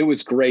 it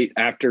was great.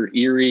 After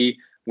Erie,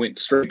 went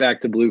straight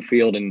back to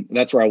Bluefield, and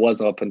that's where I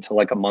was up until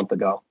a month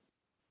ago.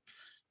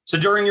 So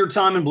during your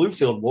time in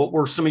Bluefield, what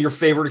were some of your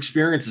favorite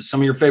experiences,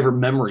 some of your favorite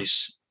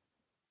memories?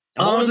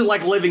 And what was it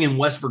like living in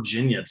West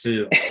Virginia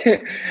too?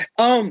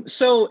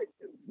 So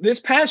this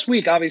past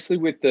week, obviously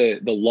with the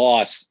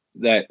loss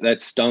that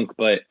stunk,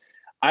 but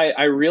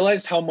I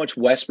realized how much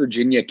West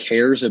Virginia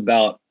cares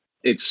about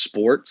its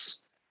sports.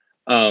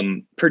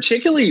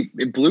 Particularly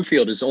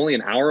Bluefield is only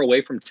an hour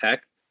away from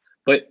Tech,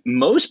 but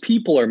most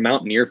people are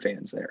Mountaineer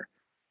fans there.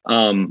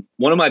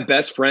 One of my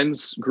best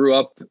friends grew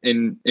up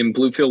in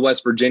Bluefield,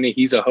 West Virginia.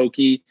 He's a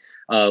Hokie,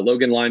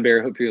 Logan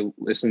Linebear. Hope you're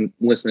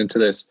listening to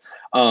this.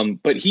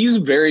 But he's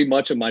very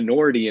much a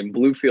minority in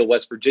Bluefield,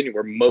 West Virginia,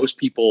 where most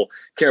people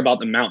care about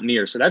the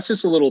Mountaineers. So that's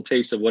just a little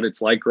taste of what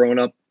it's like growing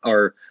up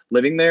or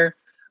living there.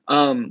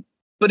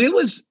 But it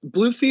was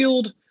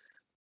Bluefield.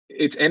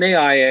 It's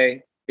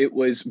NAIA. It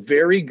was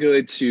very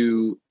good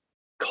to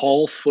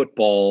call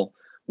football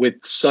with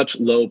such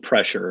low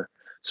pressure.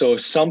 So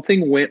if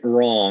something went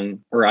wrong,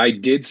 or I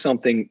did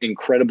something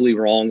incredibly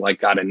wrong,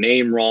 like got a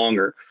name wrong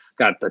or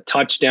got the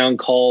touchdown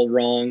call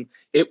wrong,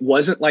 it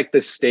wasn't like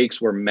the stakes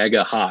were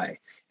mega high.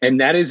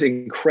 And that is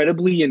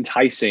incredibly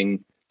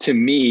enticing to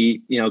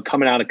me,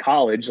 coming out of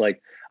college.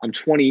 Like, I'm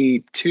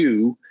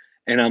 22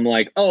 and I'm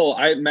like, oh,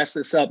 I messed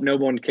this up. No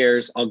one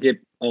cares. I'll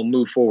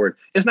move forward.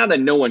 It's not that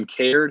no one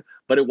cared,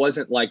 but it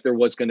wasn't like there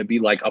was going to be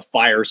a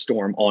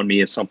firestorm on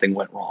me if something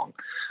went wrong.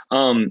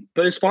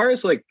 But as far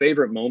as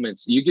favorite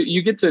moments,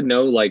 you get to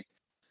know,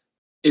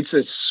 it's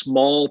a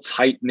small,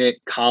 tight knit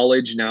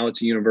college. Now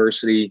it's a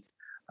university.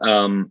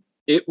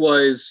 It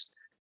was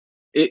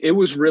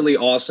really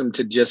awesome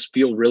to just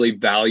feel really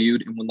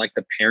valued. And when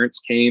the parents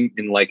came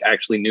and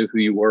actually knew who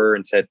you were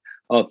and said,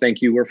 oh,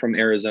 thank you, we're from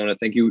Arizona.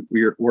 Thank you,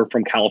 we're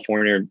from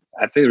California.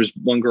 I think there was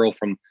one girl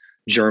from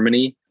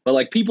Germany,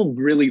 but people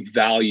really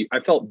I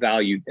felt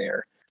valued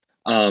there.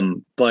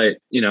 But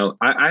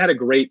I had a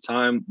great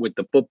time with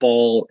the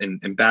football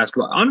and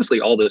basketball,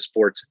 honestly, all the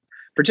sports,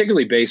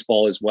 particularly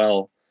baseball as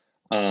well.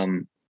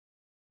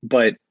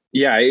 But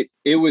yeah,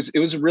 it was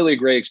a really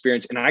great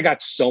experience, and I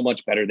got so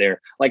much better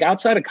there.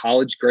 Outside of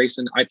college,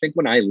 Grayson, I think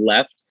when I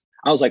left,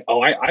 I was like,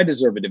 oh, I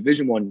deserve a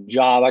Division I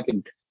job. I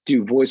could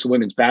do voice of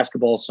women's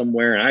basketball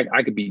somewhere, and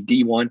I could be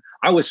D1.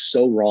 I was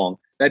so wrong.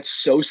 That's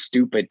so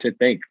stupid to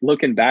think.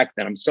 Looking back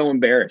then, I'm so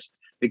embarrassed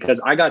because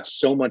I got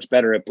so much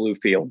better at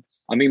Bluefield.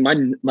 I mean,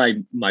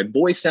 my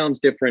voice sounds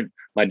different.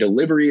 My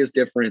delivery is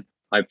different.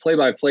 My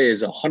play-by-play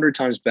is 100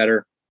 times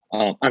better.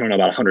 I don't know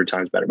about 100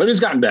 times better, but it's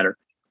gotten better.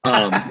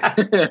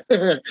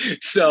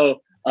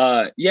 So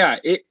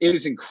it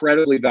is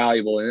incredibly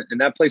valuable, and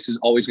that place is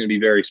always going to be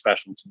very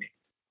special to me.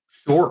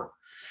 Sure.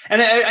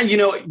 And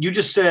you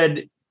just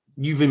said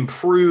you've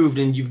improved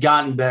and you've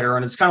gotten better,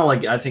 and it's kind of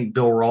like, I think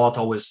Bill Roth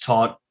always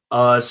taught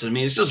us. I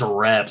mean, it's just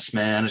reps,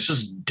 man. It's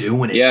just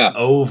doing it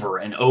over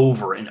and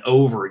over and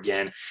over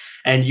again,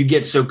 and you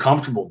get so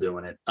comfortable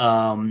doing it.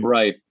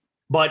 Right.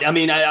 But I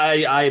mean,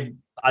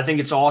 I think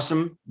it's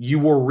awesome. You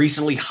were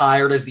recently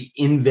hired as the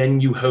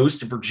in-venue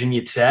host at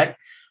Virginia Tech.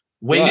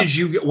 When did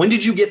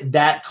you get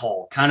that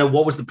call? Kind of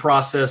what was the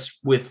process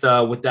with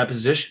that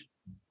position?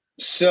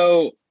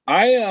 So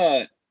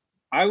I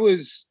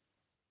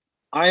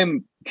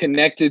am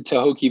connected to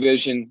Hokie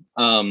Vision.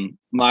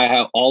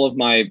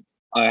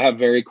 I have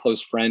very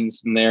close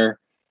friends in there.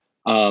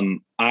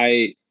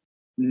 I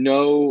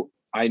know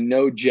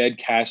Jed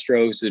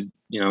Castro, who's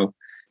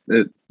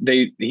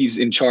he's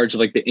in charge of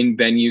the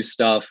in-venue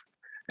stuff.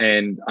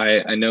 And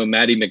I know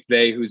Maddie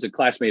McVeigh, who's a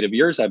classmate of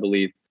yours, I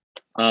believe.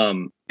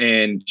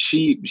 And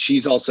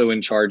she's also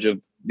in charge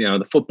of,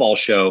 the football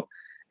show.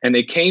 And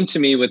they came to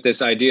me with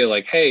this idea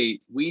hey,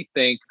 we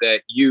think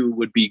that you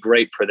would be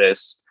great for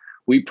this.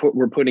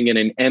 We're putting in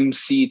an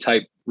MC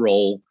type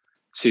role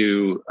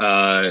to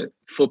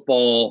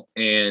football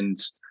and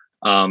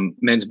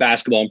men's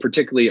basketball, and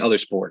particularly other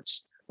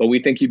sports. But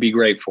we think you'd be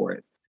great for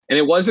it. And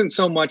it wasn't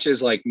so much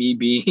as me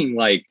being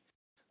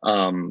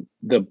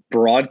the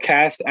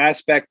broadcast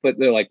aspect, but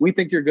they're we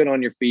think you're good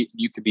on your feet.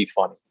 You could be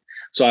funny.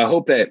 So I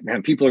hope that,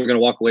 man, people are going to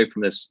walk away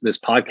from this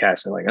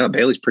podcast and like, oh,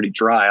 Bailey's pretty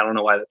dry. I don't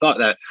know why they thought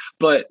that,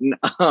 but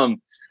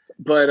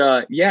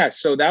yeah.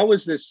 So that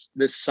was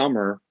this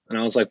summer, and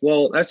I was like,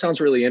 well, that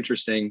sounds really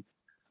interesting,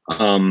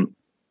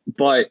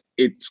 but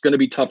it's going to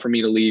be tough for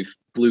me to leave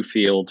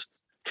Bluefield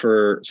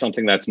for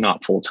something that's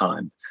not full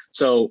time.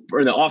 So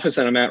for the office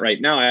that I'm at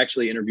right now, I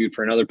actually interviewed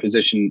for another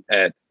position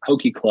at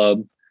Hokie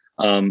Club.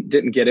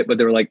 Didn't get it, but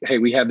they were like, hey,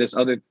 we have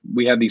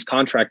these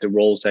contracted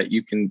roles that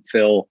you can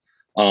fill,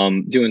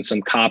 doing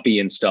some copy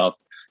and stuff.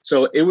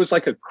 So it was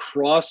like a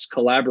cross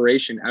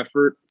collaboration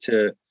effort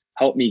to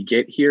help me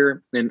get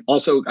here. And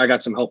also I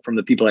got some help from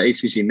the people at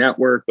ACC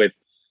Network with,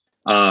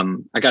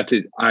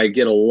 I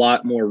get a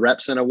lot more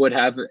reps than I would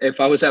have if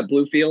I was at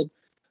Bluefield.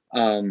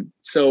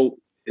 So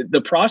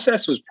the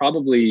process was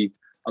probably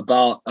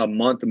about a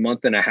month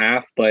and a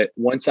half. But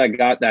once I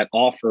got that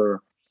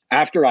offer,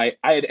 after I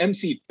had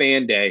emceed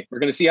Fan Day, we're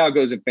going to see how it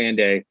goes at Fan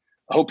Day.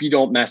 I hope you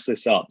don't mess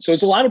this up. So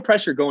it's a lot of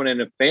pressure going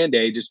into Fan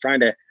Day, just trying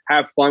to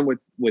have fun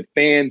with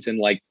fans and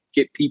like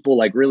get people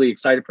like really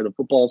excited for the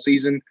football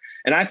season.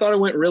 And I thought it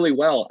went really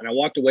well. And I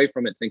walked away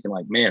from it thinking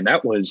like, man,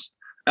 that was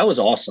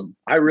awesome.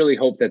 I really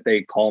hope that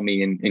they call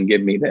me and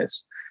give me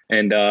this.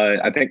 And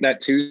I think that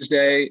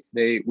Tuesday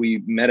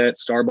we met at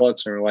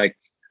Starbucks and were like,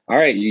 all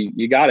right,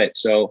 you got it.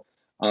 So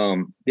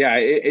yeah,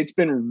 it's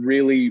been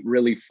really,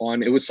 really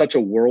fun. It was such a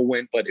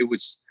whirlwind, but it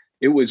was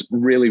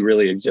really,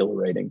 really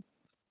exhilarating.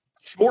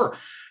 Sure.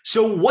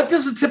 So what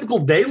does a typical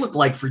day look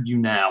like for you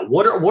now?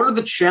 What are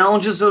the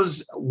challenges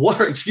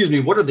what are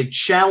the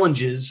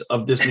challenges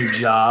of this new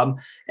job,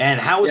 and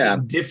how is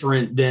it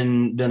different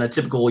than a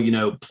typical,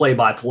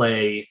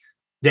 play-by-play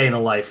day in the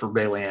life for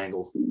Bailey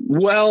Angle?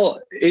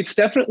 Well, it's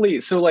definitely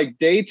so like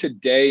day to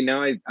day.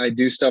 Now I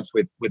do stuff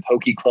with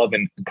Hokie Club,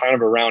 and kind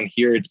of around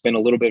here, it's been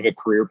a little bit of a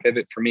career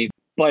pivot for me,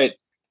 but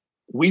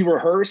we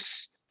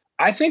rehearse.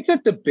 I think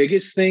that the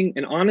biggest thing,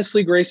 and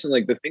honestly, Grayson,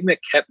 like the thing that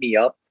kept me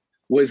up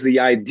was the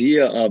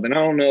idea of, and I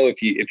don't know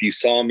if you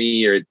saw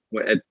me or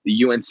at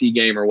the UNC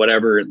game or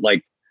whatever,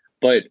 like,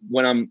 but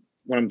when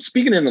I'm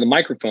speaking into the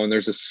microphone,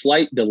 there's a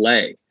slight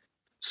delay.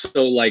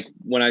 So like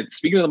when I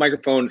speak into the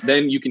microphone,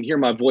 then you can hear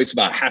my voice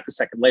about half a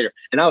second later.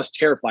 And I was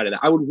terrified of that.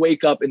 I would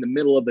wake up in the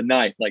middle of the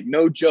night, like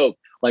no joke,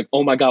 like,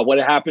 oh my God, what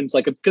happens?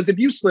 Like, because if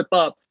you slip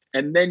up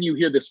and then you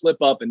hear the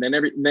slip up and then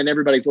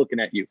everybody's looking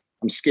at you,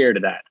 I'm scared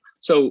of that.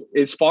 So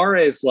as far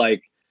as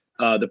like,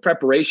 the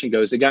preparation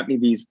goes, they got me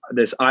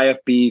this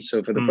IFB.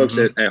 So for the folks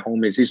at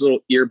home, is these little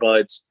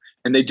earbuds,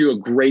 and they do a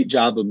great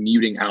job of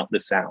muting out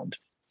the sound.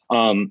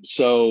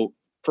 So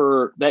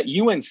for that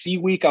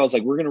UNC week, I was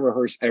like, we're going to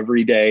rehearse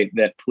every day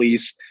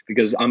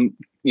because I'm,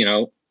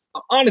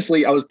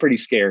 honestly, I was pretty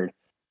scared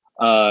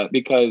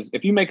because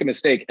if you make a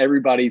mistake,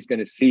 everybody's going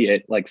to see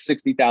it. Like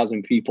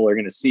 60,000 people are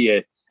going to see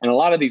it. And a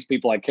lot of these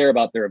people, I care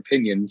about their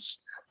opinions.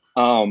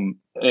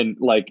 And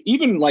like,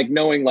 even like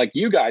knowing like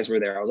you guys were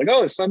there, I was like,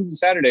 oh, the Sons of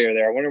Saturday are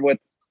there. I wonder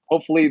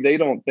hopefully they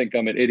don't think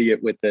I'm an idiot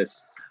with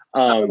this.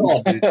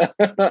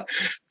 But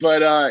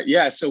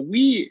yeah, so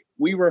we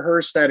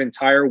rehearsed that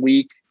entire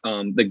week,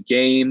 the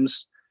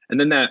games, and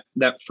then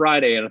that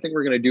Friday, and I think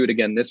we're going to do it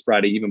again this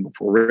Friday, even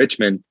before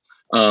Richmond.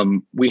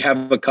 We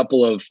have a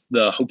couple of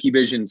the Hokie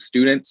Vision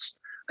students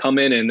come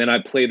in, and then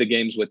I play the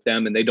games with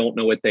them, and they don't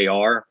know what they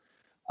are.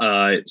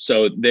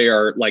 So they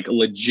are like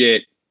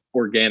legit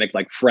organic,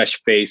 like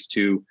fresh face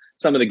to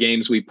some of the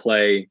games we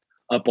play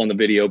up on the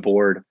video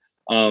board.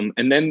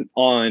 And then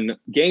on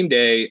game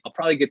day, I'll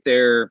probably get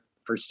there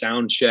for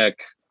sound check.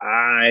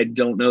 I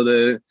don't know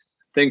the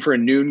thing for a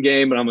noon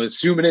game, but I'm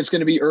assuming it's going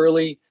to be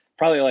early,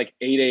 probably like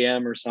 8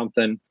 a.m. or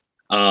something.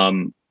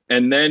 And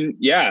then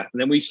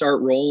we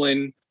start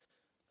rolling.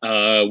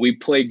 We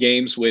play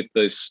games with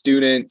the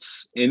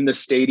students in the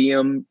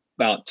stadium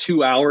about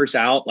 2 hours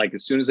out, like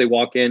as soon as they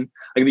walk in.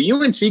 Like the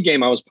UNC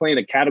game, I was playing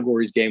a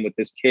categories game with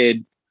this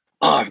kid.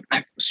 I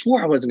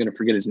swore I wasn't going to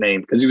forget his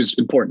name because he was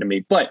important to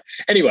me. But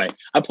anyway,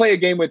 I play a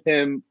game with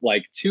him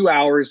like 2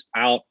 hours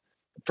out,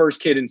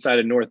 first kid inside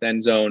a north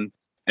end zone.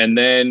 And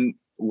then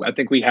I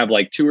think we have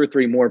like 2 or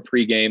 3 more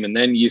pregame. And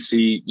then you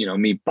see,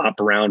 me bop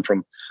around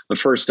from the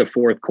first to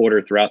fourth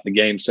quarter throughout the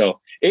game. So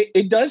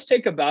it does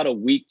take about a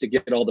week to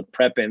get all the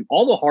prep in.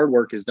 All the hard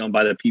work is done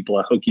by the people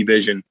at Hokie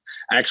Vision,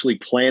 actually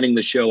planning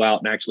the show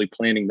out and actually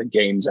planning the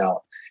games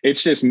out.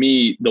 It's just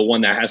me, the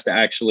one that has to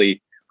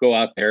actually go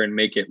out there and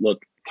make it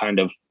look kind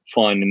of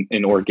fun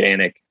and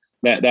organic.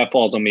 That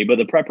falls on me, but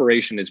the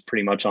preparation is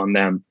pretty much on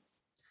them.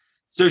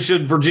 So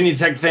should Virginia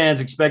Tech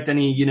fans expect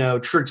any,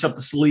 tricks up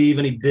the sleeve,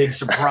 any big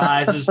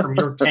surprises from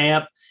your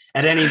camp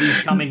at any of these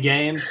coming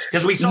games?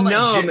 Because we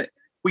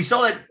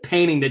saw that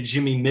painting that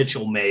Jimmy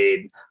Mitchell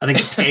made, I think,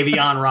 of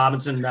Tavion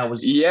Robinson. That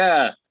was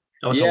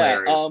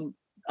hilarious.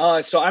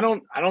 So I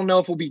don't know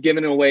if we'll be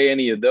giving away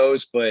any of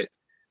those, but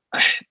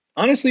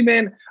honestly,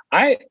 man,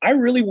 I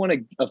really want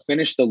to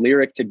finish the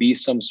lyric to be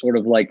some sort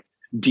of like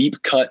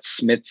deep cut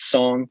Smith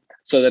song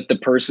so that the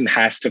person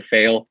has to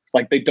fail.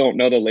 Like they don't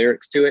know the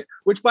lyrics to it,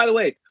 which by the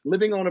way,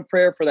 living on a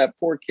prayer for that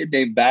poor kid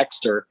named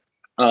Baxter.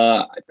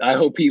 I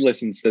hope he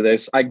listens to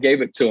this. I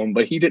gave it to him,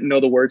 but he didn't know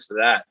the words to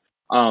that.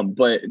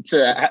 But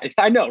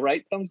I know,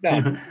 right? Thumbs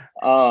down.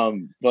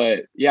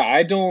 But yeah,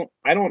 I don't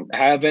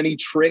have any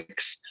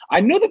tricks. I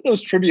know that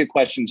those trivia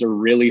questions are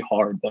really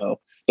hard though.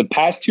 The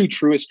past 2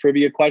 truest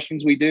trivia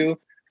questions we do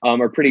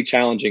are pretty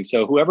challenging.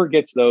 So whoever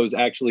gets those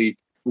actually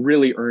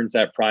really earns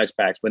that prize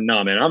packs. But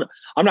no, man,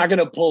 I'm not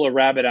gonna pull a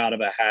rabbit out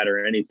of a hat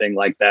or anything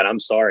like that. I'm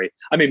sorry.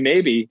 I mean,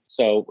 maybe.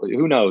 So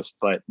who knows?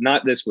 But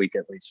not this week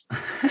at least.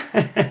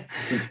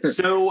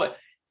 So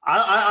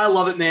I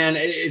love it, man.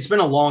 It's been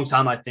a long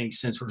time, I think,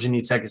 since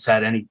Virginia Tech has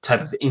had any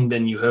type of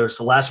in-venue host.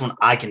 The last one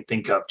I can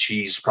think of,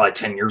 probably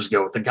 10 years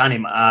ago, with a guy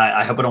named,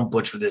 I hope I don't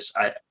butcher this,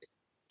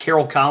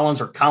 Carroll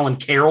Collins or Colin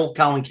Carroll.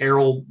 Colin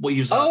Carroll, what he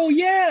was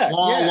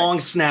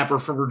long snapper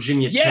for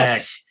Virginia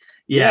Tech.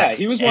 Yeah,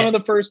 he was one of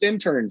the first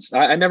interns.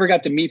 I never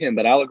got to meet him,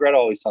 but Allegretto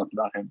always talked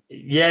about him.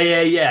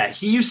 Yeah.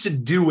 He used to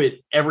do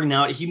it every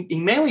now. He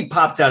mainly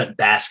popped out at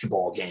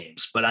basketball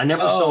games, but I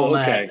never saw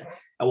him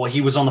well,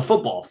 he was on the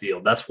football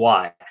field. That's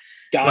why.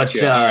 Gotcha.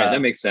 But, all right, that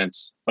makes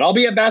sense. But I'll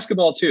be at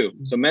basketball too.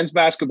 So men's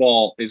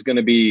basketball is going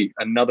to be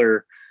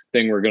another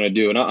thing we're going to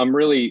do. And I'm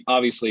really,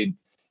 obviously,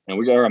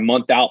 we are a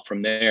month out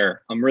from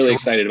there. I'm really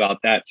excited about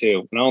that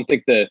too. And I don't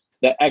think the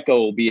echo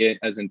will be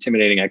as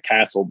intimidating at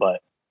Castle, but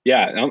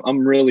yeah,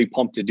 I'm really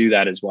pumped to do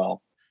that as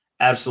well.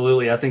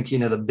 Absolutely. I think,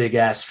 the big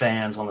ass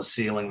fans on the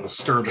ceiling will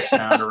stir the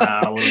sound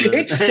around a little bit.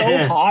 It's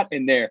so hot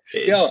in there.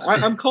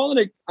 I'm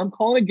calling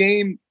a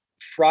game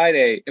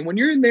Friday. And when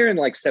you're in there in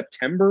like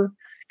September,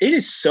 it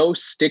is so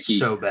sticky.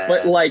 So bad.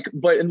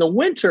 But in the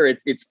winter,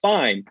 it's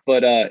fine.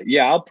 But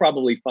I'll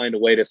probably find a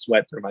way to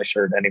sweat through my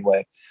shirt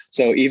anyway.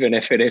 So even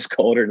if it is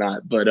cold or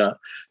not. But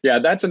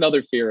that's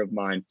another fear of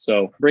mine.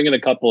 So bringing a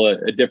couple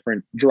of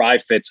different dry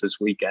fits this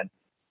weekend.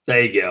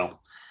 There you go.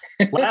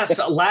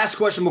 Last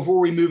question before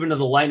we move into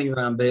the lightning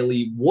round,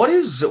 Bailey. What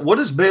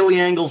is Bailey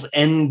Angle's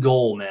end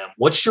goal, man?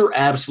 What's your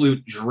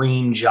absolute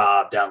dream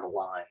job down the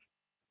line?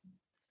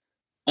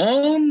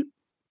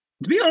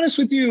 To be honest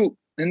with you,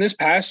 in this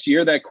past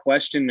year, that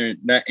question,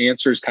 that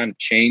answer has kind of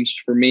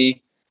changed for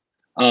me.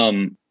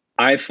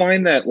 I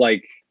find that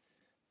like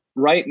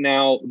right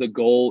now, the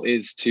goal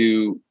is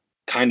to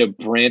kind of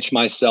branch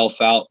myself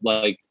out.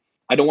 Like,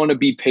 I don't want to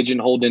be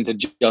pigeonholed into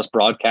just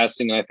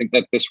broadcasting. I think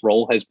that this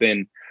role has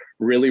been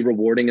really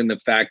rewarding in the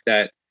fact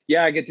that,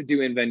 I get to do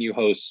in-venue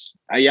hosts.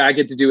 I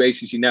get to do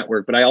ACC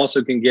Network, but I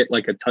also can get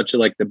like a touch of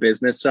like the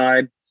business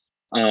side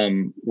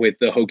with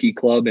the Hokie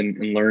Club and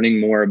learning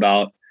more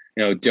about,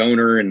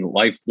 donor and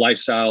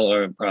lifestyle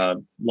or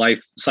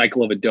life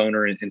cycle of a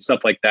donor and stuff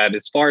like that.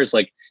 As far as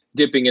like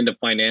dipping into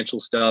financial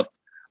stuff,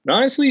 but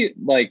honestly,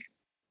 like,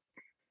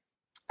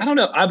 I don't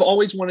know. I've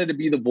always wanted to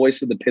be the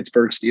voice of the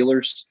Pittsburgh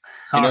Steelers,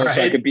 so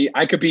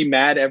I could be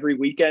mad every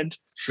weekend.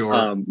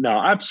 Sure. No,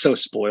 I'm so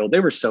spoiled. They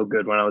were so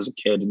good when I was a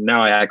kid, and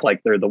now I act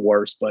like they're the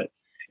worst. But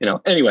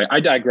anyway, I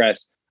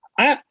digress.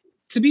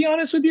 To be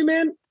honest with you,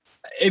 man,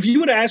 if you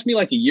would have asked me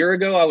like a year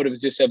ago, I would have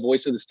just said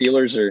voice of the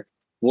Steelers or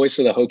voice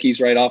of the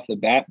Hokies right off the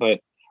bat. But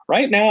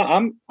right now,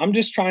 I'm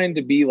just trying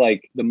to be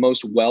like the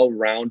most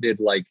well-rounded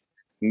like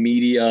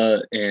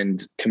media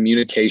and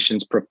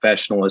communications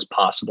professional as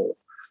possible.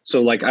 So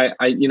like I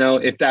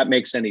if that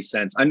makes any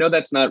sense. I know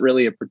that's not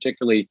really a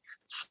particularly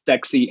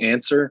sexy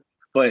answer,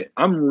 but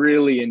I'm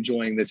really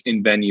enjoying this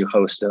in-venue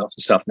host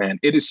stuff, man.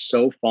 It is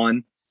so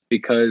fun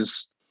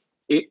because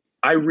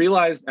I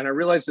realized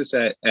this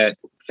at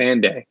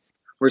Fan Day,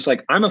 where it's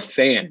like I'm a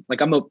fan.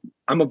 Like I'm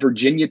a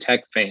Virginia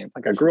Tech fan.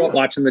 Like I grew up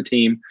watching the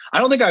team. I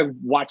don't think I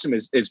watched them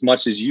as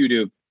much as you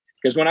do,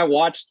 because when I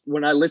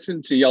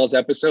listened to y'all's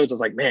episodes, I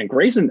was like, man,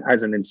 Grayson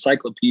has an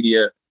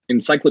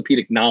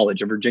encyclopedic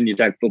knowledge of Virginia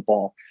Tech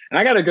football. And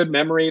I got a good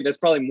memory. That's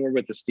probably more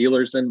with the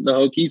Steelers than the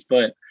Hokies.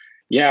 But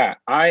yeah,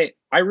 I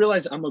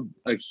realize I'm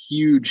a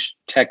huge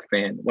Tech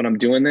fan when I'm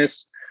doing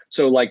this.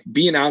 So like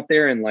being out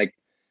there and like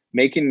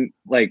making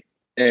like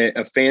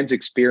a fan's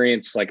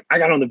experience, like I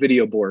got on the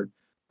video board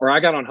or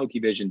I got on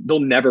Hokie Vision, they'll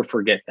never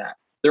forget that.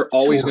 They're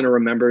always going to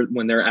remember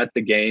when they're at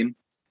the game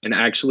and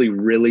actually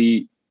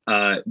really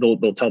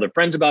they'll tell their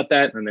friends about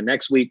that. And the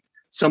next week,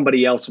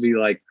 somebody else will be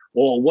like,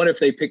 well, what if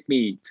they pick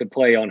me to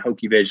play on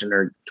Hokie Vision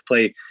or to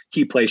play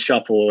Key Play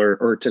Shuffle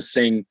or to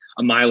sing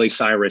a Miley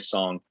Cyrus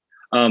song?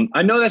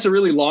 I know that's a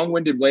really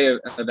long-winded way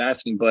of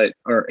asking,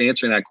 or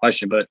answering that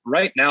question. But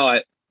right now,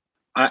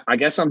 I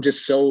guess I'm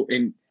just so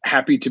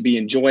happy to be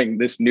enjoying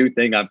this new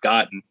thing I've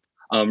gotten,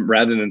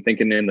 rather than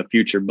thinking in the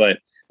future. But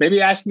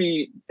maybe ask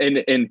me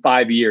in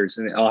 5 years,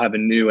 and I'll have a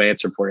new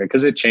answer for you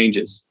because it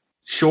changes.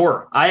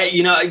 Sure,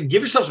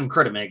 give yourself some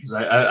credit, man, because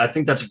I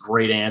think that's a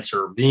great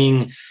answer.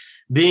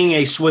 Being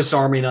a Swiss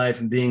Army knife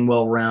and being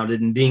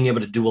well-rounded and being able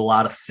to do a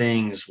lot of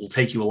things will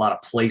take you a lot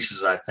of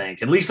places, I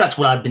think. At least that's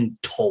what I've been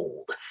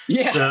told.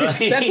 Yeah, so.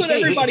 That's what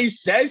everybody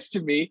says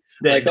to me.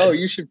 Like,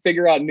 you should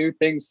figure out new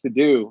things to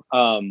do,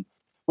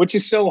 which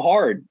is so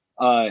hard.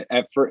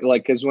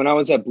 Because when I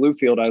was at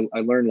Bluefield, I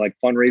learned like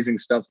fundraising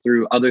stuff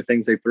through other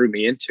things they threw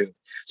me into.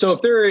 So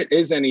if there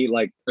is any,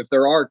 if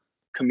there are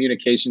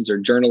communications or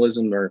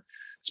journalism or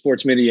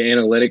sports media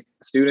analytic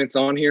students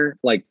on here,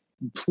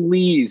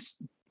 please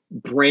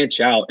branch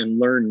out and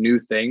learn new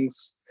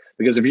things,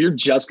 because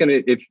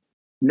if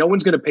no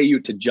one's going to pay you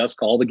to just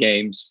call the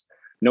games,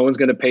 no one's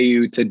going to pay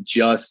you to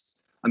just,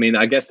 I mean,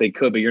 I guess they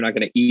could, but you're not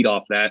going to eat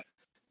off that.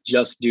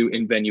 Just do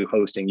in-venue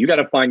hosting. You got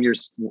to find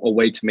a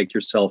way to make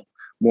yourself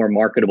more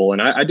marketable.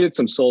 And I did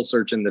some soul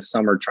searching this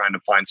summer trying to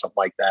find something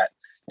like that.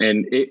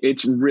 And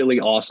it's really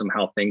awesome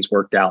how things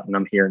worked out. And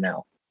I'm here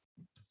now.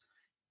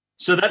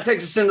 So that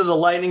takes us into the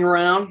lightning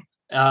round.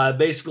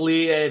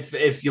 Basically,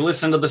 if you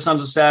listen to the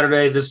Sons of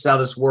Saturday, this is how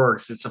this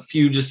works. It's a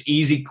few just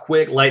easy,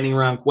 quick lightning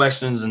round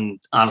questions. And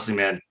honestly,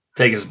 man,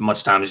 take as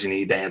much time as you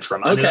need to answer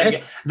them.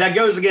 Okay. That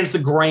goes against the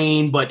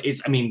grain, but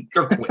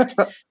they're quick.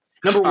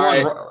 Number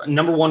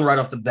one, right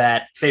off the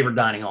bat, favorite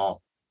dining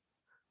hall?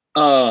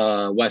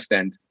 West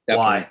End.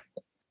 Definitely. Why?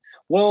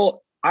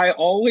 Well, I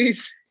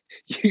always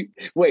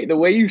wait. The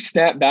way you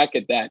snap back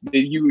at that,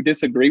 did you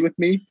disagree with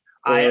me?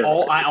 I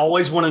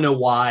always want to know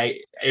why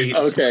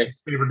okay.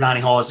 favorite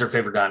dining hall is their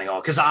favorite dining hall,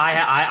 because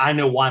I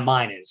know why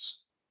mine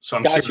is. So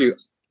I'm got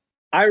curious.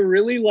 You. I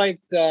really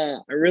liked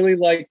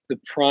the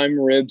prime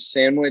rib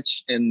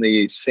sandwich and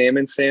the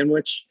salmon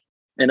sandwich,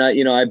 and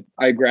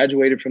I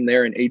graduated from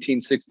there in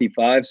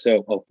 1865.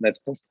 So that's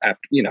after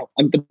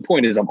the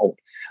point is I'm old.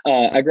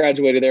 I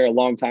graduated there a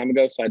long time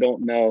ago, so I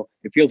don't know.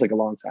 It feels like a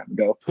long time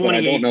ago. But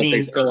I don't know if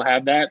they still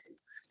have that.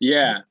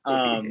 Yeah.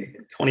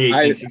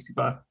 2018,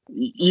 65.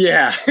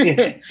 Yeah.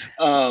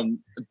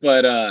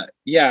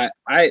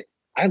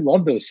 I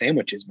love those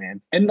sandwiches, man.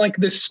 And like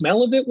the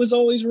smell of it was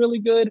always really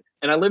good.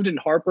 And I lived in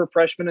Harper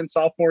freshman and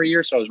sophomore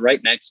year, so I was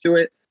right next to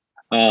it.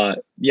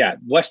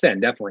 West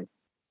End, definitely.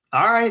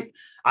 All right.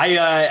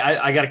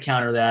 I got to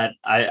counter that.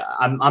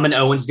 I'm an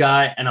Owens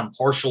guy, and I'm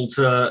partial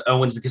to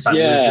Owens because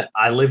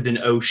I lived in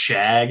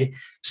Oshag.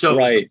 So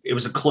right. It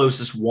was the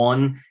closest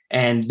one,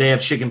 and they have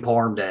chicken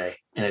parm day.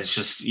 And it's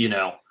just,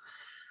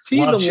 See,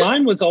 the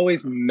line was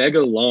always mega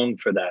long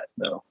for that,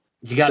 though.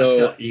 You got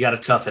to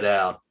tough it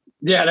out.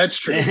 Yeah, that's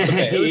true.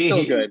 Okay, it was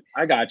still good.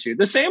 I got you.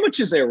 The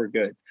sandwiches there were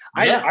good.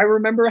 Yeah. I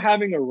remember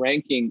having a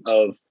ranking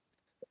of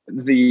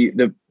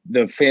the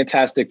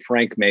Fantastic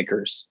Frank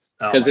makers.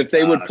 Because if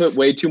they would put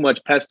way too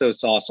much pesto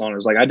sauce on, it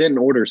was like I didn't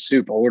order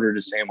soup; I ordered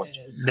a sandwich.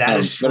 That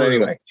is true. But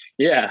anyway,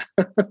 yeah,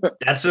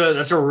 that's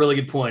a really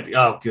good point.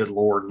 Oh, good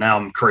Lord! Now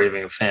I'm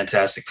craving a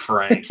Fantastic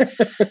Frank.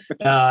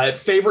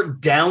 Favorite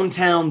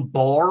downtown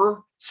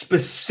bar,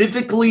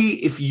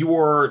 specifically if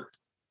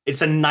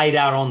it's a night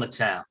out on the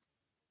town.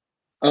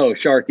 Oh,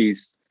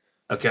 Sharky's.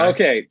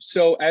 Okay.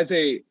 So as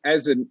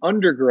an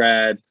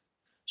undergrad,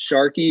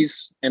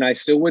 Sharky's, and I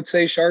still would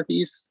say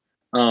Sharky's.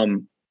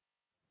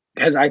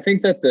 Because I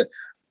think that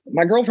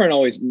my girlfriend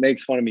always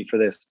makes fun of me for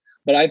this,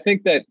 but I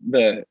think that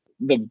the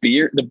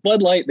beer, the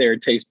Bud Light there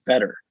tastes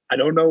better. I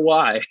don't know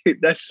why.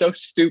 That's so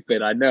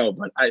stupid. I know,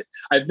 but I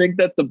think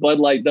that the Bud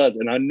Light does.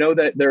 And I know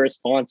that they're a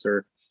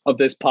sponsor of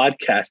this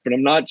podcast, but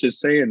I'm not just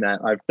saying that.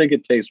 I think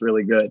it tastes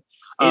really good.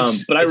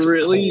 It's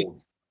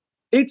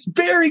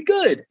very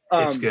good.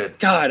 It's good.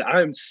 God,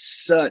 I'm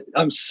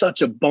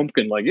such a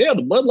bumpkin. Like, yeah,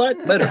 the Bud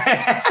Light's better.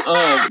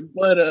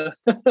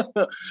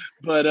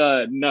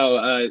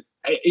 No.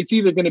 It's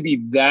either going to be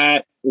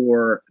that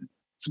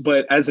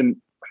but as a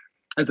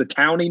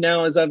townie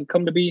now, as I've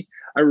come to be,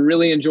 I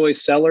really enjoy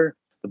Cellar.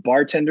 The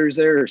bartenders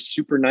there are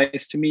super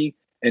nice to me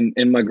and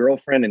my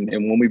girlfriend. And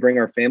when we bring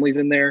our families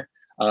in there,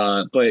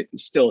 but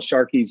still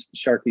Sharky's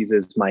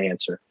is my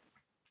answer.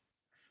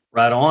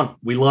 Right on.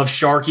 We love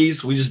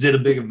Sharky's. We just did a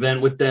big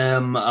event with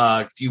them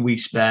a few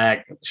weeks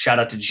back. Shout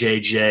out to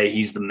JJ.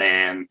 He's the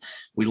man.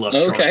 We love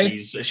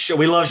Sharky's.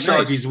 We love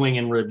Sharky's wing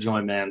and rib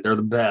joint, man. They're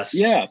the best.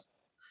 Yeah.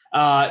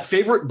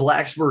 Favorite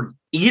Blacksburg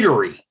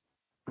eatery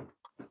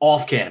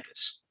off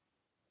campus?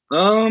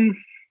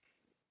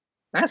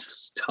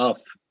 That's tough.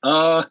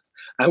 I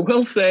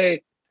will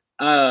say,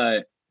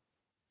 I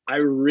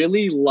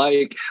really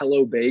like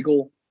Hello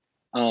Bagel.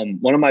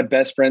 One of my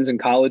best friends in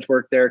college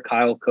worked there,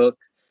 Kyle Cook.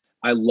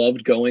 I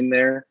loved going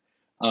there.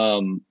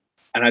 And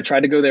I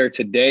tried to go there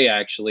today,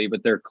 actually,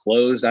 but they're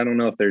closed. I don't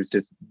know if there's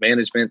just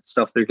management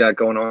stuff they've got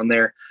going on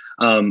there.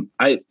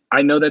 I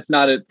know that's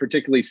not a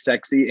particularly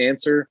sexy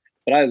answer,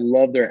 but I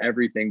love their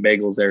everything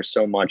bagels there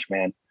so much,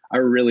 man. I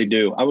really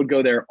do. I would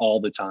go there all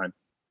the time.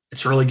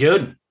 It's really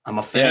good. I'm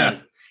a fan. Yeah.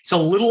 It's a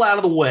little out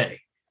of the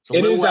way.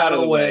 It is out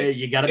of the way.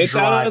 You got to drive. It's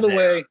out of the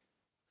way.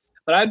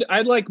 But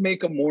I'd like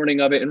make a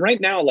morning of it. And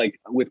right now, like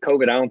with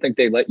COVID, I don't think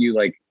they let you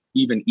like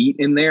even eat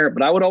in there.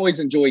 But I would always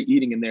enjoy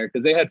eating in there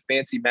because they had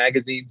fancy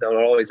magazines. I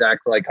would always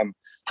act like I'm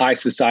high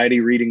society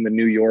reading the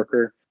New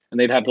Yorker, and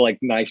they'd have like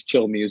nice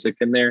chill music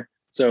in there.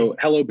 So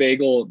Hello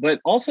Bagel, but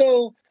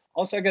also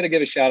I got to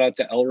give a shout out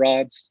to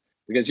Elrod's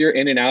because you're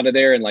in and out of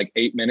there in like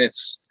 8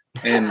 minutes.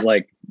 And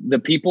like the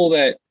people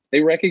that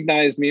they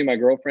recognized me and my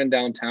girlfriend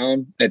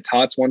downtown at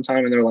Tots one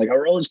time, and they're like,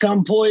 "Arroz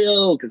con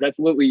pollo," because that's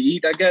what we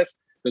eat, I guess,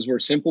 because we're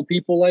simple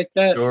people like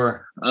that.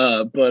 Sure.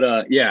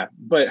 But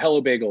Hello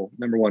Bagel,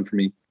 number one for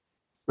me.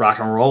 Rock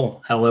and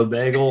roll. Hello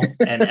Bagel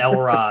and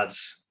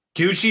Elrod's.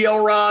 Gucci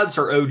Elrod's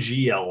or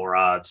OG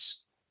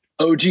Elrod's?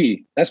 OG.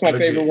 That's my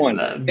favorite one.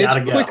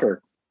 It's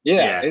quicker.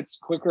 Yeah, it's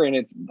quicker,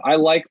 and I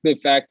like the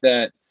fact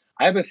that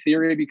I have a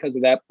theory because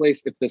of that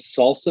place. If the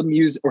salsa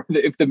music or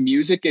if the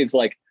music is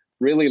like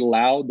really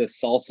loud, the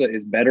salsa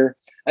is better.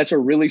 That's a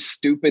really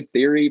stupid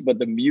theory, but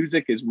the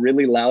music is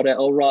really loud at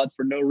Elrod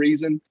for no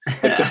reason.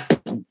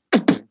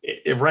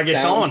 It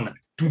reggaeton.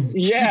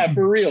 Yeah,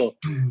 for real.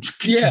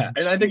 Yeah,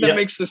 and I think that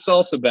makes the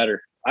salsa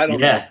better. I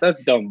don't know.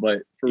 That's dumb,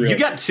 but for real.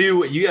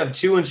 You have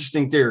two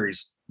interesting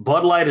theories.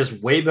 Bud Light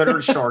is way better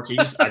at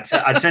Sharky's.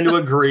 I tend to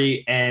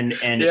agree. And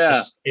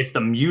if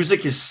the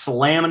music is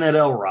slamming at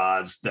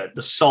Elrod's, the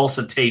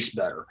salsa tastes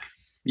better.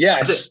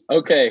 Yes.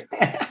 Okay.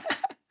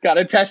 Got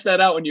to test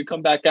that out when you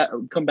come back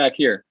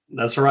here.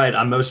 That's right.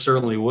 I most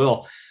certainly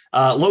will.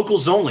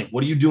 Locals only.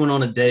 What are you doing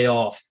on a day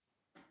off?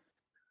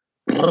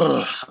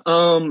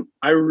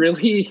 I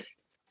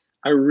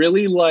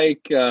really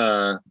like.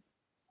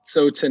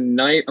 So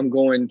tonight I'm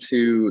going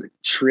to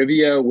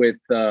trivia with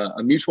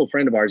a mutual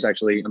friend of ours,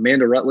 actually,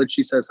 Amanda Rutledge.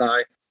 She says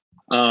hi.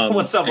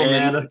 What's up,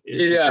 Amanda?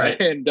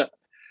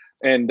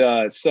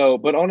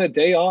 But on a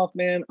day off,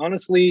 man,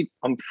 honestly,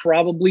 I'm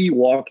probably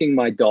walking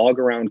my dog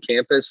around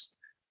campus.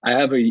 I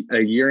have a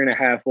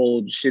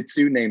 1.5-year-old Shih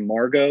Tzu named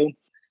Margot,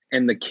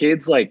 and the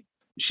kids, like,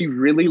 she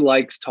really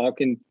likes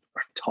talking.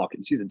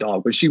 She's a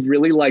dog, but she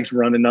really likes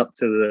running up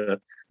to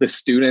the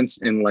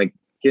students and like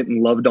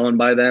getting loved on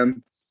by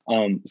them.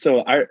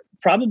 So I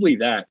probably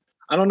that.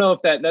 I don't know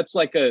if that's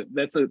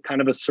a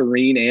kind of a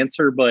serene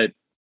answer, but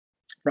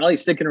probably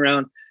sticking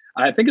around.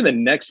 I think in the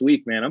next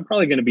week, man, I'm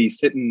probably going to be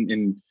sitting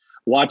and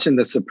watching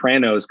The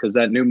Sopranos because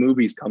that new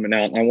movie's coming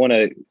out. And I want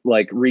to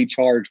like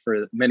recharge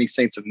for Many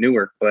Saints of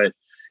Newark. But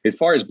as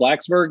far as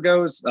Blacksburg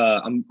goes,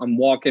 I'm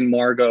walking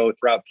Margot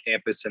throughout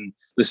campus, and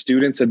the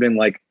students have been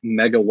like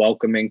mega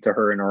welcoming to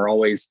her and are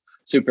always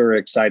super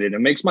excited. It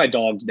makes my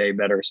dog's day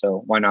better.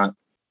 So why not?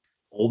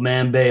 Old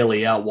man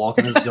Bailey out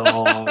walking his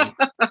dog.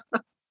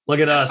 Look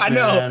at us,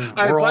 man.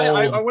 I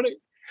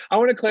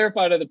want to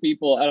clarify to the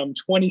people. I'm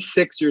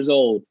 26 years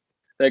old.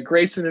 That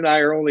Grayson and I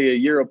are only a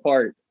year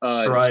apart,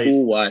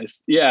 school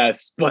wise.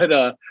 Yes,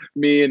 but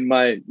me and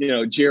my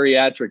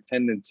geriatric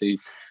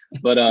tendencies.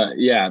 But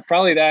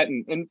probably that,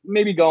 and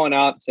maybe going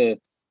out to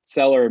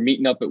Cellar or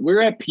meeting up. But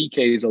we're at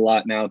PK's a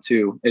lot now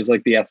too, is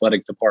like the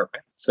athletic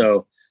department.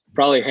 So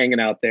probably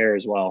hanging out there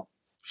as well.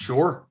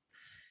 Sure.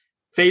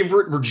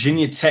 Favorite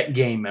Virginia Tech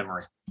game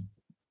memory?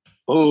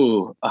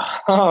 Oh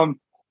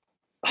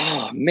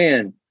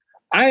man,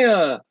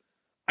 I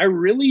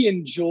really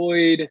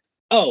enjoyed.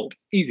 Oh,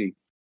 easy.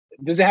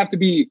 Does it have to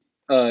be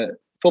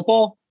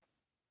football?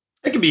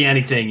 It could be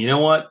anything. You know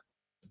what?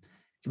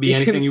 It could be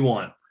anything you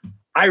want.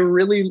 I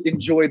really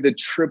enjoyed the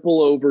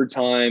triple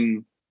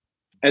overtime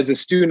as a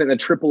student. The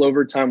triple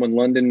overtime when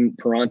London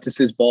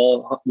Parantis'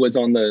 ball was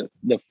on the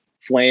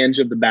flange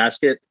of the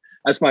basket.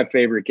 That's my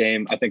favorite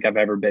game I think I've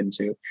ever been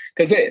to,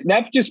 because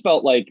that just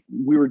felt like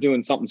we were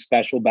doing something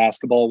special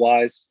basketball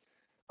wise.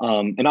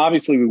 And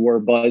obviously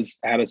Buzz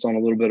had us on a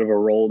little bit of a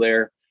roll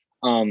there.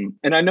 And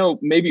I know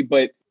maybe,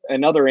 but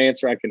another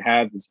answer I can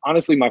have is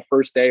honestly my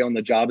first day on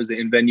the job as an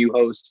in-venue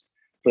host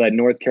for that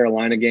North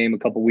Carolina game a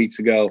couple weeks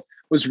ago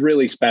was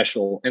really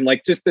special. And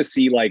like, just to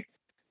see like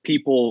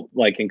people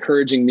like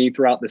encouraging me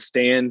throughout the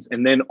stands.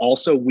 And then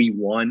also we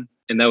won,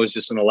 and that was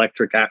just an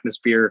electric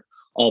atmosphere,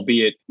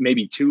 albeit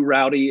maybe too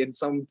rowdy in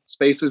some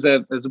spaces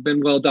that has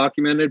been well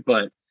documented.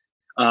 But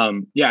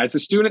as a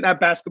student at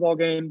basketball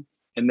game,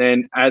 and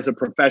then as a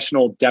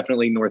professional,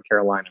 definitely North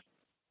Carolina.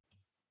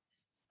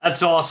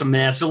 That's awesome,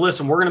 man. So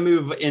listen, we're going to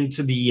move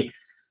into the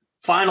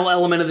final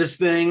element of this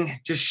thing.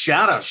 Just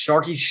shout outs,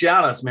 Sharky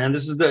shout outs, man.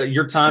 This is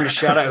your time to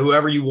shout out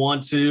whoever you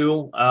want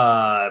to.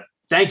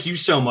 Thank you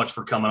so much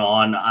for coming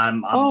on.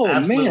 I'm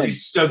absolutely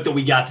stoked that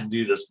we got to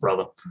do this,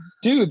 brother.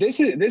 Dude, this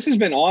has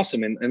been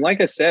awesome. And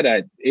like I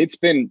said, it's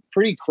been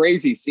pretty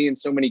crazy seeing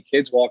so many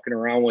kids walking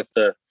around with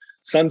the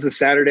Sons of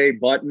Saturday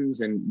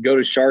buttons and go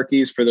to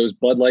Sharky's for those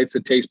Bud Lights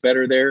that taste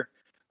better there.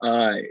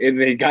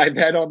 And they got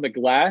that on the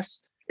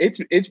glass.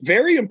 It's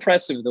very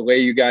impressive the way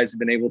you guys have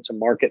been able to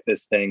market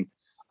this thing.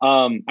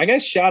 I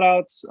guess shout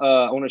outs.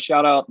 I want to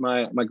shout out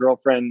my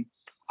girlfriend,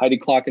 Heidi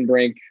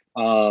Klockenbrink,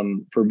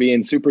 for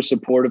being super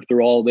supportive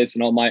through all this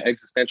and all my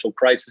existential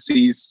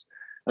crises,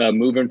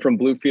 moving from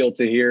Bluefield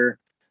to here.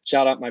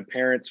 Shout out my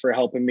parents for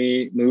helping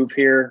me move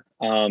here,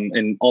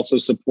 and also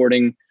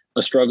supporting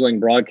a struggling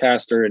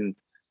broadcaster. And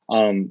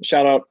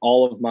shout out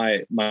all of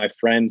my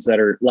friends that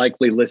are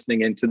likely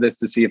listening into this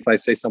to see if I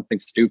say something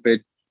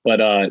stupid,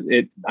 but I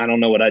don't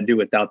know what I'd do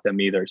without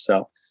them either.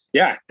 So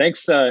yeah,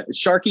 thanks.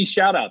 Sharky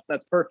shout outs.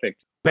 That's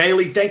perfect.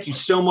 Bailey, thank you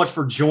so much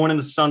for joining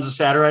the Sons of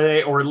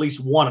Saturday, or at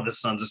least one of the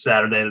Sons of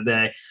Saturday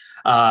today.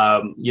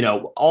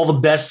 All the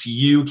best to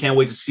you. Can't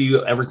wait to see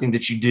everything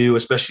that you do,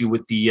 especially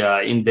with the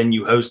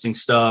in-venue hosting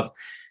stuff.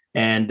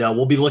 And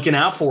we'll be looking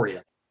out for you.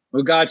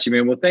 Well, got you,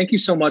 man. Well, thank you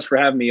so much for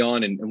having me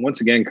on. And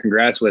once again,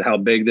 congrats with how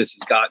big this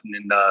has gotten.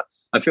 And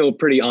I feel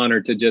pretty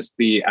honored to just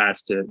be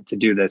asked to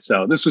do this.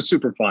 So this was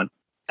super fun.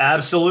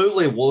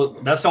 Absolutely. Well,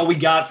 that's all we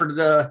got for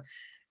the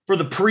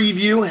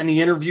preview and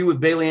the interview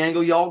with Bailey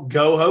Angle, y'all.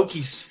 Go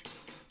Hokies.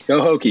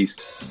 Go Hokies.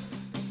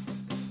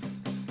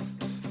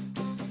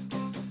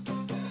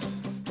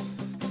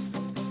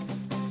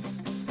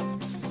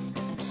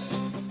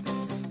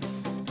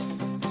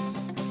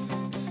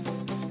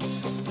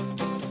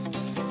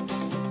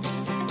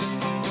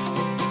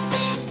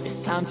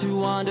 time to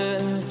wander,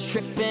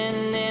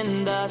 tripping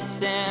in the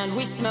sand.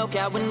 We smoke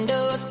out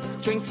windows,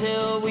 drink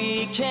till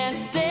we can't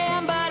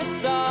stand. But I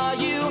saw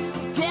you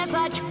dance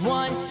like you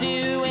want to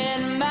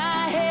in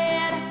my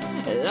head,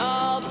 and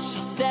all that she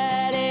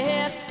said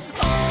is,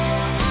 oh,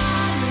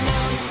 I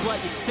know it's what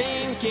you're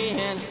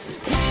thinking.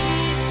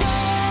 Please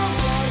don't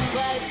go, just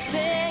let it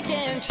sink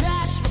in.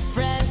 Try